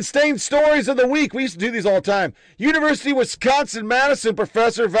 10 and stained stories of the week. We used to do these all the time. University of Wisconsin-Madison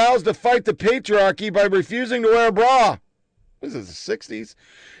professor vows to fight the patriarchy by refusing to wear a bra. This is the 60s.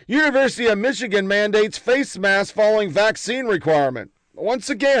 University of Michigan mandates face masks following vaccine requirement. Once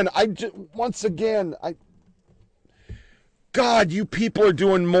again, God, you people are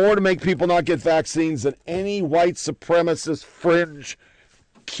doing more to make people not get vaccines than any white supremacist fringe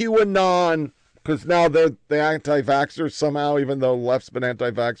QAnon, because now they're the anti-vaxxers somehow, even though left's been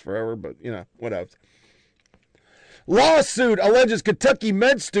anti-vax forever, but, you know, what else? Lawsuit alleges Kentucky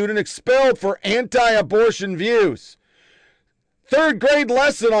med student expelled for anti-abortion views. Third grade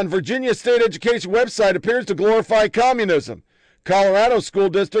lesson on Virginia State Education website appears to glorify communism. Colorado School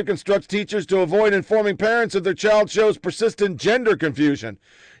District instructs teachers to avoid informing parents if their child shows persistent gender confusion.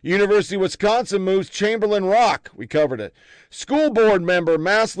 University of Wisconsin moves Chamberlain Rock. We covered it. School board member,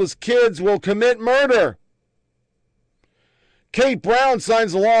 maskless kids will commit murder. Kate Brown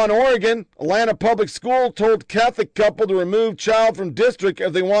signs a law in Oregon. Atlanta Public School told Catholic couple to remove child from district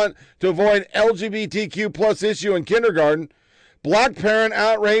if they want to avoid LGBTQ plus issue in kindergarten. Black parent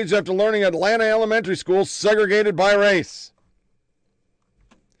outraged after learning Atlanta elementary school segregated by race.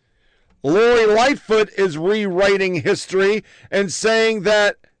 Lori Lightfoot is rewriting history and saying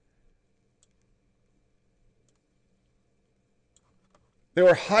that they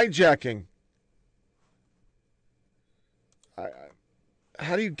were hijacking.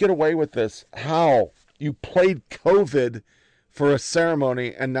 How do you get away with this? How? You played COVID for a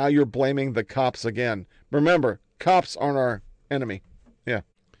ceremony and now you're blaming the cops again. Remember, cops aren't our enemy. Yeah.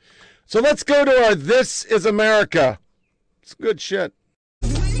 So let's go to our This is America. It's good shit.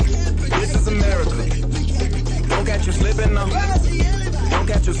 This is America. Don't catch you slipping now. Don't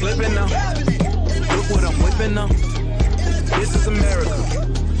catch you slipping now. Look what I'm whipping now. This is America.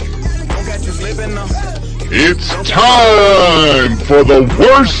 Don't catch you slipping now. It's time for the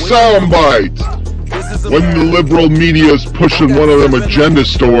worst soundbite. When the liberal media is pushing one of them agenda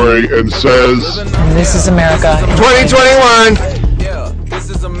story and says, "This is America." 2021. Yeah, this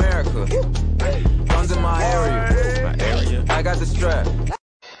is America. Guns in my area. I got the strap.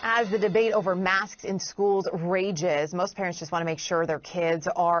 As the debate over masks in schools rages, most parents just want to make sure their kids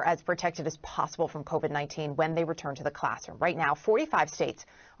are as protected as possible from COVID-19 when they return to the classroom. Right now, 45 states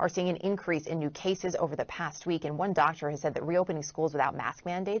are seeing an increase in new cases over the past week, and one doctor has said that reopening schools without mask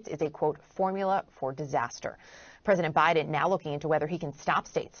mandates is a, quote, formula for disaster. President Biden now looking into whether he can stop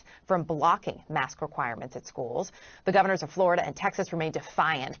states from blocking mask requirements at schools. The governors of Florida and Texas remain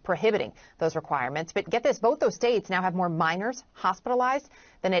defiant, prohibiting those requirements. But get this, both those states now have more minors hospitalized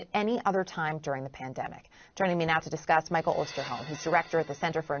than at any other time during the pandemic. Joining me now to discuss, Michael Osterholm, who's director at the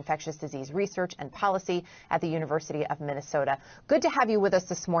Center for Infectious Disease Research and Policy at the University of Minnesota. Good to have you with us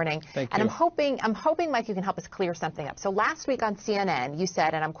this morning. Thank you. And I'm hoping, Mike, you can help us clear something up. So last week on CNN, you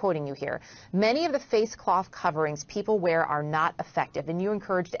said, and I'm quoting you here, many of the face cloth coverings people wear are not effective, and you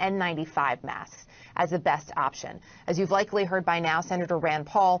encouraged N95 masks as the best option. As you've likely heard by now, Senator Rand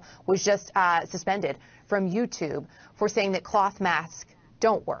Paul was just suspended from YouTube for saying that cloth masks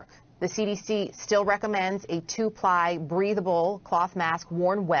don't work. The CDC still recommends a 2-ply breathable cloth mask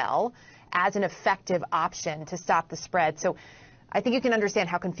worn well as an effective option to stop the spread. So I think you can understand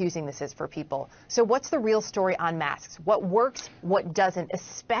how confusing this is for people. So what's the real story on masks? What works, what doesn't,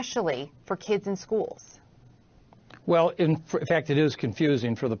 especially for kids in schools? Well, in fact, it is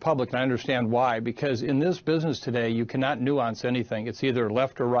confusing for the public, and I understand why, because in this business today, you cannot nuance anything. It's either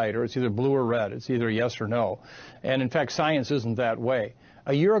left or right, or it's either blue or red. It's either yes or no. And in fact, science isn't that way.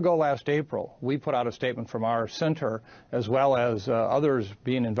 A year ago last April, we put out a statement from our center, as well as others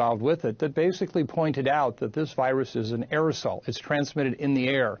being involved with it, that basically pointed out that this virus is an aerosol. It's transmitted in the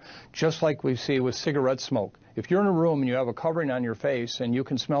air, just like we see with cigarette smoke. If you're in a room and you have a covering on your face and you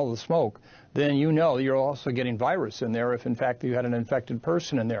can smell the smoke, then you know you're also getting virus in there if, in fact, you had an infected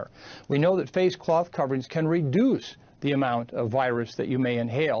person in there. We know that face cloth coverings can reduce the amount of virus that you may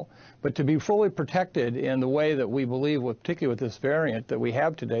inhale. But to be fully protected in the way that we believe, particularly with this variant that we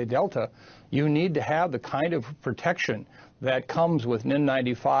have today, Delta, you need to have the kind of protection that comes with an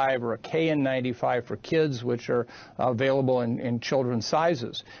N95 or a KN95 for kids, which are available in children's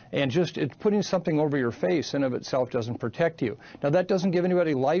sizes. And just putting something over your face in of itself doesn't protect you. Now, that doesn't give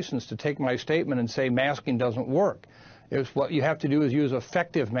anybody license to take my statement and say masking doesn't work. What you have to do is use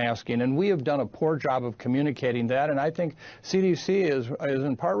effective masking, and we have done a poor job of communicating that, and I think CDC is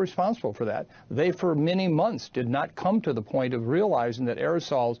in part responsible for that. They, for many months, did not come to the point of realizing that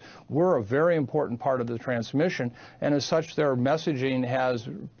aerosols were a very important part of the transmission, and as such, their messaging has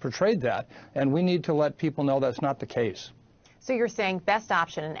portrayed that, and we need to let people know that's not the case. So you're saying best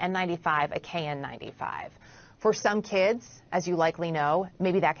option, an N95, a KN95. For some kids, as you likely know,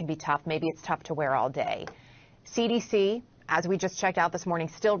 maybe that can be tough. Maybe it's tough to wear all day. CDC, as we just checked out this morning,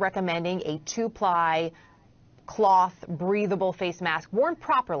 still recommending a 2-ply cloth breathable face mask worn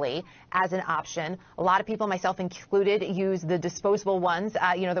properly as an option. A lot of people, myself included, use the disposable ones,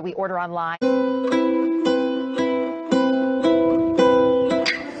 that we order online.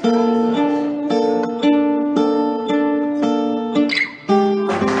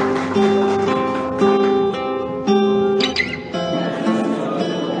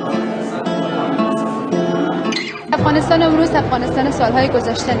 افغانستان امروز افغانستان سالهای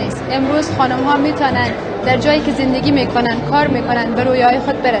گذشته نیست. امروز خانم‌ها میتونن در جایی که زندگی میکنن، کار میکنن، به رویاهای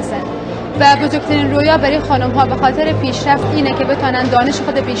خود برسن. و بزرگترین رویا برای خانم‌ها به خاطر پیشرفت اینه که بتونن دانش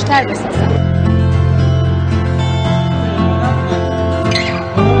خود بیشتر بسازن.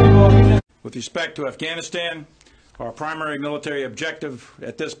 With respect to Afghanistan, our primary military objective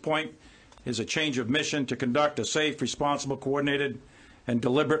at this point is a change of mission to conduct a safe, responsible, coordinated, and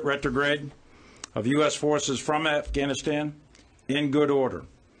deliberate retrograde of U.S. forces from Afghanistan in good order.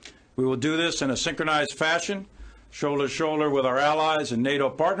 We will do this in a synchronized fashion, shoulder to shoulder with our allies and NATO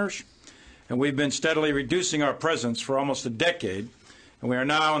partners, and we've been steadily reducing our presence for almost a decade, and we are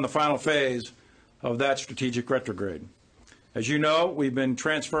now in the final phase of that strategic retrograde. As you know, we've been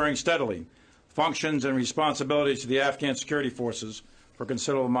transferring steadily functions and responsibilities to the Afghan security forces for a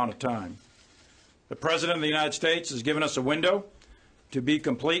considerable amount of time. The President of the United States has given us a window to be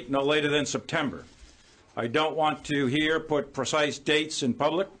complete no later than September. I don't want to here put precise dates in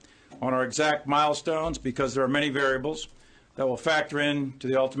public on our exact milestones because there are many variables that will factor in to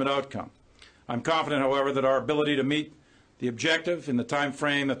the ultimate outcome. I'm confident, however, that our ability to meet the objective in the time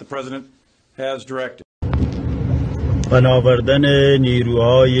frame that the President has directed. پناوردن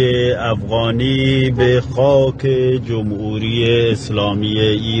نیروهای افغانی به خاک جمهوری اسلامی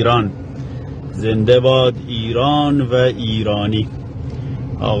ایران. زنده باد ایران و ایرانی.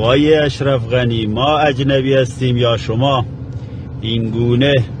 آقای اشرف غنی، ما اجنبی هستیم یا شما؟ این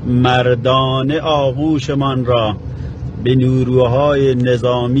گونه مردان آغوشمان را به نیروهای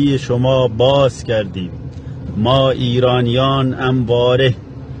نظامی شما باز کردیم. ما ایرانیان همواره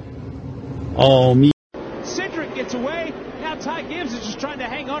آمین. Cedric gets away. Now Ty Gibbs is just trying to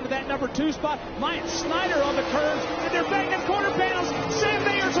hang on to that number 2 spot. Myatt Snyder on the curve, and they're banging quarter panels. Sam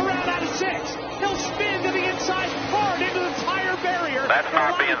Mayer's around out of 6. He'll spin to the inside, hard into the tire barrier. That's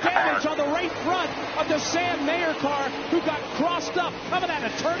not being damage on the right front of the Sam Mayer car, who got crossed up coming out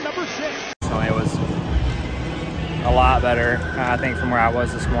of turn number 6. So it was a lot better, I think, from where I was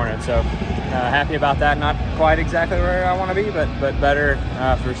this morning. So happy about that. Not quite exactly where I want to be, but better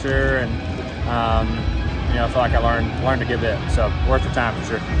for sure. And I feel like I learned a good bit. So worth the time for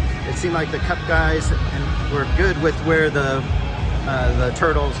sure. It seemed like the Cup guys were good with where the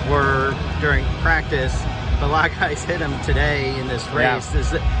Turtles were during practice, but a lot of guys hit them today in this race.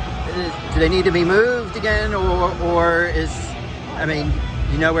 Yeah. Do they need to be moved again, or is, I mean,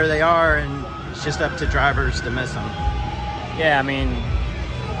 you know where they are, and it's just up to drivers to miss them? Yeah, I mean,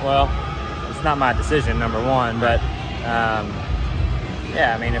 well, it's not my decision, number one, but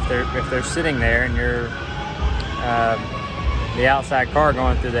yeah, I mean, if they're sitting there and you're the outside car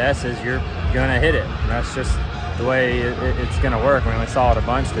going through the S's, you're gonna hit it. And that's just the way it's gonna work. I mean, we saw it a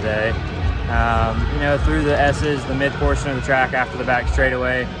bunch today. Through the S's, the mid portion of the track after the back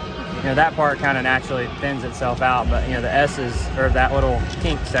straightaway, that part kind of naturally thins itself out. But the S's, or that little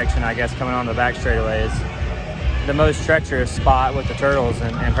kink section, I guess, coming on the back straightaway is the most treacherous spot with the Turtles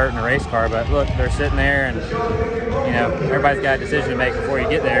and hurting the race car. But look, they're sitting there, and everybody's got a decision to make before you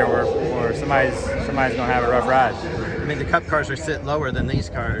get there, or somebody's gonna have a rough ride. I mean, the Cup cars are sitting lower than these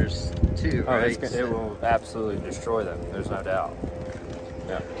cars too, right? It will absolutely destroy them. There's no doubt.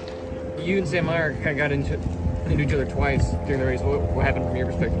 Yeah. You and Sam Meyer kind of got into each other twice during the race. What happened from your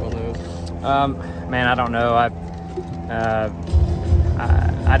perspective on those? Man, I don't know.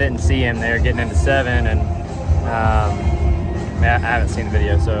 I didn't see him there getting into 7, and I haven't seen the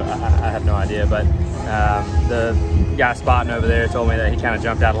video, so I have no idea. But the guy spotting over there told me that he kind of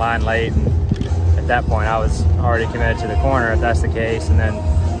jumped out of line late. And at that point, I was already committed to the corner, if that's the case. And then,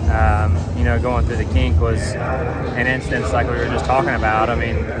 going through the kink was an instance like we were just talking about. I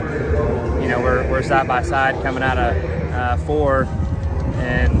mean, we're side by side coming out of 4,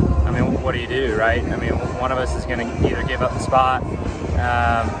 and I mean, what do you do, right? I mean, one of us is going to either give up the spot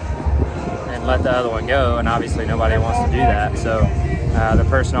and let the other one go, and obviously nobody wants to do that. So the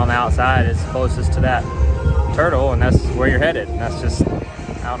person on the outside is closest to that turtle, and that's where you're headed. And that's just,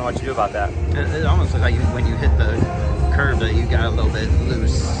 I don't know what you do about that. It almost looks like when you hit the curve that you got a little bit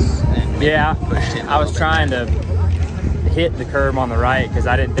loose. And yeah, I was trying to hit the curb on the right because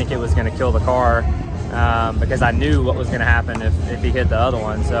I didn't think it was going to kill the car, because I knew what was going to happen if he hit the other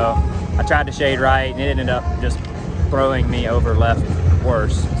one. So I tried to shade right, and it ended up just throwing me over left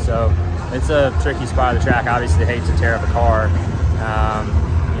worse. So it's a tricky spot of the track. Obviously, hate to tear up a car,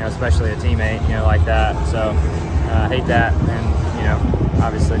 especially a teammate, like that. So hate that, and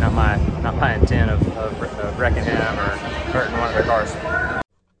obviously not my intent of wrecking him or hurting one of the cars.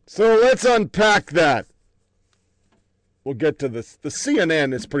 So let's unpack that. We'll get to this. The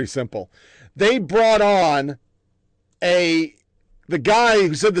CNN is pretty simple. They brought on the guy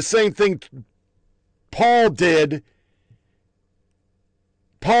who said the same thing Paul did.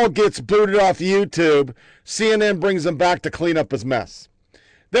 Paul gets booted off YouTube. CNN brings him back to clean up his mess.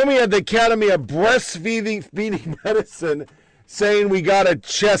 Then we had the Academy of Breastfeeding Medicine saying we got to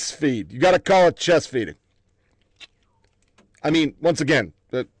chest feed. You got to call it chest feeding. I mean, once again,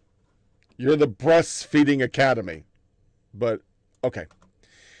 you're the Breastfeeding Academy. But, okay.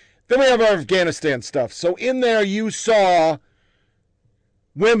 Then we have our Afghanistan stuff. So in there you saw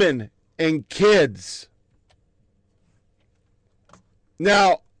women and kids.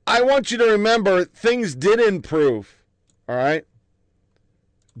 Now, I want you to remember things did improve, all right,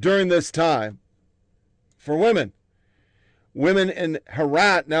 during this time for women. Women in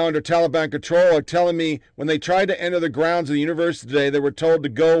Herat, now under Taliban control, are telling me when they tried to enter the grounds of the university today, they were told to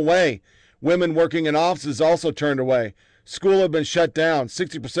go away. Women working in offices also turned away. School had been shut down.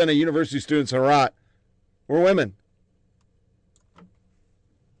 60% of university students in Herat were women.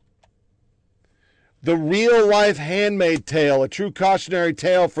 The real-life handmaid tale, a true cautionary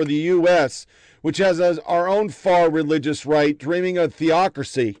tale for the U.S., which has our own far religious right, dreaming of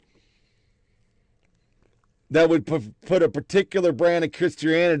theocracy that would put a particular brand of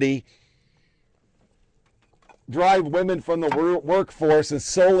Christianity, drive women from the workforce and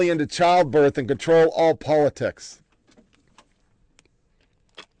solely into childbirth and control all politics.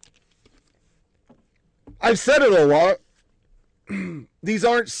 I've said it a lot. These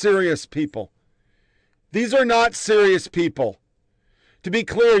aren't serious people. These are not serious people. To be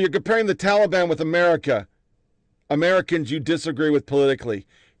clear, you're comparing the Taliban with America. Americans you disagree with politically.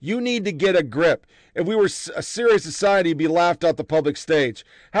 You need to get a grip. If we were a serious society, you'd be laughed out the public stage.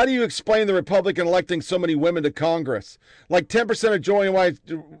 How do you explain the Republican electing so many women to Congress? Like 10%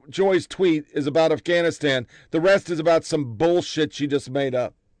 of Joy's tweet is about Afghanistan. The rest is about some bullshit she just made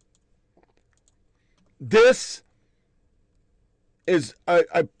up. This is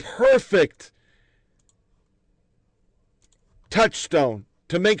a perfect touchstone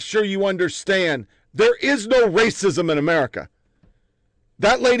to make sure you understand there is no racism in America.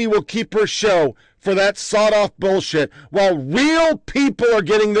 That lady will keep her show for that sawed-off bullshit while real people are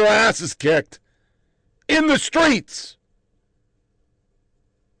getting their asses kicked in the streets.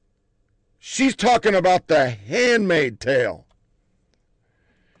 She's talking about The Handmaid's Tale.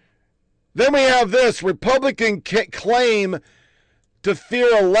 Then we have this. Republican claim to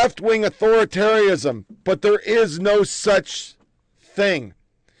fear a left-wing authoritarianism, but there is no such thing.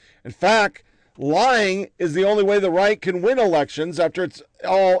 In fact, lying is the only way the right can win elections after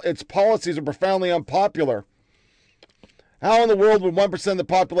its policies are profoundly unpopular. How in the world would 1% of the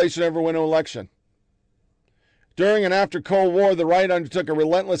population ever win an election? During and after Cold War, the right undertook a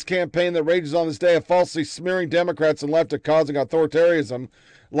relentless campaign that rages on this day of falsely smearing Democrats and left of causing authoritarianism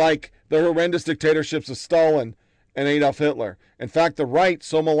like the horrendous dictatorships of Stalin and Adolf Hitler. In fact, the right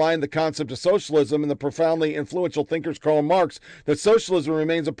so maligned the concept of socialism and the profoundly influential thinkers Karl Marx that socialism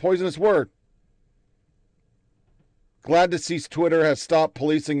remains a poisonous word. Glad to see Twitter has stopped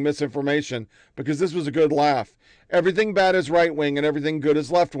policing misinformation because this was a good laugh. Everything bad is right-wing and everything good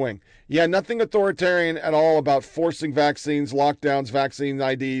is left-wing. Yeah, nothing authoritarian at all about forcing vaccines, lockdowns, vaccine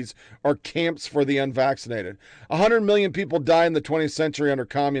IDs, or camps for the unvaccinated. 100 million people died in the 20th century under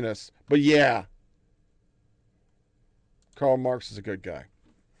communists. But yeah, Karl Marx is a good guy.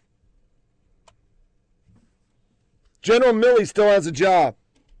 General Milley still has a job.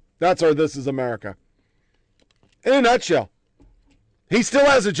 That's our This Is America. In a nutshell, he still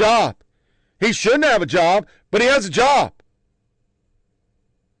has a job. He shouldn't have a job, but he has a job.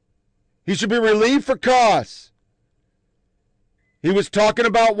 He should be relieved for cause. He was talking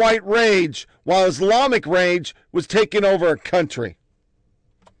about white rage while Islamic rage was taking over a country.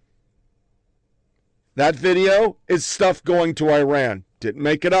 That video is stuff going to Iran. Didn't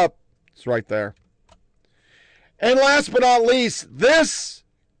make it up. It's right there. And last but not least, this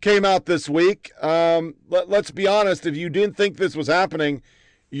came out this week. Let's be honest, if you didn't think this was happening,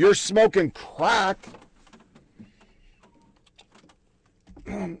 you're smoking crack.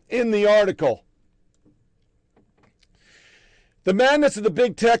 In the article, the madness of the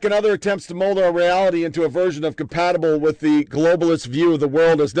big tech and other attempts to mold our reality into a version of compatible with the globalist view of the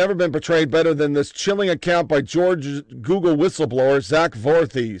world has never been portrayed better than this chilling account by Google whistleblower Zach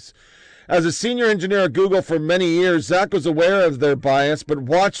Vorthes. As a senior engineer at Google for many years, Zach was aware of their bias, but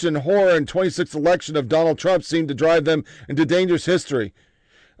watched in horror in 26th election of Donald Trump seemed to drive them into dangerous history.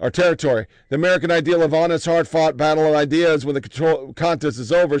 Our territory. The American ideal of honest, hard-fought battle of ideas when the contest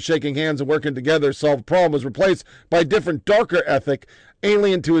is over, shaking hands and working together to solve a problem was replaced by a different, darker ethic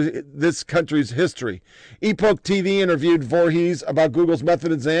alien to this country's history. Epoch TV interviewed Voorhees about Google's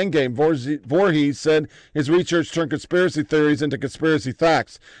methods and endgame. Voorhees said his research turned conspiracy theories into conspiracy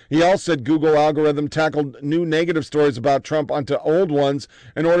facts. He also said Google algorithm tackled new negative stories about Trump onto old ones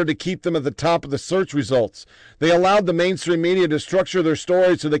in order to keep them at the top of the search results. They allowed the mainstream media to structure their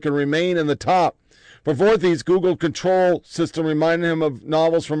stories so they could remain in the top. For Voorhees, Google control system reminded him of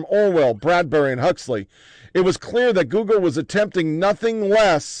novels from Orwell, Bradbury, and Huxley. It was clear that Google was attempting nothing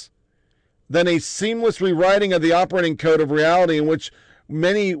less than a seamless rewriting of the operating code of reality in which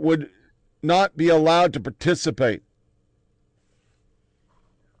many would not be allowed to participate.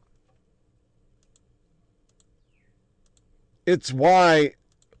 It's why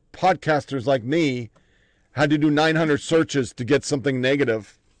podcasters like me had to do 900 searches to get something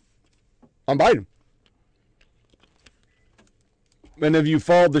negative on Biden. And if you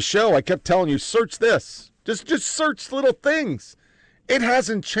followed the show, I kept telling you, search this. Just search little things. It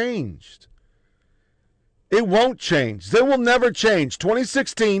hasn't changed. It won't change. They will never change.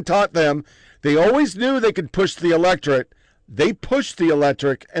 2016 taught them they always knew they could push the electorate. They pushed the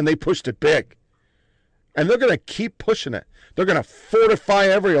electorate, and they pushed it big. And they're going to keep pushing it. They're going to fortify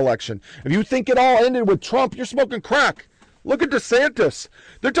every election. If you think it all ended with Trump, you're smoking crack. Look at DeSantis.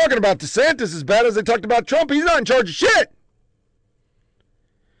 They're talking about DeSantis as bad as they talked about Trump. He's not in charge of shit.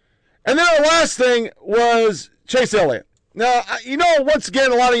 And then our last thing was Chase Elliott. Now, you know, once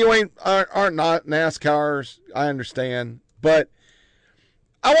again, a lot of you aren't not NASCARs. I understand. But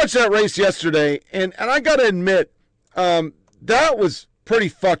I watched that race yesterday, and I got to admit, that was pretty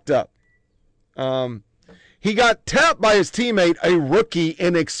fucked up. He got tapped by his teammate, a rookie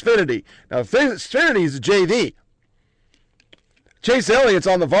in Xfinity. Now, Xfinity is a JV. Chase Elliott's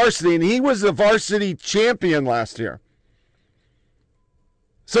on the varsity, and he was the varsity champion last year.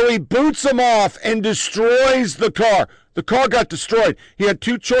 So he boots him off and destroys the car. The car got destroyed. He had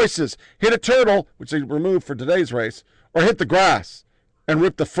two choices. Hit a turtle, which they removed for today's race, or hit the grass and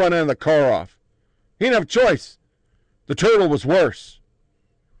rip the front end of the car off. He didn't have a choice. The turtle was worse.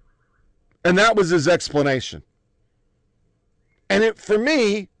 And that was his explanation. And for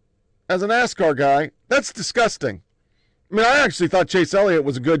me, as a NASCAR guy, that's disgusting. I mean, I actually thought Chase Elliott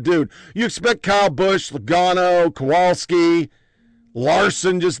was a good dude. You expect Kyle Busch, Logano, Kowalski,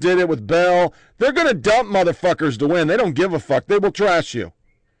 Larson just did it with Bell. They're going to dump motherfuckers to win. They don't give a fuck. They will trash you.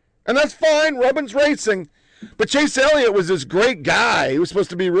 And that's fine. Rubbin's racing. But Chase Elliott was this great guy. He was supposed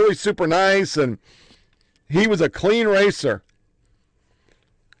to be really super nice, and he was a clean racer.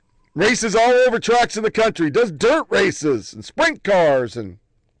 Races all over tracks in the country. Does dirt races and sprint cars, and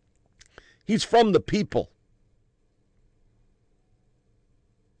he's from the people.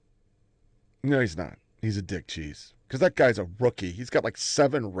 No, he's not. He's a dick cheese. Because that guy's a rookie. He's got like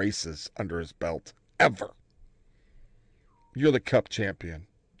 7 races under his belt. Ever. You're the Cup champion.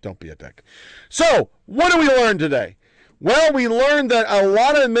 Don't be a dick. So, what do we learn today? Well, we learned that a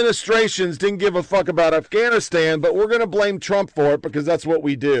lot of administrations didn't give a fuck about Afghanistan, but we're going to blame Trump for it because that's what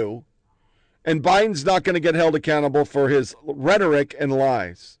we do. And Biden's not going to get held accountable for his rhetoric and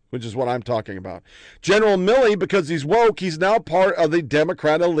lies, which is what I'm talking about. General Milley, because he's woke, he's now part of the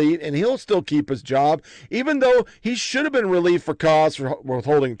Democrat elite, and he'll still keep his job, even though he should have been relieved for cause for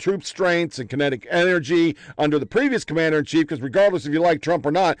withholding troop strengths and kinetic energy under the previous commander-in-chief, because regardless if you like Trump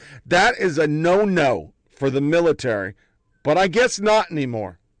or not, that is a no-no for the military. But I guess not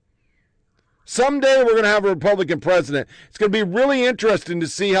anymore. Someday we're going to have a Republican president. It's going to be really interesting to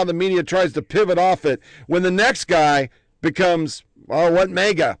see how the media tries to pivot off it when the next guy becomes, what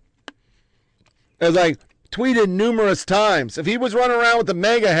MAGA? As I tweeted numerous times, if he was running around with the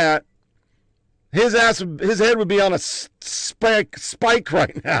MAGA hat, his head would be on a spike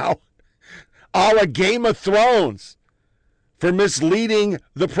right now, a la Game of Thrones, for misleading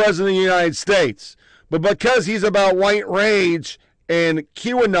the President of the United States. But because he's about white rage and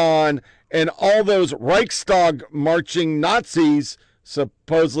QAnon and all those Reichstag marching Nazis,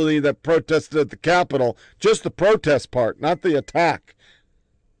 supposedly, that protested at the Capitol, just the protest part, not the attack.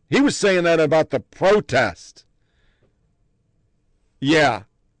 He was saying that about the protest. Yeah,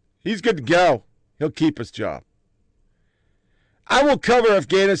 he's good to go. He'll keep his job. I will cover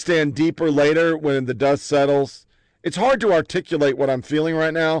Afghanistan deeper later when the dust settles. It's hard to articulate what I'm feeling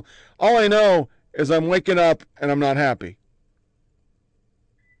right now. All I know is I'm waking up and I'm not happy.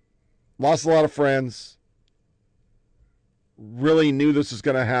 Lost a lot of friends. Really knew this was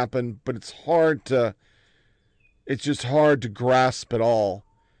going to happen, but it's just hard to grasp it all.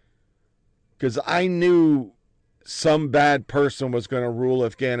 Because I knew some bad person was going to rule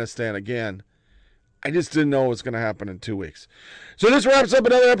Afghanistan again. I just didn't know it was going to happen in 2 weeks. So this wraps up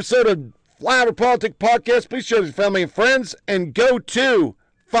another episode of Flyover Politics Podcast. Please share with your family and friends, and go to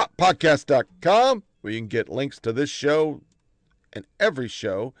FOPpodcast.com, where you can get links to this show and every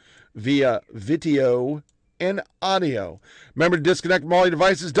show via video and audio. Remember to disconnect from all your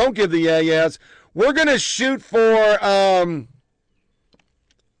devices. Don't give the yeah-yeahs. We're going to shoot for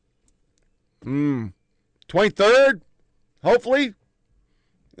 23rd, hopefully.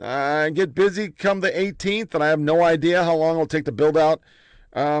 I get busy come the 18th, and I have no idea how long it'll take to build out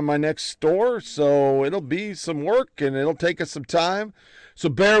my next store. So it'll be some work, and it'll take us some time. So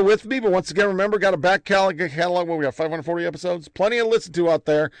bear with me, but once again, remember, got a back catalog where we got 540 episodes. Plenty to listen to out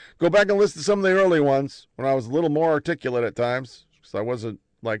there. Go back and listen to some of the early ones when I was a little more articulate at times, because I wasn't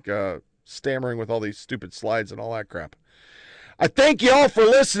like stammering with all these stupid slides and all that crap. I thank you all for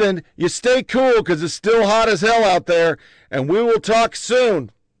listening. You stay cool, because it's still hot as hell out there, and we will talk soon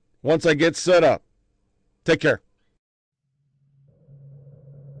once I get set up. Take care.